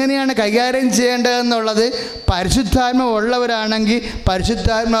 അതെങ്ങനെയാണ് കൈകാര്യം ചെയ്യേണ്ടതെന്നുള്ളത് പരിശുദ്ധാത്മാവ് ഉള്ളവരാണെങ്കിൽ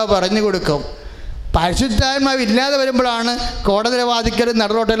പരിശുദ്ധാത്മാവ് പറഞ്ഞു കൊടുക്കും. പരിശുദ്ധാത്മാവ് ഇല്ലാതെ വരുമ്പോഴാണ് കോടതിയുടെ വാതിക്കലും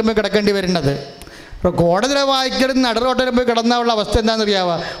നടുറോട്ടിലും പോയി കിടക്കേണ്ടി വരുന്നത്. അപ്പോൾ കോടതിയുടെ വാതിക്കലും നടുറോട്ടിലും പോയി കിടന്നുള്ള അവസ്ഥ എന്താണെന്ന്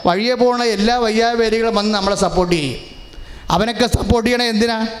അറിയാവുക? വഴിയെ പോകുന്ന എല്ലാ വയ്യാവേരികളും വന്ന് നമ്മളെ സപ്പോർട്ട് ചെയ്യും. അവനൊക്കെ സപ്പോർട്ട് ചെയ്യണത്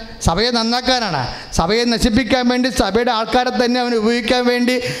എന്തിനാ? സഭയെ നന്നാക്കാനാണ്, സഭയെ നശിപ്പിക്കാൻ വേണ്ടി, സഭയുടെ ആൾക്കാരെ തന്നെ അവന് ഉപയോഗിക്കാൻ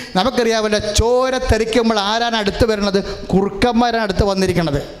വേണ്ടി. നമുക്കറിയാമല്ലോ, ചോര തെറിക്കുമ്പോൾ ആരാണ് അടുത്ത് വരുന്നത്? കുറുക്കന്മാരാണ് അടുത്ത്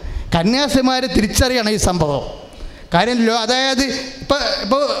വന്നിരിക്കുന്നത്. കന്യാസിമാർ തിരിച്ചറിയണം ഈ സംഭവം. കാര്യം അതായത്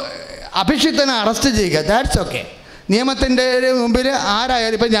ഇപ്പോൾ അഭിഷിക്തനെ അറസ്റ്റ് ചെയ്യുക, ദാറ്റ്സ് ഓക്കെ. നിയമത്തിൻ്റെ മുമ്പിൽ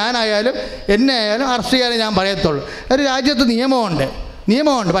ആരായാലും, ഇപ്പം ഞാനായാലും എന്നെ ആയാലും അറസ്റ്റ് ചെയ്യാനേ ഞാൻ പറയത്തുള്ളൂ. ഒരു രാജ്യത്ത് നിയമമുണ്ട്,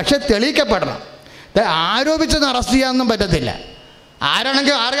 പക്ഷേ തെളിയിക്കപ്പെടണം. ആരോപിച്ചെന്ന് അറസ്റ്റ് ചെയ്യാനൊന്നും പറ്റത്തില്ല.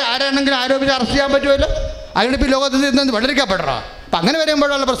 ആരാണെങ്കിലും ആരോപിച്ച് അറസ്റ്റ് ചെയ്യാൻ പറ്റുമല്ലോ. അതിനിപ്പോൾ ലോകത്തിൽ നിന്ന് വെള്ളരിക്കപ്പെടണോ? അപ്പം അങ്ങനെ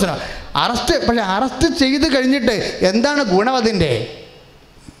വരുമ്പോഴുള്ള പ്രശ്നം പക്ഷേ അറസ്റ്റ് ചെയ്ത് കഴിഞ്ഞിട്ട് എന്താണ് ഗുണം?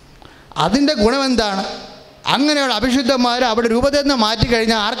 അതിൻ്റെ ഗുണം എന്താണ്? അങ്ങനെയുള്ള അഭിഷിക്തന്മാർ അവിടെ രൂപത്തിൽ നിന്ന്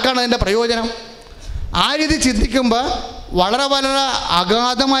മാറ്റിക്കഴിഞ്ഞാൽ ആർക്കാണ് അതിൻ്റെ പ്രയോജനം? ആ രീതി ചിന്തിക്കുമ്പോൾ വളരെ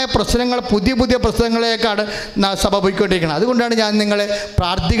അഗാധമായ പ്രശ്നങ്ങൾ, പുതിയ പ്രശ്നങ്ങളിലേക്കാണ് സഭ പോയിക്കൊണ്ടിരിക്കുന്നത്. അതുകൊണ്ടാണ് ഞാൻ നിങ്ങളെ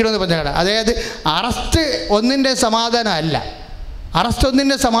പ്രാർത്ഥിക്കണമെന്ന് പറഞ്ഞത്. അതായത് അറസ്റ്റ് ഒന്നിൻ്റെ സമാധാനമല്ല.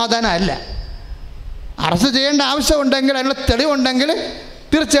 അറസ്റ്റ് ചെയ്യേണ്ട ആവശ്യമുണ്ടെങ്കിൽ, അതിനുള്ള തെളിവുണ്ടെങ്കിൽ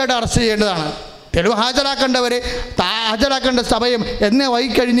തീർച്ചയായിട്ടും അറസ്റ്റ് ചെയ്യേണ്ടതാണ്. തെളിവ് ഹാജരാക്കേണ്ട സമയം എന്നേ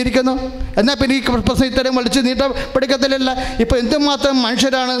വൈകിക്കഴിഞ്ഞിരിക്കുന്നു. എന്നാൽ പിന്നെ ഈ പ്രശ്നം ഇത്തരം വലിച്ചു നീട്ടപ്പെടുക്കത്തില്ല. ഇപ്പോൾ എന്തുമാത്രം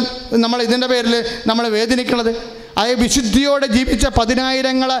മനുഷ്യരാണ് നമ്മൾ ഇതിൻ്റെ പേരിൽ നമ്മളെ വേദനിക്കുന്നത്. അതായത് വിശുദ്ധിയോടെ ജീവിച്ച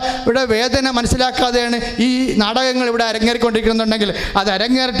 10,000ങ്ങളുടെ വേദന മനസ്സിലാക്കാതെയാണ് ഈ നാടകങ്ങൾ ഇവിടെ അരങ്ങേറിക്കൊണ്ടിരിക്കുന്നുണ്ടെങ്കിൽ അത്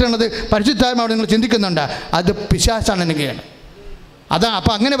അരങ്ങേറ്റുന്നത് പരിശുദ്ധാത്മാവ് നിങ്ങൾ ചിന്തിക്കുന്നുണ്ട്, അത് പിശാചാണ്.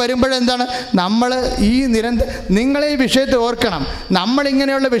 അപ്പോൾ അങ്ങനെ വരുമ്പോഴെന്താണ് നമ്മൾ ഈ നിങ്ങളെ ഈ വിഷയത്തെ ഓർക്കണം.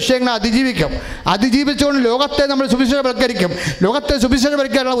 നമ്മളിങ്ങനെയുള്ള വിഷയങ്ങളെ അതിജീവിച്ചുകൊണ്ട് ലോകത്തെ നമ്മൾ സുവിശേഷവൽക്കരിക്കും. ലോകത്തെ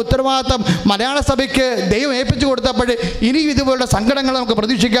സുവിശേഷവൽക്കരിക്കാനുള്ള ഉത്തരവാദിത്തം മലയാള സഭയ്ക്ക് ദൈവം ഏൽപ്പിച്ചു കൊടുത്തപ്പോൾ ഇനിയും ഇതുപോലുള്ള സങ്കടങ്ങൾ നമുക്ക്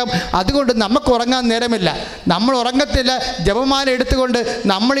പ്രതീക്ഷിക്കാം. അതുകൊണ്ട് നമുക്ക് ഉറങ്ങാൻ നേരമില്ല, നമ്മൾ ഉറങ്ങത്തില്ല. ജപമാല എടുത്തുകൊണ്ട്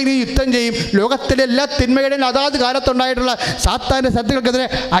നമ്മളിനി യുദ്ധം ചെയ്യും. ലോകത്തിലെ എല്ലാ തിന്മയുടെയും അതാത് കാലത്തുണ്ടായിട്ടുള്ള സാത്താൻ്റെ ശക്തികൾക്കെതിരെ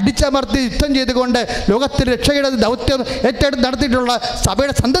അടിച്ചമർത്തി യുദ്ധം ചെയ്തുകൊണ്ട് ലോകത്തിൽ രക്ഷയുടെ ദൗത്യം ഏറ്റെടുത്ത് നടത്തിയിട്ടുള്ള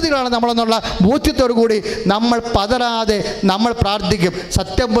സഭയുടെ സന്തതികളാണ് നമ്മളെന്നുള്ള ബോധ്യത്തോടു കൂടി നമ്മൾ പതറാതെ നമ്മൾ പ്രാർത്ഥിക്കും.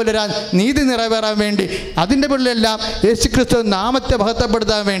 സത്യം പുലരാൻ, നീതി നിറവേറാൻ വേണ്ടി, അതിൻ്റെ പിന്നിലെല്ലാം യേശുക്രിസ്തു നാമത്തെ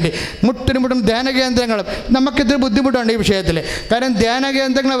മഹത്വപ്പെടുത്താൻ വേണ്ടി മുട്ടിനും ധ്യാനകേന്ദ്രങ്ങളും നമുക്കിതിന് ബുദ്ധിമുട്ടുണ്ട് ഈ വിഷയത്തിൽ. കാരണം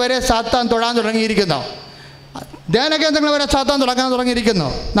ധ്യാനകേന്ദ്രങ്ങൾ വരെ സാത്താൻ തൊഴാൻ തുടങ്ങിയിരിക്കുന്നു. ധ്യാനകേന്ദ്രങ്ങൾ വരെ സാത്താൻ തുടങ്ങിയിരിക്കുന്നു.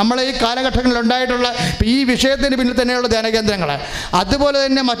 നമ്മളെ ഈ കാലഘട്ടങ്ങളിൽ ഉണ്ടായിട്ടുള്ള ഈ വിഷയത്തിന് പിന്നിൽ തന്നെയുള്ള ധ്യാനകേന്ദ്രങ്ങൾ, അതുപോലെ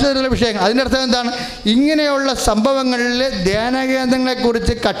തന്നെ മറ്റു തരത്തിലുള്ള വിഷയങ്ങൾ. അതിൻ്റെ അർത്ഥം എന്താണ്? ഇങ്ങനെയുള്ള സംഭവങ്ങളിൽ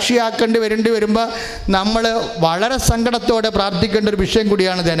ധ്യാനകേന്ദ്രങ്ങളെക്കുറിച്ച് കക്ഷിയാക്കേണ്ടി വരുമ്പോൾ നമ്മൾ വളരെ സങ്കടത്തോടെ പ്രാർത്ഥിക്കേണ്ട ഒരു വിഷയം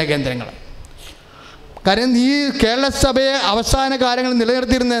കൂടിയാണ് ധ്യാനകേന്ദ്രങ്ങൾ. കാരണം ഈ കേരള സഭയെ അവസാന കാലങ്ങളിൽ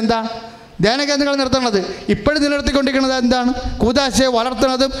നിലനിർത്തിയിരുന്നത് എന്താ? ധ്യാനകേന്ദ്രങ്ങൾ നിർത്തുന്നത്. ഇപ്പോഴും നിലനിർത്തിക്കൊണ്ടിരിക്കുന്നത് എന്താണ്? കൂദാശയെ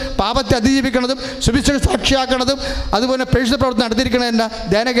വളർത്തുന്നതും പാപത്തെ അതിജീവിക്കുന്നതും സുവിശേഷ സാക്ഷിയാക്കുന്നതും അതുപോലെ പ്രേക്ഷിത പ്രവർത്തനം നടത്തിയിരിക്കുന്നത് എന്താ?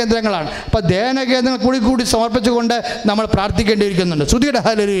 ധ്യാനകേന്ദ്രങ്ങളാണ്. അപ്പോൾ ധ്യാനകേന്ദ്രങ്ങൾ കൂടി സമർപ്പിച്ചുകൊണ്ട് നമ്മൾ പ്രാർത്ഥിക്കേണ്ടിയിരിക്കുന്നുണ്ട്. സ്തുതിയുടെ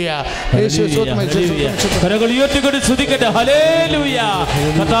ഹല്ലേലൂയ.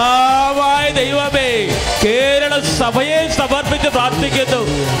 കർത്താവായ ദൈവമേ, കേരള സഭയെ സമർപ്പിച്ച് പ്രാർത്ഥിക്കുന്നു.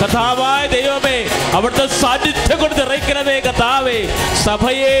 കർത്താവായ ദൈവമേ, അവിടുത്തെ സാന്നിധ്യം കൊണ്ട് നിറയ്ക്കണമേ. കർത്താവേ,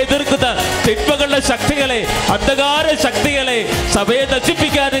 സഭയെ എതിർക്കുന്ന തിന്മകളുടെ ശക്തികളെ, അന്ധകാര ശക്തികളെ, സഭയെ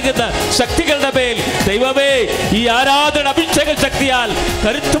നശിപ്പിക്കാനിരിക്കുന്ന ശക്തികളുടെ മേൽ ദൈവമേ ഈ ആരാധന അഭിഷേക ശക്തിയാൽ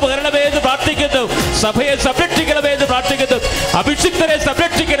കരുത്തു പകരണമേ എന്ന് പ്രാർത്ഥിക്കുന്നു. സഭയെ സംരക്ഷിക്കണമേ എന്ന് പ്രാർത്ഥിക്കുന്നു. അഭിഷിക്തരെ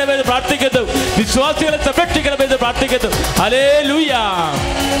സംരക്ഷിക്കണമേ എന്ന് പ്രാർത്ഥിക്കുന്നു. വിശ്വാസികളെ സംരക്ഷിക്കണമേ എന്ന് പ്രാർത്ഥിക്കുന്നു. ഹല്ലേലൂയ.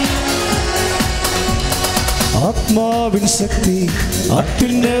 ആത്മാവിൻ ശക്തി,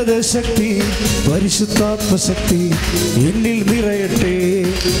 അത്യുന്നത ശക്തി, പരിശുദ്ധാത്മശക്തി എന്നിൽ നിറയട്ടെ.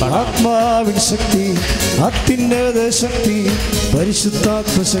 ആത്മാവിൻ ശക്തി, അത്യുന്നത ശക്തി,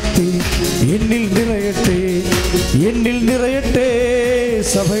 പരിശുദ്ധാത്മശക്തി എന്നിൽ നിറയട്ടെ. എന്നിൽ നിറയട്ടെ,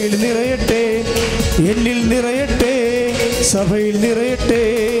 സഭയിൽ നിറയട്ടെ. എന്നിൽ നിറയട്ടെ, സഭയിൽ നിറയട്ടെ.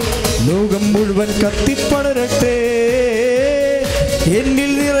 ലോകം മുഴുവൻ കത്തിപ്പടരട്ടെ.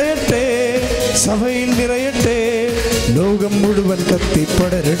 എന്നിൽ നിറയട്ടെ, സഭയിൽ നിറയട്ടെ. ലോകം മുഴുവൻ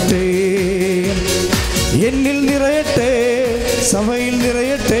കത്തിപ്പടരട്ടെ. എന്നിൽ നിറയട്ടെ, സഭയിൽ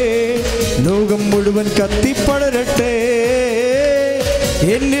നിറയട്ടെ. ലോകം മുഴുവൻ കത്തിപ്പടരട്ടെ.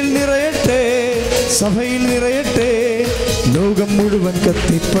 എന്നിൽ നിറയട്ടെ, സഭയിൽ നിറയട്ടെ. ലോകം മുഴുവൻ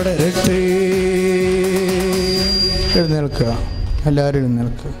കത്തിപ്പടരട്ടെ. എഴുന്നേൽക്കുക, എല്ലാവരും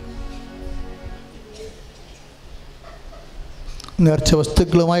എഴുന്നേൽക്കുക. നേർച്ച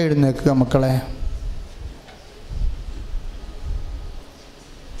വസ്തുക്കളുമായി എഴുന്നേൽക്കുക മക്കളെ.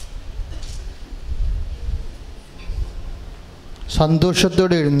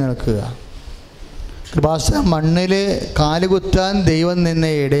 സന്തോഷത്തോടെ എഴുന്നേൽക്കുക. കൃപാസനം മണ്ണിൽ കാലുകുത്താൻ ദൈവം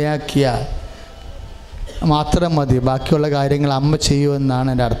നിന്നെ ഇടയാക്കിയാൽ മാത്രം മതി, ബാക്കിയുള്ള കാര്യങ്ങൾ അമ്മ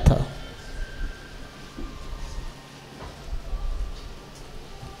ചെയ്യുമെന്നാണ് എൻ്റെ അർത്ഥം.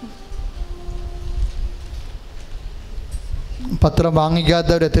 പത്രം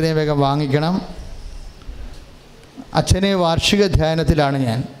വാങ്ങിക്കാത്തവർ എത്രയും വേഗം വാങ്ങിക്കണം. അച്ഛനെ വാർഷിക ധ്യാനത്തിലാണ്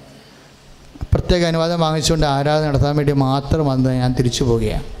ഞാൻ. പ്രത്യേക അനുവാദം വാങ്ങിച്ചുകൊണ്ട് ആരാധന നടത്താൻ വേണ്ടി മാത്രം വന്ന് ഞാൻ തിരിച്ചു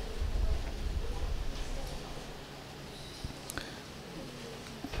പോവുകയാണ്.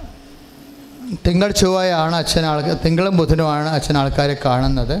 തിങ്കൾ ചൊവ്വയാണ് തിങ്കളും ബുധനുമാണ് അച്ഛൻ ആൾക്കാരെ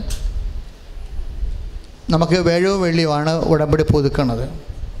കാണുന്നത്. നമുക്ക് വ്യാഴവും വെള്ളിയുമാണ് ഉടമ്പടി പുതുക്കുന്നത്.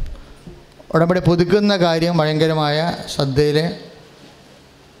 ഉടമ്പടി പുതുക്കുന്ന കാര്യം ഭയങ്കരമായ ശ്രദ്ധയിൽ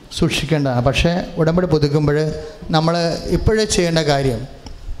സൂക്ഷിക്കേണ്ടതാണ്. പക്ഷേ ഉടമ്പടി പുതുക്കുമ്പോൾ നമ്മൾ ഇപ്പോഴേ ചെയ്യേണ്ട കാര്യം,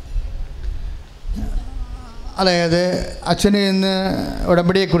 അതായത് അച്ഛന് ഇന്ന്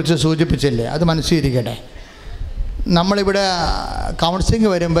ഉടമ്പടിയെക്കുറിച്ച് സൂചിപ്പിച്ചില്ലേ, അത് മനസ്സിലിരിക്കട്ടെ. നമ്മളിവിടെ കൗൺസിലിംഗ്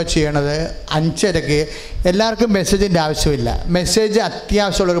വരുമ്പോൾ ചെയ്യണത് 5:30. എല്ലാവർക്കും മെസ്സേജിൻ്റെ ആവശ്യമില്ല. മെസ്സേജ്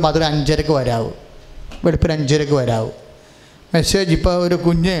അത്യാവശ്യമുള്ളവർക്ക് മാത്രമേ 5:30 വരാവൂ, വെളുപ്പിന് 5:30 വരാവൂ. മെസ്സേജ് ഇപ്പോൾ ഒരു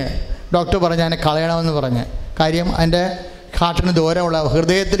കുഞ്ഞ് ഡോക്ടർ പറഞ്ഞ് അതിനെ കളയണമെന്ന് പറഞ്ഞ്, കാര്യം അതിൻ്റെ ഹാർട്ടിന് ദൂരമുള്ള,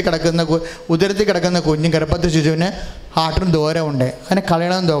 ഹൃദയത്തിൽ കിടക്കുന്ന, ഉദരത്തിൽ കിടക്കുന്ന കുഞ്ഞും ഗർഭത്തിൽ ശിശുവിന് ഹാർട്ടിന് ദൂരമുണ്ട്, അതിനെ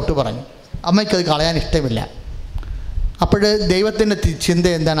കളയണമെന്ന് ഡോക്ടർ പറഞ്ഞു. അമ്മയ്ക്കത് കളയാൻ ഇഷ്ടമില്ല. അപ്പോൾ ദൈവത്തിൻ്റെ ചിന്ത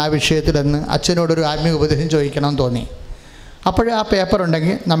എന്താണ് ആ വിഷയത്തിലെന്ന് അച്ഛനോടൊരു ആത്മീയ ഉപദേശം ചോദിക്കണമെന്ന് തോന്നി. അപ്പോൾ ആ പേപ്പർ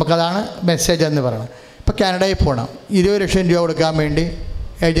ഉണ്ടെങ്കിൽ നമുക്കതാണ് മെസ്സേജ് എന്ന് പറയണം. ഇപ്പോൾ കാനഡയിൽ പോകണം, 20 ലക്ഷം രൂപ കൊടുക്കാൻ വേണ്ടി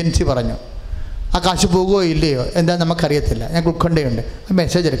ഏജൻസി പറഞ്ഞു. ആ കാശ് പോകുമോ ഇല്ലയോ എന്താ നമുക്കറിയത്തില്ല, ഞങ്ങൾക്ക് ഉത്കണ്ഠയുണ്ട്. ആ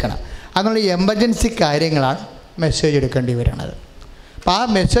മെസ്സേജ് എടുക്കണം. അങ്ങനെയുള്ള എമർജൻസി കാര്യങ്ങളാണ് മെസ്സേജ് എടുക്കേണ്ടി വരുന്നത്. അപ്പോൾ ആ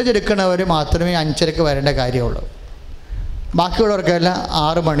മെസ്സേജ് എടുക്കുന്നവർ മാത്രമേ 5:30 വരേണ്ട കാര്യമുള്ളൂ. ബാക്കിയുള്ളവർക്കെല്ലാം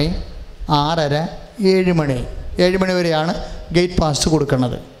 6 മണി, 6:30, 7 മണി 7 മണി വരെയാണ് ഗേറ്റ് പാസ്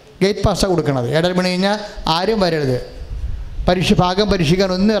കൊടുക്കുന്നത്. ഗേറ്റ് പാസ്സാണ് കൊടുക്കുന്നത്. 7:30 മണി കഴിഞ്ഞാൽ ആരും വരരുത്. ഭാഗം പരീക്ഷിക്കാൻ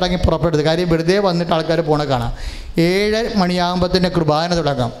ഒന്നും ഇറങ്ങി പുറപ്പെടരുത്. കാര്യം വെറുതെ വന്നിട്ട് ആൾക്കാർ പോണ കാണാം. 7 മണിയാകുമ്പോൾ തന്നെ കുർബാന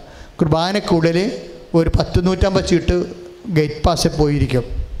തുടങ്ങാം. കുർബാനക്കുള്ളിൽ ഒരു 100-150 സീറ്റ് ഗേറ്റ് പാസ്സിൽ പോയിരിക്കും.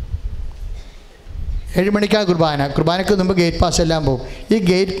 7 മണിക്കാണ് കുർബാനയ്ക്ക് മുമ്പ് ഗേറ്റ് പാസ് എല്ലാം പോകും. ഈ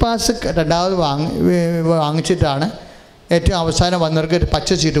ഗേറ്റ് പാസ് രണ്ടാമത് വാങ്ങിച്ചിട്ടാണ് ഏറ്റവും അവസാനം വന്നവർക്ക് ഒരു പച്ച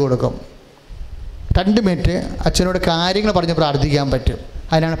സീറ്റ് കൊടുക്കും. 2 മിനിറ്റ് അച്ഛനോട് കാര്യങ്ങൾ പറഞ്ഞ് പ്രാർത്ഥിക്കാൻ പറ്റും.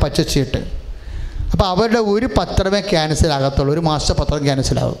 അതിനാണ് പച്ച സീറ്റ്. അപ്പോൾ അവരുടെ ഒരു പത്രമേ ക്യാൻസലാകത്തുള്ളൂ. ഒരു മാസത്തെ പത്രം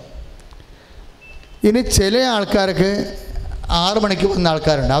ക്യാൻസലാകും. ഇനി ചില ആൾക്കാർക്ക് 6 മണിക്ക് വന്ന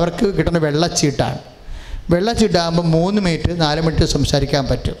ആൾക്കാരുണ്ട്. അവർക്ക് കിട്ടുന്ന വെള്ളച്ചീട്ടാണ്. വെള്ളച്ചീട്ടാകുമ്പോൾ 3 മിനിറ്റ് 4 മിനിറ്റ് സംസാരിക്കാൻ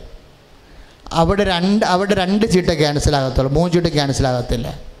പറ്റും. അവിടെ 2 ചീട്ടേ ക്യാൻസലാകത്തുള്ളൂ. 3 ചീട്ട് ക്യാൻസലാകത്തില്ല.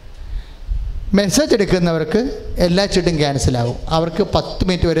 മെസ്സേജ് എടുക്കുന്നവർക്ക് എല്ലാ ചീട്ടും ക്യാൻസലാകും. അവർക്ക് 10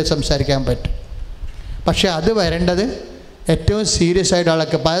 മിനിറ്റ് വരെ സംസാരിക്കാൻ പറ്റും. പക്ഷേ അത് വരേണ്ടത് ഏറ്റവും സീരിയസ് ആയിട്ട്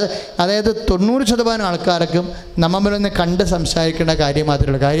ആളൊക്കെ, അതായത് 90% ആൾക്കാർക്കും നമ്മളിന്ന് കണ്ട് സംസാരിക്കേണ്ട കാര്യം മാത്രമേ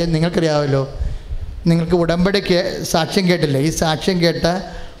ഉള്ളൂ. കാര്യം നിങ്ങൾക്കറിയാമല്ലോ, നിങ്ങൾക്ക് ഉടമ്പടിക്ക് സാക്ഷ്യം കേട്ടില്ലേ? ഈ സാക്ഷ്യം കേട്ട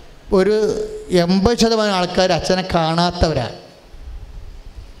ഒരു 80% ആൾക്കാർ അച്ഛനെ കാണാത്തവരാണ്,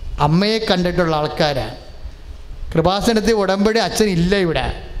 അമ്മയെ കണ്ടിട്ടുള്ള ആൾക്കാരാണ്. കൃപാസനത്തിൽ ഉടമ്പടി അച്ഛൻ ഇല്ല ഇവിടെ.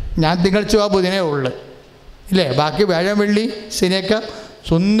 ഞാൻ തിങ്കൾ ചൊവ്വ ബുധനേ ഉള്ളു ഇല്ലേ? ബാക്കി വ്യാഴം വെള്ളി ശനിയൊക്കെ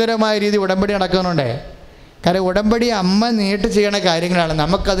സുന്ദരമായ രീതി ഉടമ്പടി നടക്കുന്നുണ്ടേ. കാരണം ഉടമ്പടി അമ്മ നേരിട്ട് ചെയ്യണ കാര്യങ്ങളാണ്.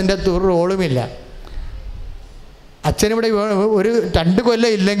 നമുക്കതിൻ്റെ ഒരു റോളുമില്ല. അച്ഛനിവിടെ ഒരു 2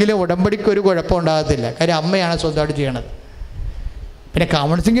 കൊല്ലം ഇല്ലെങ്കിലും ഉടമ്പടിക്ക് ഒരു കുഴപ്പം ഉണ്ടാകത്തില്ല. കാര്യം അമ്മയാണ് സ്വന്തമായിട്ട് ചെയ്യണത്. പിന്നെ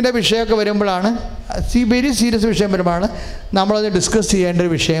കൗൺസിലിങ്ങിൻ്റെ വിഷയമൊക്കെ വരുമ്പോഴാണ്, വെരി സീരിയസ് വിഷയം വരുമ്പോഴാണ് നമ്മളത് ഡിസ്കസ് ചെയ്യേണ്ട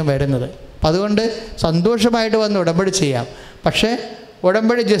ഒരു വിഷയം വരുന്നത്. അപ്പം അതുകൊണ്ട് സന്തോഷമായിട്ട് വന്ന് ഉടമ്പടി ചെയ്യാം. പക്ഷേ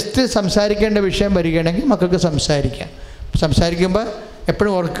ഉടമ്പടി ജസ്റ്റ് സംസാരിക്കേണ്ട വിഷയം വരികയാണെങ്കിൽ മക്കൾക്ക് സംസാരിക്കുമ്പോൾ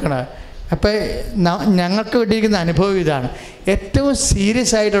എപ്പോഴും ഓർക്കണം. അപ്പോൾ ഞങ്ങൾക്ക് കിട്ടിയിരിക്കുന്ന അനുഭവം ഇതാണ്. ഏറ്റവും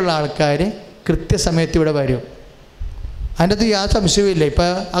സീരിയസ് ആയിട്ടുള്ള ആൾക്കാർ കൃത്യസമയത്ത് ഇവിടെ വരും. അതിൻ്റെ അകത്ത് യാതൊരു സംശയവുമില്ല. ഇപ്പോൾ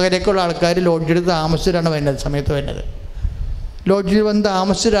അങ്ങനെയൊക്കെയുള്ള ആൾക്കാർ ലോഡ്ജെടുത്ത് താമസിച്ചിട്ടാണ് സമയത്ത് വരുന്നത്. ലോഡ്ജിൽ വന്ന്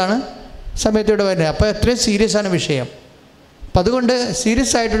താമസിച്ചിട്ടാണ് സമയത്ത് ഇവിടെ വരുന്നത്. അപ്പോൾ എത്രയും സീരിയസ് ആണ് വിഷയം. അപ്പം അതുകൊണ്ട്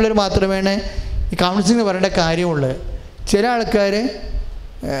സീരിയസ് ആയിട്ടുള്ളവർ മാത്രമേ ഈ കൗൺസിലിംഗ് പറയേണ്ട കാര്യമുള്ളൂ. ചില ആൾക്കാർ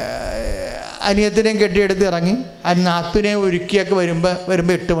അനിയത്തിനെയും കെട്ടിയെടുത്ത് ഇറങ്ങി നാത്തിനെ ഒരുക്കിയൊക്കെ വരുമ്പോൾ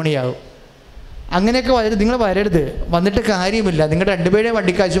 8 മണിയാകും. അങ്ങനെയൊക്കെ നിങ്ങൾ വരരുത്. വന്നിട്ട് കാര്യമില്ല. നിങ്ങളുടെ 2 പേരെ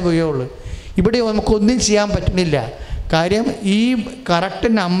വണ്ടിക്കാശ് പോയുള്ളൂ. ഇവിടെ നമുക്കൊന്നും ചെയ്യാൻ പറ്റുന്നില്ല. കാര്യം ഈ കറക്റ്റ്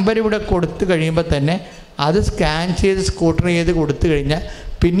നമ്പർ ഇവിടെ കൊടുത്തു കഴിയുമ്പോൾ തന്നെ അത് സ്കാൻ ചെയ്ത് സ്കൂട്ടർ ചെയ്ത് കൊടുത്തു കഴിഞ്ഞാൽ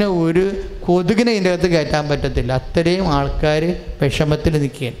പിന്നെ ഒരു കൊതുകിനെ ഇതിൻ്റെ അകത്ത് കയറ്റാൻ പറ്റത്തില്ല. അത്രയും ആൾക്കാർ വിഷമത്തിൽ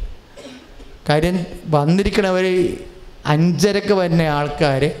നിൽക്കുകയാണ്. കാര്യം വന്നിരിക്കണവർ 5:30 വരുന്ന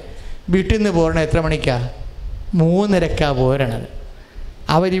ആൾക്കാർ വീട്ടിൽ നിന്ന് പോരണ എത്ര മണിക്കാണ്? 3:30 പോരണത്.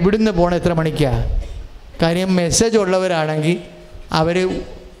 അവരിവിടുന്ന് പോകണം എത്ര മണിക്കാണ്? കാര്യം മെസ്സേജ് ഉള്ളവരാണെങ്കിൽ അവർ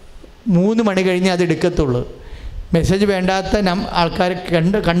 3 മണി കഴിഞ്ഞ് അത് എടുക്കത്തുള്ളൂ. മെസ്സേജ് വേണ്ടാത്ത ആൾക്കാർ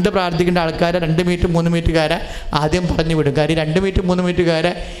കണ്ട് പ്രാർത്ഥിക്കേണ്ട ആൾക്കാരെ 2 മിനിറ്റ് 3 മിനിറ്റുകാരെ ആദ്യം പറഞ്ഞു വിടും. കാര്യം 2 മിനിറ്റ് 3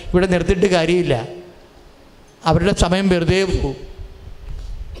 മിനിറ്റുകാരെ ഇവിടെ നിർത്തിയിട്ട് കാര്യമില്ല. അവരുടെ സമയം വെറുതെ പോകും.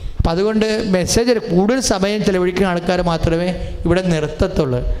 അപ്പം അതുകൊണ്ട് മെസ്സേജ് കൂടുതൽ സമയം ചിലവഴിക്കുന്ന ആൾക്കാർ മാത്രമേ ഇവിടെ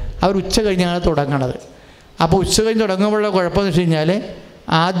നിർത്തത്തുള്ളൂ. അവർ ഉച്ച കഴിഞ്ഞാണ് തുടങ്ങണത്. അപ്പോൾ ഉച്ച കഴിഞ്ഞ് തുടങ്ങുമ്പോഴുള്ള കുഴപ്പമെന്ന് വെച്ച് കഴിഞ്ഞാൽ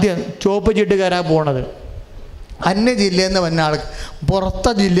ആദ്യം ചുവപ്പ് ചീട്ടുകാരാണ് പോണത്. അന്യ ജില്ലയിൽ നിന്ന് വന്ന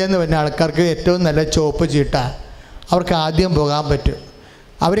പുറത്തെ ജില്ലയിൽ നിന്ന് വന്ന ആൾക്കാർക്ക് ഏറ്റവും നല്ല ചുവപ്പ് ചീട്ടാണ്. അവർക്ക് ആദ്യം പോകാൻ പറ്റും.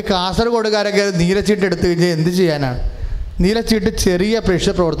 അവർ കാസർഗോഡുകാരൊക്കെ നീലച്ചീട്ട് എടുത്തു കഴിഞ്ഞാൽ എന്ത് ചെയ്യാനാണ്? നീലച്ചീട്ട് ചെറിയ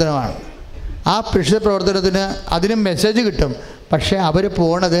പ്രേക്ഷിത പ്രവർത്തനമാണ്. ആ പ്രേക്ഷിത പ്രവർത്തനത്തിന് അതിനും മെസ്സേജ് കിട്ടും. പക്ഷേ അവർ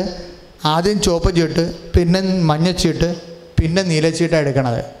പോണത് ആദ്യം ചുവപ്പ് ചീട്ട്, പിന്നെ മഞ്ഞച്ചീട്ട്, പിന്നെ നീലച്ചീട്ടാണ്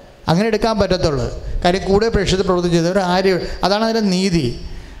എടുക്കണത്. അങ്ങനെ എടുക്കാൻ പറ്റത്തുള്ളൂ. കാര്യം കൂടെ പ്രേക്ഷിത പ്രവർത്തനം ചെയ്തവർ ആര്, അതാണ് അതിൻ്റെ നീതി.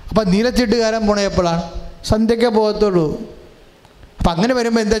 അപ്പം നീലച്ചീട്ടുകാരൻ പോണ എപ്പോഴാണ്? സന്ധ്യയ്ക്കേ പോകത്തുള്ളൂ. അപ്പം അങ്ങനെ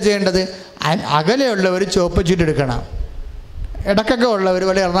വരുമ്പോൾ എന്താ ചെയ്യേണ്ടത്? അകലെയുള്ളവർ ചുവപ്പ് ചീട്ട് എടുക്കണം. ഇടയ്ക്കൊക്കെ ഉള്ളവർ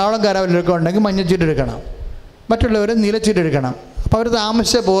വല്ല എറണാകുളംകാരൻ വല്ലതൊക്കെ ഉണ്ടെങ്കിൽ മഞ്ഞച്ചീട്ട് എടുക്കണം. മറ്റുള്ളവർ നീലച്ചീട്ട് എടുക്കണം. അപ്പോൾ അവർ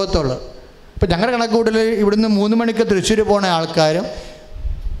താമസിച്ചേ പോകത്തുള്ളൂ. ഇപ്പം ഞങ്ങളുടെ കണക്കൂട്ടിൽ ഇവിടുന്ന് 3 മണിക്ക് തൃശ്ശൂർ പോണ ആൾക്കാരും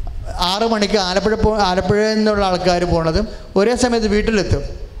 6 മണിക്ക് ആലപ്പുഴയിൽ നിന്നുള്ള ആൾക്കാർ പോണതും ഒരേ സമയത്ത് വീട്ടിലെത്തും.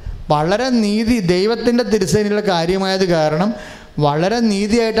 വളരെ നീതി, ദൈവത്തിൻ്റെ തിരുസേനയിലുള്ള കാര്യമായത് കാരണം വളരെ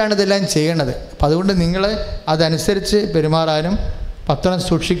നീതിയായിട്ടാണ് ഇതെല്ലാം ചെയ്യണത്. അപ്പം അതുകൊണ്ട് നിങ്ങൾ അതനുസരിച്ച് പെരുമാറാനും പത്രം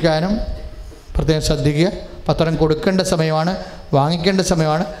സൂക്ഷിക്കാനും പ്രത്യേകം ശ്രദ്ധിക്കുക. പത്രം കൊടുക്കേണ്ട സമയമാണ്, വാങ്ങിക്കേണ്ട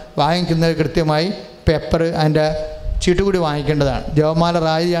സമയമാണ്. വാങ്ങിക്കുന്നത് കൃത്യമായി പേപ്പർ അതിൻ്റെ ചീട്ട് കൂടി വാങ്ങിക്കേണ്ടതാണ്. ജപമാല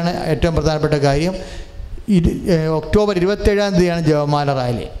റാലിയാണ് ഏറ്റവും പ്രധാനപ്പെട്ട കാര്യം. ഒക്ടോബർ 27-ാം തീയതിയാണ് ജപമാല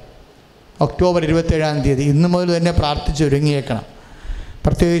റാലി. ഒക്ടോബർ 27-ാം തീയതി. ഇന്ന് മുതൽ തന്നെ പ്രാർത്ഥിച്ച് ഒരുങ്ങിയേക്കണം.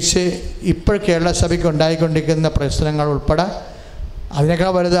 പ്രത്യേകിച്ച് ഇപ്പോൾ കേരള സഭയ്ക്ക് ഉണ്ടായിക്കൊണ്ടിരിക്കുന്ന പ്രശ്നങ്ങൾ ഉൾപ്പെടെ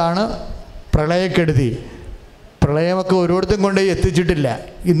അതിനേക്കാൾ വലുതാണ് പ്രളയക്കെടുതി. പ്രളയമൊക്കെ ഓരോരുത്തരും കൊണ്ട് എത്തിച്ചിട്ടില്ല.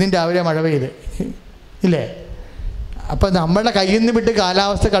 ഇന്നും രാവിലെ മഴ പെയ്ത് ഇല്ലേ? അപ്പം നമ്മുടെ കയ്യിൽ നിന്ന് വിട്ട്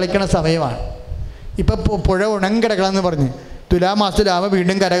കാലാവസ്ഥ കളിക്കണ സമയമാണ്. ഇപ്പം പുഴ ഉണങ്ങിക്കിടക്കണമെന്ന് പറഞ്ഞ് തുലാമാസത്തിലാവുമ്പോൾ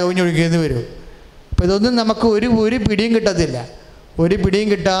വീണ്ടും കരകവിഞ്ഞൊഴുകിയെന്ന് വരും. അപ്പോൾ ഇതൊന്നും നമുക്ക് ഒരു പിടിയും കിട്ടത്തില്ല. ഒരു പിടിയും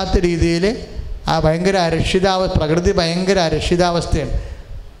കിട്ടാത്ത രീതിയിൽ ആ ഭയങ്കര പ്രകൃതി ഭയങ്കര അരക്ഷിതാവസ്ഥയാണ്.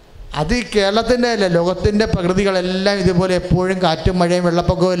 അത് ഈ കേരളത്തിൻ്റെ അല്ല, ലോകത്തിൻ്റെ പ്രകൃതികളെല്ലാം ഇതുപോലെ എപ്പോഴും കാറ്റും മഴയും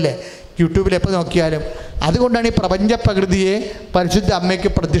വെള്ളപ്പൊക്കവും അല്ലേ യൂട്യൂബിൽ എപ്പോൾ നോക്കിയാലും. അതുകൊണ്ടാണ് ഈ പ്രപഞ്ച പ്രകൃതിയെ പരിശുദ്ധ അമ്മയ്ക്ക്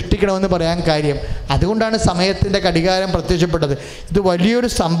പ്രതിഷ്ഠിക്കണമെന്ന് പറയാൻ കാര്യം. അതുകൊണ്ടാണ് സമയത്തിൻ്റെ ഘടികാരം പ്രത്യക്ഷപ്പെട്ടത്. ഇത് വലിയൊരു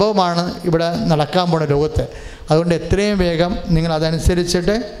സംഭവമാണ് ഇവിടെ നടക്കാൻ പോണ ലോകത്ത്. അതുകൊണ്ട് എത്രയും വേഗം നിങ്ങൾ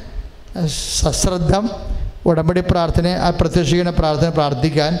അതനുസരിച്ചിട്ട് സശ്രദ്ധം ഉടമ്പടി പ്രാർത്ഥന, ആ പ്രത്യക്ഷീകരണ പ്രാർത്ഥന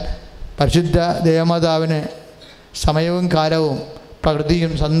പ്രാർത്ഥിക്കാൻ പരിശുദ്ധ ദേവമാതാവിന് സമയവും കാലവും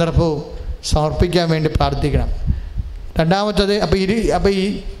പ്രകൃതിയും സന്ദർഭവും സമർപ്പിക്കാൻ വേണ്ടി പ്രാർത്ഥിക്കണം. രണ്ടാമത്തത് അപ്പോൾ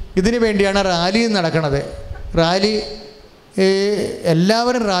ഇതിനു വേണ്ടിയാണ് റാലി നടക്കുന്നത്. റാലി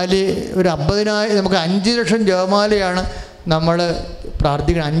എല്ലാവരും റാലി ഒരു 50,000 നമുക്ക് 5 ലക്ഷം ജപമാലയാണ് നമ്മൾ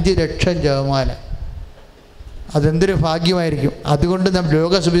പ്രാർത്ഥിക്കണം. 5 ലക്ഷം ജപമാല, അതെന്തൊരു ഭാഗ്യമായിരിക്കും. അതുകൊണ്ട്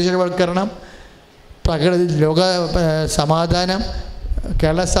ലോക സുവിശേഷവൽക്കരണം, ലോക സമാധാനം,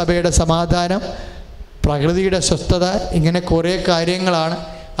 കേരള സഭയുടെ സമാധാനം, പ്രകൃതിയുടെ സ്വസ്ഥത, ഇങ്ങനെ കുറേ കാര്യങ്ങളാണ്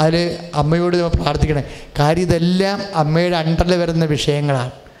അതിൽ അമ്മയോട് നമ്മൾ പ്രാർത്ഥിക്കണേ. കാര്യം ഇതെല്ലാം അമ്മയുടെ അണ്ടറിൽ വരുന്ന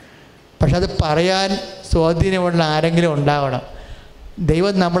വിഷയങ്ങളാണ്. പക്ഷെ അത് പറയാൻ സ്വാധീനമുള്ള ആരെങ്കിലും ഉണ്ടാവണം.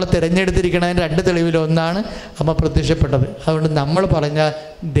 ദൈവം നമ്മളെ തിരഞ്ഞെടുത്തിരിക്കണതിൻ്റെ 2 തെളിവിലൊന്നാണ് അമ്മ പ്രത്യക്ഷപ്പെട്ടത്. അതുകൊണ്ട് നമ്മൾ പറഞ്ഞാൽ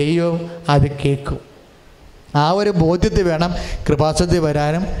ദൈവം അത് കേൾക്കും. ആ ഒരു ബോധ്യത്തിൽ വേണം കൃപാസനത്തിൽ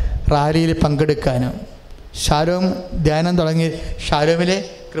വരാനും റാലിയിൽ പങ്കെടുക്കാനും. ഷാലോമിലെ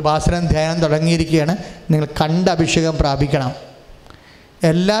കൃപാസനം ധ്യാനം തുടങ്ങിയിരിക്കുകയാണ്. നിങ്ങൾ കണ്ട് അഭിഷേകം പ്രാപിക്കണം.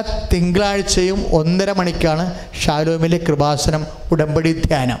 എല്ലാ തിങ്കളാഴ്ചയും 1:30 മണിക്കാണ് ഷാലോമിലെ കൃപാസനം ഉടമ്പടി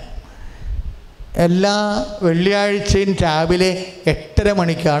ധ്യാനം. എല്ലാ വെള്ളിയാഴ്ചയും രാവിലെ 8:30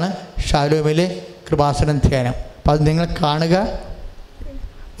 മണിക്കാണ് ഷാലോമിലെ കൃപാസനം ധ്യാനം. അപ്പോൾ അത് നിങ്ങൾ കാണുക.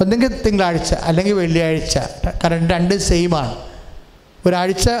 ഒന്നെങ്കിൽ തിങ്കളാഴ്ച അല്ലെങ്കിൽ വെള്ളിയാഴ്ച, കാരണം 2 സെയിമാണ്.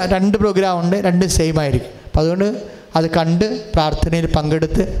 ഒരാഴ്ച 2 പ്രോഗ്രാം ഉണ്ട്, 2 സെയിം ആയിരിക്കും. അപ്പോൾ അതുകൊണ്ട് അത് കണ്ട് പ്രാർത്ഥനയിൽ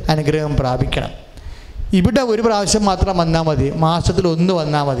പങ്കെടുത്ത് അനുഗ്രഹം പ്രാപിക്കണം. ഇവിടെ ഒരു പ്രാവശ്യം മാത്രം വന്നാൽ മതി, മാസത്തിൽ 1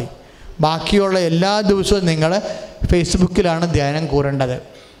 വന്നാൽ മതി. ബാക്കിയുള്ള എല്ലാ ദിവസവും നിങ്ങൾ ഫേസ്ബുക്കിലാണ് ധ്യാനം കൂറേണ്ടത്.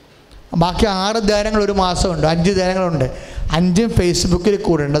 ബാക്കി 6 ധ്യാനങ്ങൾ ഒരു മാസമുണ്ട്, 5 ധ്യാനങ്ങളുണ്ട്. 5ഉം ഫേസ്ബുക്കിൽ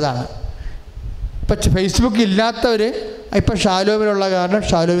കൂടേണ്ടതാണ്. ഇപ്പം ഫേസ്ബുക്ക് ഇല്ലാത്തവർ ഇപ്പം ഷാലോമിലുള്ള കാരണം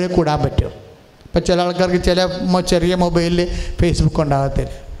ഷാലോമിൽ കൂടാൻ പറ്റും. ഇപ്പം ചില ആൾക്കാർക്ക് ചെറിയ മൊബൈലിൽ ഫേസ്ബുക്ക്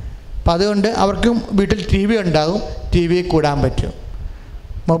ഉണ്ടാകത്തില്ല. അപ്പം അതുകൊണ്ട് അവർക്കും വീട്ടിൽ TV ഉണ്ടാകും, TV കൂടാൻ പറ്റും.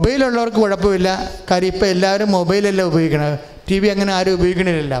 മൊബൈലുള്ളവർക്ക് കുഴപ്പമില്ല, കാര്യം ഇപ്പം എല്ലാവരും മൊബൈലല്ല ഉപയോഗിക്കണത്. TV അങ്ങനെ ആരും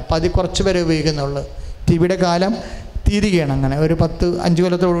ഉപയോഗിക്കണില്ല. അപ്പം അതിൽ കുറച്ച് പേരെ ഉപയോഗിക്കുന്നുള്ളൂ. TVയുടെ കാലം തീരുകയാണ്. അങ്ങനെ ഒരു 5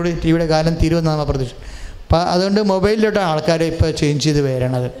 കൊല്ലത്തോടുകൂടി TVയുടെ കാലം തീരുമെന്നാണ് നമ്മൾ പ്രതീക്ഷ. അപ്പം അതുകൊണ്ട് മൊബൈലിലോട്ടാണ് ആൾക്കാർ ഇപ്പോൾ ചേഞ്ച് ചെയ്ത്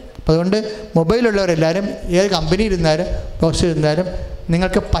വരണത്. അപ്പം അതുകൊണ്ട് മൊബൈലുള്ളവരെല്ലാവരും ഏത് കമ്പനി ഇരുന്നാലും ബോക്സിൽ ഇരുന്നാലും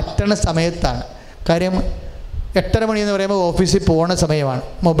നിങ്ങൾക്ക് പറ്റണ സമയത്താണ്. കാര്യം 8:30 മണി എന്ന് പറയുമ്പോൾ ഓഫീസിൽ പോകുന്ന സമയമാണ്.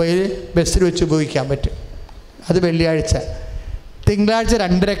 മൊബൈൽ ബസ്സിൽ വെച്ച് ഉപയോഗിക്കാൻ പറ്റും. അത് വെള്ളിയാഴ്ച. തിങ്കളാഴ്ച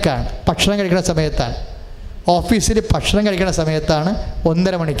 2:30ക്കാണ്, ഭക്ഷണം കഴിക്കുന്ന സമയത്താണ്. ഓഫീസിൽ ഭക്ഷണം കഴിക്കുന്ന സമയത്താണ്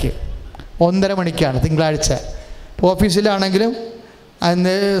 1:30 മണിക്ക്. 1:30 മണിക്കാണ് തിങ്കളാഴ്ച. ഓഫീസിലാണെങ്കിലും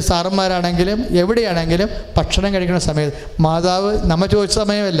അന്ന് സാറന്മാരാണെങ്കിലും എവിടെയാണെങ്കിലും ഭക്ഷണം കഴിക്കുന്ന സമയത്ത് മാതാവ് നമ്മൾ ചോദിച്ച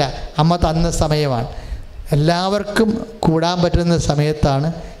സമയമല്ല, അമ്മ തന്ന സമയമാണ്. എല്ലാവർക്കും കൂടാൻ പറ്റുന്ന സമയത്താണ്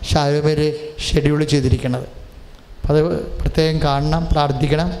ഷാലോമിൽ ഷെഡ്യൂൾ ചെയ്തിരിക്കുന്നത്. അത് പ്രത്യേകം കാണണം,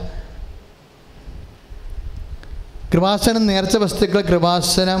 പ്രാർത്ഥിക്കണം. കൃപാസനം നേർച്ച വസ്തുക്കൾ,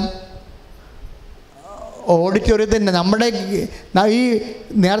 കൃപാസനം ഓഡിറ്റോറിയത്തിൻ്റെ നമ്മുടെ ഈ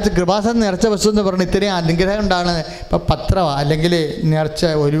കൃപാസനം നേർച്ച വസ്തു എന്ന് പറഞ്ഞാൽ ഇത്രയും അനുഗ്രഹം ഉണ്ടാകുന്നത്. ഇപ്പം പത്രമാണ്, അല്ലെങ്കിൽ നേർച്ച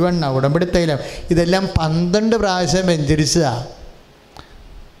ഒരുവണ്ണ, ഉടമ്പടി തൈലം, ഇതെല്ലാം 12 പ്രാവശ്യം വെഞ്ചരിച്ചതാണ്.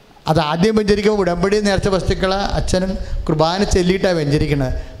 അത് ആദ്യം വെഞ്ചരിക്കുമ്പോൾ ഉടമ്പടി നേർച്ച വസ്തുക്കൾ അച്ഛനും കുർബാന ചെല്ലിയിട്ടാണ്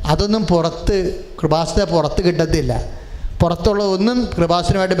വെഞ്ചരിക്കുന്നത്. അതൊന്നും കൃപാസന പുറത്ത് കിട്ടത്തില്ല. പുറത്തുള്ള ഒന്നും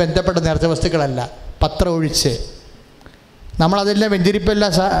കൃപാസനമായിട്ട് ബന്ധപ്പെട്ട നേർച്ച വസ്തുക്കളല്ല, പത്രം ഒഴിച്ച്. നമ്മളതെല്ലാം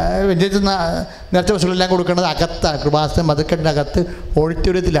വെഞ്ചരിപ്പെല്ലാം വെഞ്ചരിച്ച നേർച്ച വസ്തുക്കളെല്ലാം കൊടുക്കുന്നത് അകത്താണ്, കൃപാസനം മതിൽക്കെട്ടിൻ്റെ അകത്ത്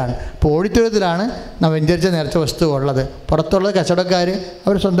ഓഡിറ്റോറിയത്തിലാണ്. അപ്പോൾ ഓഡിറ്റോറിയത്തിലാണ് നമ്മൾ വെഞ്ചരിച്ച നേർച്ച വസ്തു ഉള്ളത്. പുറത്തുള്ളത് കച്ചവടക്കാർ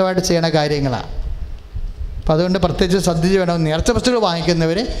അവർ സ്വന്തമായിട്ട് ചെയ്യണ കാര്യങ്ങളാണ്. അപ്പോൾ അതുകൊണ്ട് പ്രത്യേകിച്ച് ശ്രദ്ധിച്ച് വേണം. നേർച്ച വസ്തുക്കൾ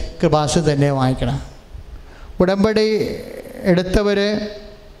വാങ്ങിക്കുന്നവർ കൃപാസനം തന്നെ വാങ്ങിക്കണം. ഉടമ്പടി എടുത്തവർ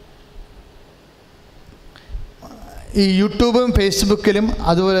ഈ യൂട്യൂബും ഫേസ്ബുക്കിലും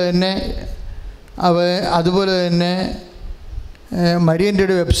അതുപോലെ തന്നെ മരിയൻ്റെ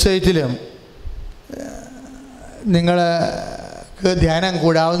വെബ്സൈറ്റിലും നിങ്ങൾ ധ്യാനം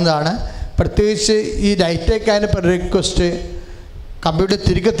കൂടാവുന്നതാണ്. പ്രത്യേകിച്ച് ഈ നൈറ്റേക്കാൻ്റെ റിക്വസ്റ്റ് കമ്പ്യൂട്ടർ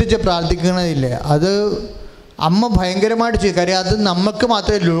തിരികെത്തിച്ച് പ്രാർത്ഥിക്കണതില്ല, അത് അമ്മ ഭയങ്കരമായിട്ട് ചെയ്യും. കാര്യം അത് നമുക്ക്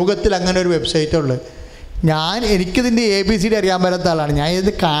മാത്രമേ ലോകത്തിൽ അങ്ങനെ ഒരു വെബ്സൈറ്റ് ഉള്ളൂ. എനിക്കിതിൻ്റെ ABCD അറിയാൻ പറ്റാത്ത ആളാണ്, ഞാൻ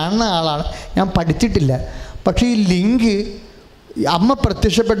ഇത് കാണുന്ന ആളാണ്, ഞാൻ പഠിച്ചിട്ടില്ല. പക്ഷേ ഈ ലിങ്ക് അമ്മ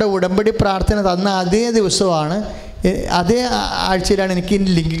പ്രത്യക്ഷപ്പെട്ട ഉടമ്പടി പ്രാർത്ഥന തന്ന അതേ ദിവസമാണ്, അതേ ആഴ്ചയിലാണ് എനിക്ക് ഈ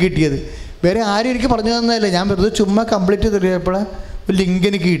ലിങ്ക് കിട്ടിയത്. വേറെ ആരും എനിക്ക് പറഞ്ഞു തന്നതല്ല, ഞാൻ വെറുതെ ചുമ്മാ കംപ്ലീറ്റ് തെളിയപ്പോൾ ഒരു ലിങ്ക്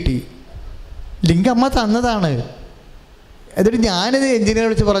എനിക്ക് കിട്ടി. ലിങ്ക് അമ്മ തന്നതാണ്. എന്നിട്ട് ഞാനിത് എഞ്ചിനീയറെ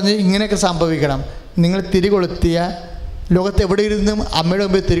വിളിച്ച് പറഞ്ഞ് ഇങ്ങനെയൊക്കെ സംഭവിക്കണം, നിങ്ങൾ തിരികൊളുത്തിയ ലോകത്ത് എവിടെ ഇരുന്നും അമ്മയുടെ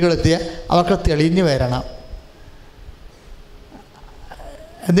മുമ്പിൽ തിരികൊളുത്തിയ അവർക്ക് തെളിഞ്ഞു വരണം.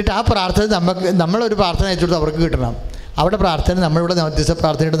 എന്നിട്ട് ആ പ്രാർത്ഥന നമ്മളൊരു പ്രാർത്ഥന അയച്ചുകൊടുത്ത് അവർക്ക് കിട്ടണം. അവിടെ പ്രാർത്ഥന നമ്മളിവിടെ മധ്യസ്ഥ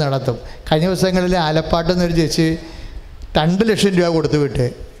പ്രാർത്ഥനയായിട്ട് നടത്തും. കഴിഞ്ഞ ദിവസങ്ങളിൽ ആലപ്പാട്ട് എന്നൊരു ചേച്ചി 2 ലക്ഷം രൂപ കൊടുത്തു വിട്ട്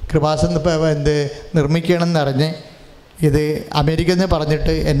കൃപാസനം നിർമ്മിക്കണമെന്ന് അറിഞ്ഞ് ഇത് അമേരിക്കയിൽ നിന്ന്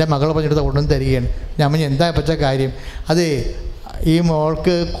പറഞ്ഞിട്ട് എൻ്റെ മകൾ പറഞ്ഞിട്ട് കൊണ്ടുവന്ന് തരികയാണ്. ഞാൻ പറഞ്ഞു എന്താ പറ്റ കാര്യം? അത് ഈ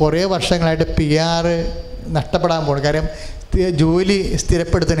മോൾക്ക് കുറേ വർഷങ്ങളായിട്ട് PR നഷ്ടപ്പെടാൻ പോകണം. കാര്യം ജോലി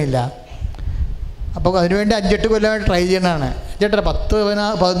സ്ഥിരപ്പെടുത്തണില്ല. അപ്പോൾ അതിനുവേണ്ടി 5-8 കൊല്ലമായിട്ട് ട്രൈ ചെയ്യണതാണ്.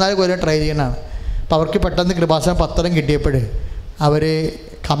 10-14 കൊല്ലം ട്രൈ ചെയ്യണതാണ്. അപ്പോൾ അവർക്ക് പെട്ടെന്ന് കൃപാസനം പത്രം കിട്ടിയപ്പോൾ അവർ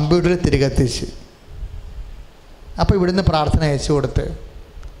കമ്പ്യൂട്ടറിൽ തിരികെത്തിച്ച്, അപ്പോൾ ഇവിടുന്ന് പ്രാർത്ഥന അയച്ചു കൊടുത്ത്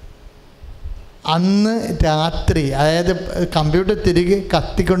അന്ന് രാത്രി, അതായത് കമ്പ്യൂട്ടർ തിരികെ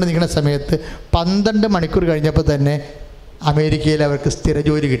കത്തിക്കൊണ്ട് നിൽക്കുന്ന സമയത്ത് 12 മണിക്കൂർ കഴിഞ്ഞപ്പോൾ തന്നെ അമേരിക്കയിൽ അവർക്ക് സ്ഥിര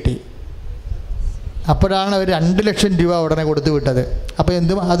ജോലി കിട്ടി. അപ്പോഴാണ് അവർ 2 ലക്ഷം രൂപ ഉടനെ കൊടുത്തു വിട്ടത്. അപ്പോൾ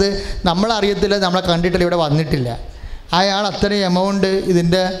അത് നമ്മളറിയത്തില്ല, നമ്മളെ കണ്ടിട്ടില്ല, ഇവിടെ വന്നിട്ടില്ല. അയാൾ അത്രയും എമൗണ്ട്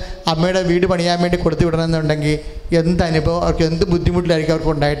ഇതിൻ്റെ അമ്മയുടെ വീട് പണിയാൻ വേണ്ടി കൊടുത്തു വിടണമെന്നുണ്ടെങ്കിൽ എന്ത് അനുഭവം, അവർക്ക് എന്ത് ബുദ്ധിമുട്ടിലായിരിക്കും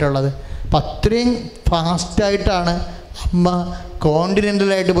അവർക്ക് ഉണ്ടായിട്ടുള്ളത്. അപ്പം അത്രയും ഫാസ്റ്റായിട്ടാണ് അമ്മ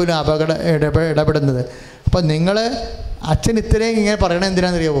കോണ്ടിനെൻ്റലായിട്ട് പോലും ഇടപെടുന്നത്. അപ്പം നിങ്ങൾ അച്ഛൻ ഇത്രയും ഇങ്ങനെ പറയണത്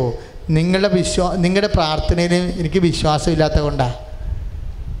എന്തിനാണെന്നറിയാമോ? നിങ്ങളുടെ പ്രാർത്ഥനയിൽ എനിക്ക് വിശ്വാസമില്ലാത്ത കൊണ്ടാണ്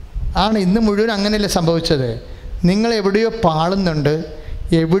ആണ്. ഇന്ന് മുഴുവൻ അങ്ങനെയല്ല സംഭവിച്ചത്. നിങ്ങൾ എവിടെയോ പാളുന്നുണ്ട്,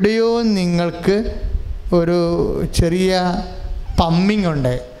 എവിടെയോ നിങ്ങൾക്ക് ഒരു ചെറിയ പമ്മിങ്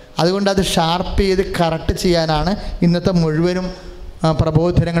ഉണ്ട്. അതുകൊണ്ട് അത് ഷാർപ്പ് ചെയ്ത് കറക്റ്റ് ചെയ്യാനാണ് ഇന്നത്തെ മുഴുവനും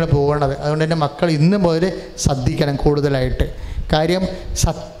പ്രബോധനങ്ങൾ പോകുന്നത്. അതുകൊണ്ട് എൻ്റെ മക്കൾ ഇന്ന് മുതൽ ശ്രദ്ധിക്കണം കൂടുതലായിട്ട്. കാര്യം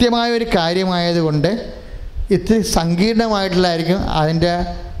സത്യമായൊരു കാര്യമായതുകൊണ്ട് ഇത്തിരി സങ്കീർണമായിട്ടുള്ളതായിരിക്കും അതിൻ്റെ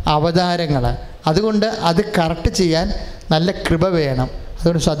അവതാരങ്ങൾ. അതുകൊണ്ട് അത് കറക്റ്റ് ചെയ്യാൻ നല്ല കൃപ വേണം.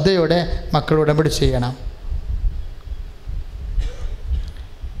 അതുകൊണ്ട് ശ്രദ്ധയോടെ മക്കൾ ഉടമ്പടി ചെയ്യണം.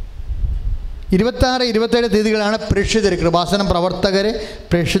 26-27 തീയതികളാണ് പ്രേക്ഷിതർ, കൃപാസനം പ്രവർത്തകർ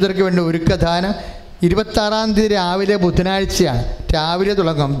പ്രേക്ഷിതർക്ക് വേണ്ടി ഒരുക്കദാനം. 26-ാം തീയതി രാവിലെ ബുധനാഴ്ചയാണ്, രാവിലെ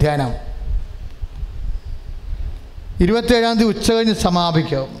തുടങ്ങും ധ്യാനം. 27-ാം തീയതി ഉച്ച കഴിഞ്ഞ്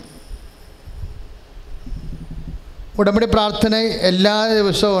സമാപിക്കും. ഉടമ്പടി പ്രാർത്ഥന എല്ലാ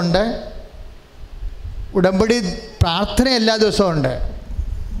ദിവസവും ഉണ്ട്. ഉടമ്പടി പ്രാർത്ഥന എല്ലാ ദിവസവും ഉണ്ട്.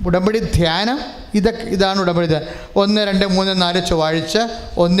 ഉടമ്പടി ധ്യാനം ഇതാണ് ഉടമ്പടി ധ്യാനം. 1, 2, 3, 4 ചൊവ്വാഴ്ച,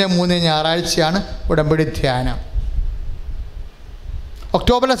 1, 3 ഞായറാഴ്ചയാണ് ഉടമ്പടി ധ്യാനം.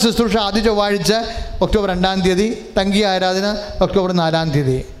 ഒക്ടോബറിലെ ശുശ്രൂഷ ആദ്യ ചൊവ്വാഴ്ച ഒക്ടോബർ 2-ാം തീയതി, തങ്കി ആരാധന ഒക്ടോബർ 4-ാം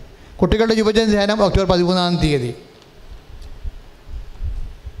തീയതി, കുട്ടികളുടെ യുവജന ധ്യാനം ഒക്ടോബർ 13-ാം തീയതി,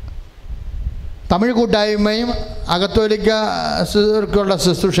 തമിഴ് കൂട്ടായ്മയും അകത്തോലിക്കുള്ള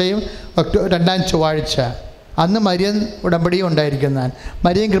ശുശ്രൂഷയും ഒക്ടോബർ 2-ാം ചൊവ്വാഴ്ച. അന്ന് മരിയൻ ഉടമ്പടിയും ഉണ്ടായിരിക്കുന്നതാണ്.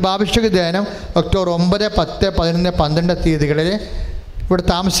 മരിയൻ കൃപാഭിഷേക ധ്യാനം ഒക്ടോബർ 9, 10, 11, 12 തീയതികളിൽ ഇവിടെ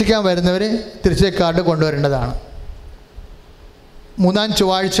താമസിക്കാൻ വരുന്നവർ തിരിച്ച് കാർഡ് കൊണ്ടുവരേണ്ടതാണ്. 3-ാം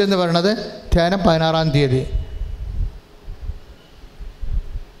ചൊവ്വാഴ്ച എന്ന് പറയുന്നത് ധ്യാനം 16-ാം തീയതി.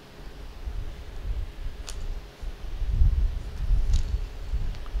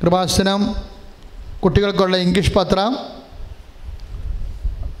 കൃപാസനം കുട്ടികൾക്കുള്ള ഇംഗ്ലീഷ് പത്രം,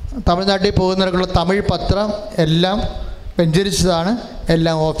 തമിഴ്നാട്ടിൽ പോകുന്നവർക്കുള്ള തമിഴ് പത്രം എല്ലാം വെഞ്ചരിച്ചതാണ്.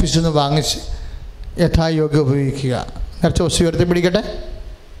 എല്ലാം ഓഫീസിൽ നിന്ന് വാങ്ങിച്ച് യഥായോഗ്യം ഉപയോഗിക്കുക. നേർച്ച വസ്തു ഉയർത്തിപ്പിടിക്കട്ടെ,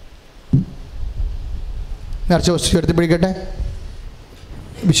 നേർച്ച വസ്തു ഉയർത്തിപ്പിടിക്കട്ടെ.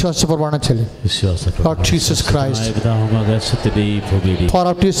 വിശ്വാസപ്രമാണം ചൊല്ലി. Lord Jesus Christ, pour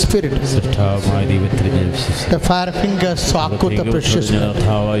out your spirit. The fire fingers swak with the precious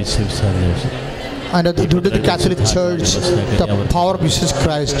and to the Catholic Church, the power of Jesus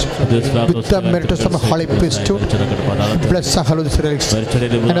Christ, with the merits of the Holy Priesthood, bless the Holy Spirit.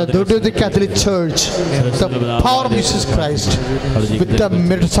 And to the Catholic Church, the power of Jesus Christ, with the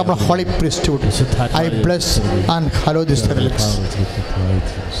merits of the Holy Priesthood, I bless and hallow this relics.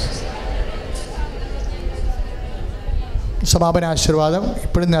 സമാപന ആശീർവാദം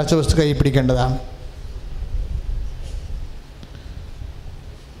ഇപ്പോഴും നേർച്ച വസ്തു കൈ പിടിക്കേണ്ടതാണ്.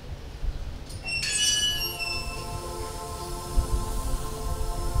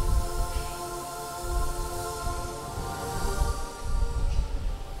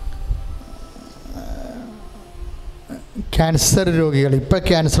 Cancer രോഗികൾ, ഇപ്പം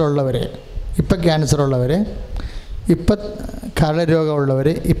cancer ഉള്ളവർ, ഇപ്പം കരൾ രോഗമുള്ളവർ,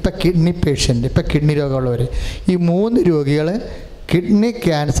 ഇപ്പം കിഡ്നി പേഷ്യൻ്റ്, ഇപ്പം കിഡ്നി രോഗമുള്ളവർ, ഈ 3 രോഗികൾ കിഡ്നി,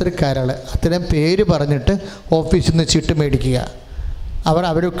 ക്യാൻസർ, കരൾ അത്തരം പേര് പറഞ്ഞിട്ട് ഓഫീസിൽ നിന്ന് ചിട്ട് മേടിക്കുക.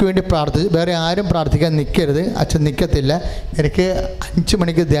 അവർക്ക് വേണ്ടി വേറെ ആരും പ്രാർത്ഥിക്കാൻ നിൽക്കരുത്. അച്ഛൻ നിൽക്കത്തില്ല, എനിക്ക് 5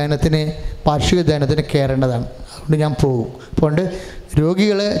 മണിക്ക് വാർഷിക ധ്യാനത്തിന് കയറേണ്ടതാണ്, അതുകൊണ്ട് ഞാൻ പോകും. അതുകൊണ്ട്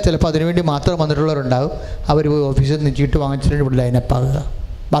രോഗികൾ ചിലപ്പോൾ അതിനുവേണ്ടി മാത്രം വന്നിട്ടുള്ളവരുണ്ടാകും. അവർ പോയി ഓഫീസിൽ നിന്ന് ചീട്ട് വാങ്ങിച്ചിട്ട് ഇവിടെ ലൈനപ്പാകുക.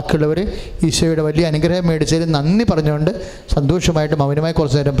 ബാക്കിയുള്ളവർ ഈശോയുടെ വലിയ അനുഗ്രഹം മേടിച്ചതിൽ നന്ദി പറഞ്ഞുകൊണ്ട് സന്തോഷമായിട്ട് മൗനമായി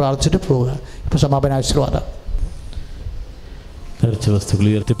കുറച്ച് നേരം പ്രാർത്ഥിച്ചിട്ട് പോവുക. ഇപ്പോൾ സമാപന ആശീർവാദം. നേർച്ച വസ്തുക്കൾ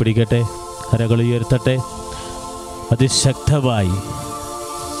ഉയർത്തിപ്പിടിക്കട്ടെ, കരകൾ ഉയർത്തട്ടെ. അതിശക്തമായി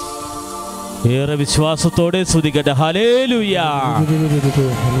ഏറെ വിശ്വാസത്തോടെ സ്തുതിക്കട്ടെ. ഹല്ലേലൂയ.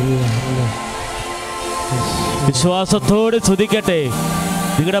 വിശ്വാസത്തോടെ സ്തുതിക്കട്ടെ.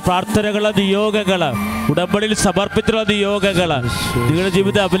 നിങ്ങളുടെ പ്രാർത്ഥനകളെ, നിയോഗങ്ങൾ, ഉടമ്പടിയിൽ സമർപ്പിച്ചുള്ള നിയോഗങ്ങൾ, നിങ്ങളുടെ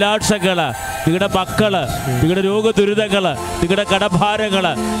ജീവിത അഭിലാഷങ്ങൾ, നിങ്ങളുടെ മക്കൾ, നിങ്ങളുടെ രോഗദുരിതങ്ങൾ, നിങ്ങളുടെ കടഭാരങ്ങൾ,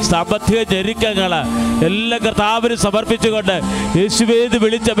 സാമ്പത്തിക ഞെരുക്കങ്ങൾ എല്ലാം കർത്താവിന് സമർപ്പിച്ചുകൊണ്ട് യേശുവേന്ന്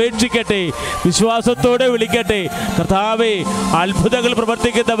വിളിച്ചപേക്ഷിക്കട്ടെ. വിശ്വാസത്തോടെ വിളിക്കട്ടെ. കർത്താവേ, അത്ഭുതങ്ങൾ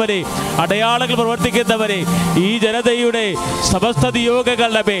പ്രവർത്തിക്കുന്നവരെ, അടയാളങ്ങൾ പ്രവർത്തിക്കുന്നവരെ, ഈ ജനതയുടെ സമസ്ത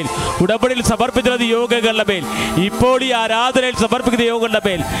നിയോഗങ്ങളുടെ മേൽ, ഉടമ്പടിയിൽ സമർപ്പിച്ചുള്ള നിയോഗങ്ങളുടെ മേൽ, ഇപ്പോൾ ഈ ആരാധനയിൽ സമർപ്പിക്കുന്ന നിയോഗങ്ങളുടെ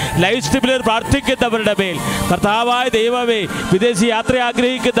മേൽ, ലൈഫ് സ്ട്രീമിൽ പ്രാർത്ഥിക്കുന്നവരുടെ മേൽ, കർത്താവായ ദൈവമേ, വിദേശ യാത്ര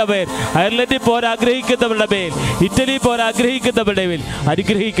ആഗ്രഹിക്കുന്നവർ, അയർലൻഡിൽ പോരാൻ ആഗ്രഹിക്കുന്നവരുടെ മേൽ, ഇറ്റലി പോരാൻ ആഗ്രഹിക്കുന്നവരുടെ മേൽ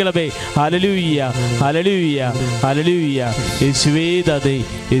അനുഗ്രഹിക്കണമേ. ഹല്ലേലൂയ, ഹല്ലേലൂയ, ഹല്ലേലൂയ. യേശുവേ നന്ദി,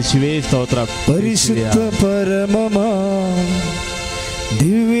 യേശുവേ സ്തോത്രം. പരിശുദ്ധ പരമമാ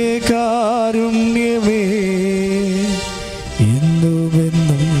ദിവ്യകാരുണ്യമേ,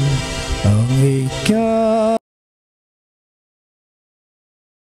 എന്നുമെന്നും അങ്ങേയ്ക്കാ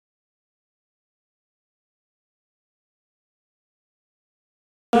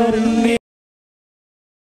കാരുണ്യമേ,